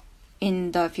you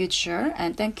in the future,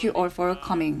 and thank you all for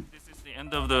coming. This is the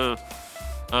end of the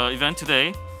event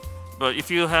today. But if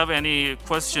you have any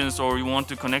questions or you want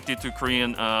to connect it to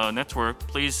Korean network,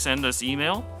 please send us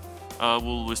email.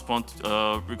 We'll respond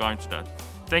regarding to that.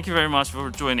 Thank you very much for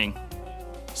joining.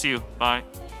 See you. Bye.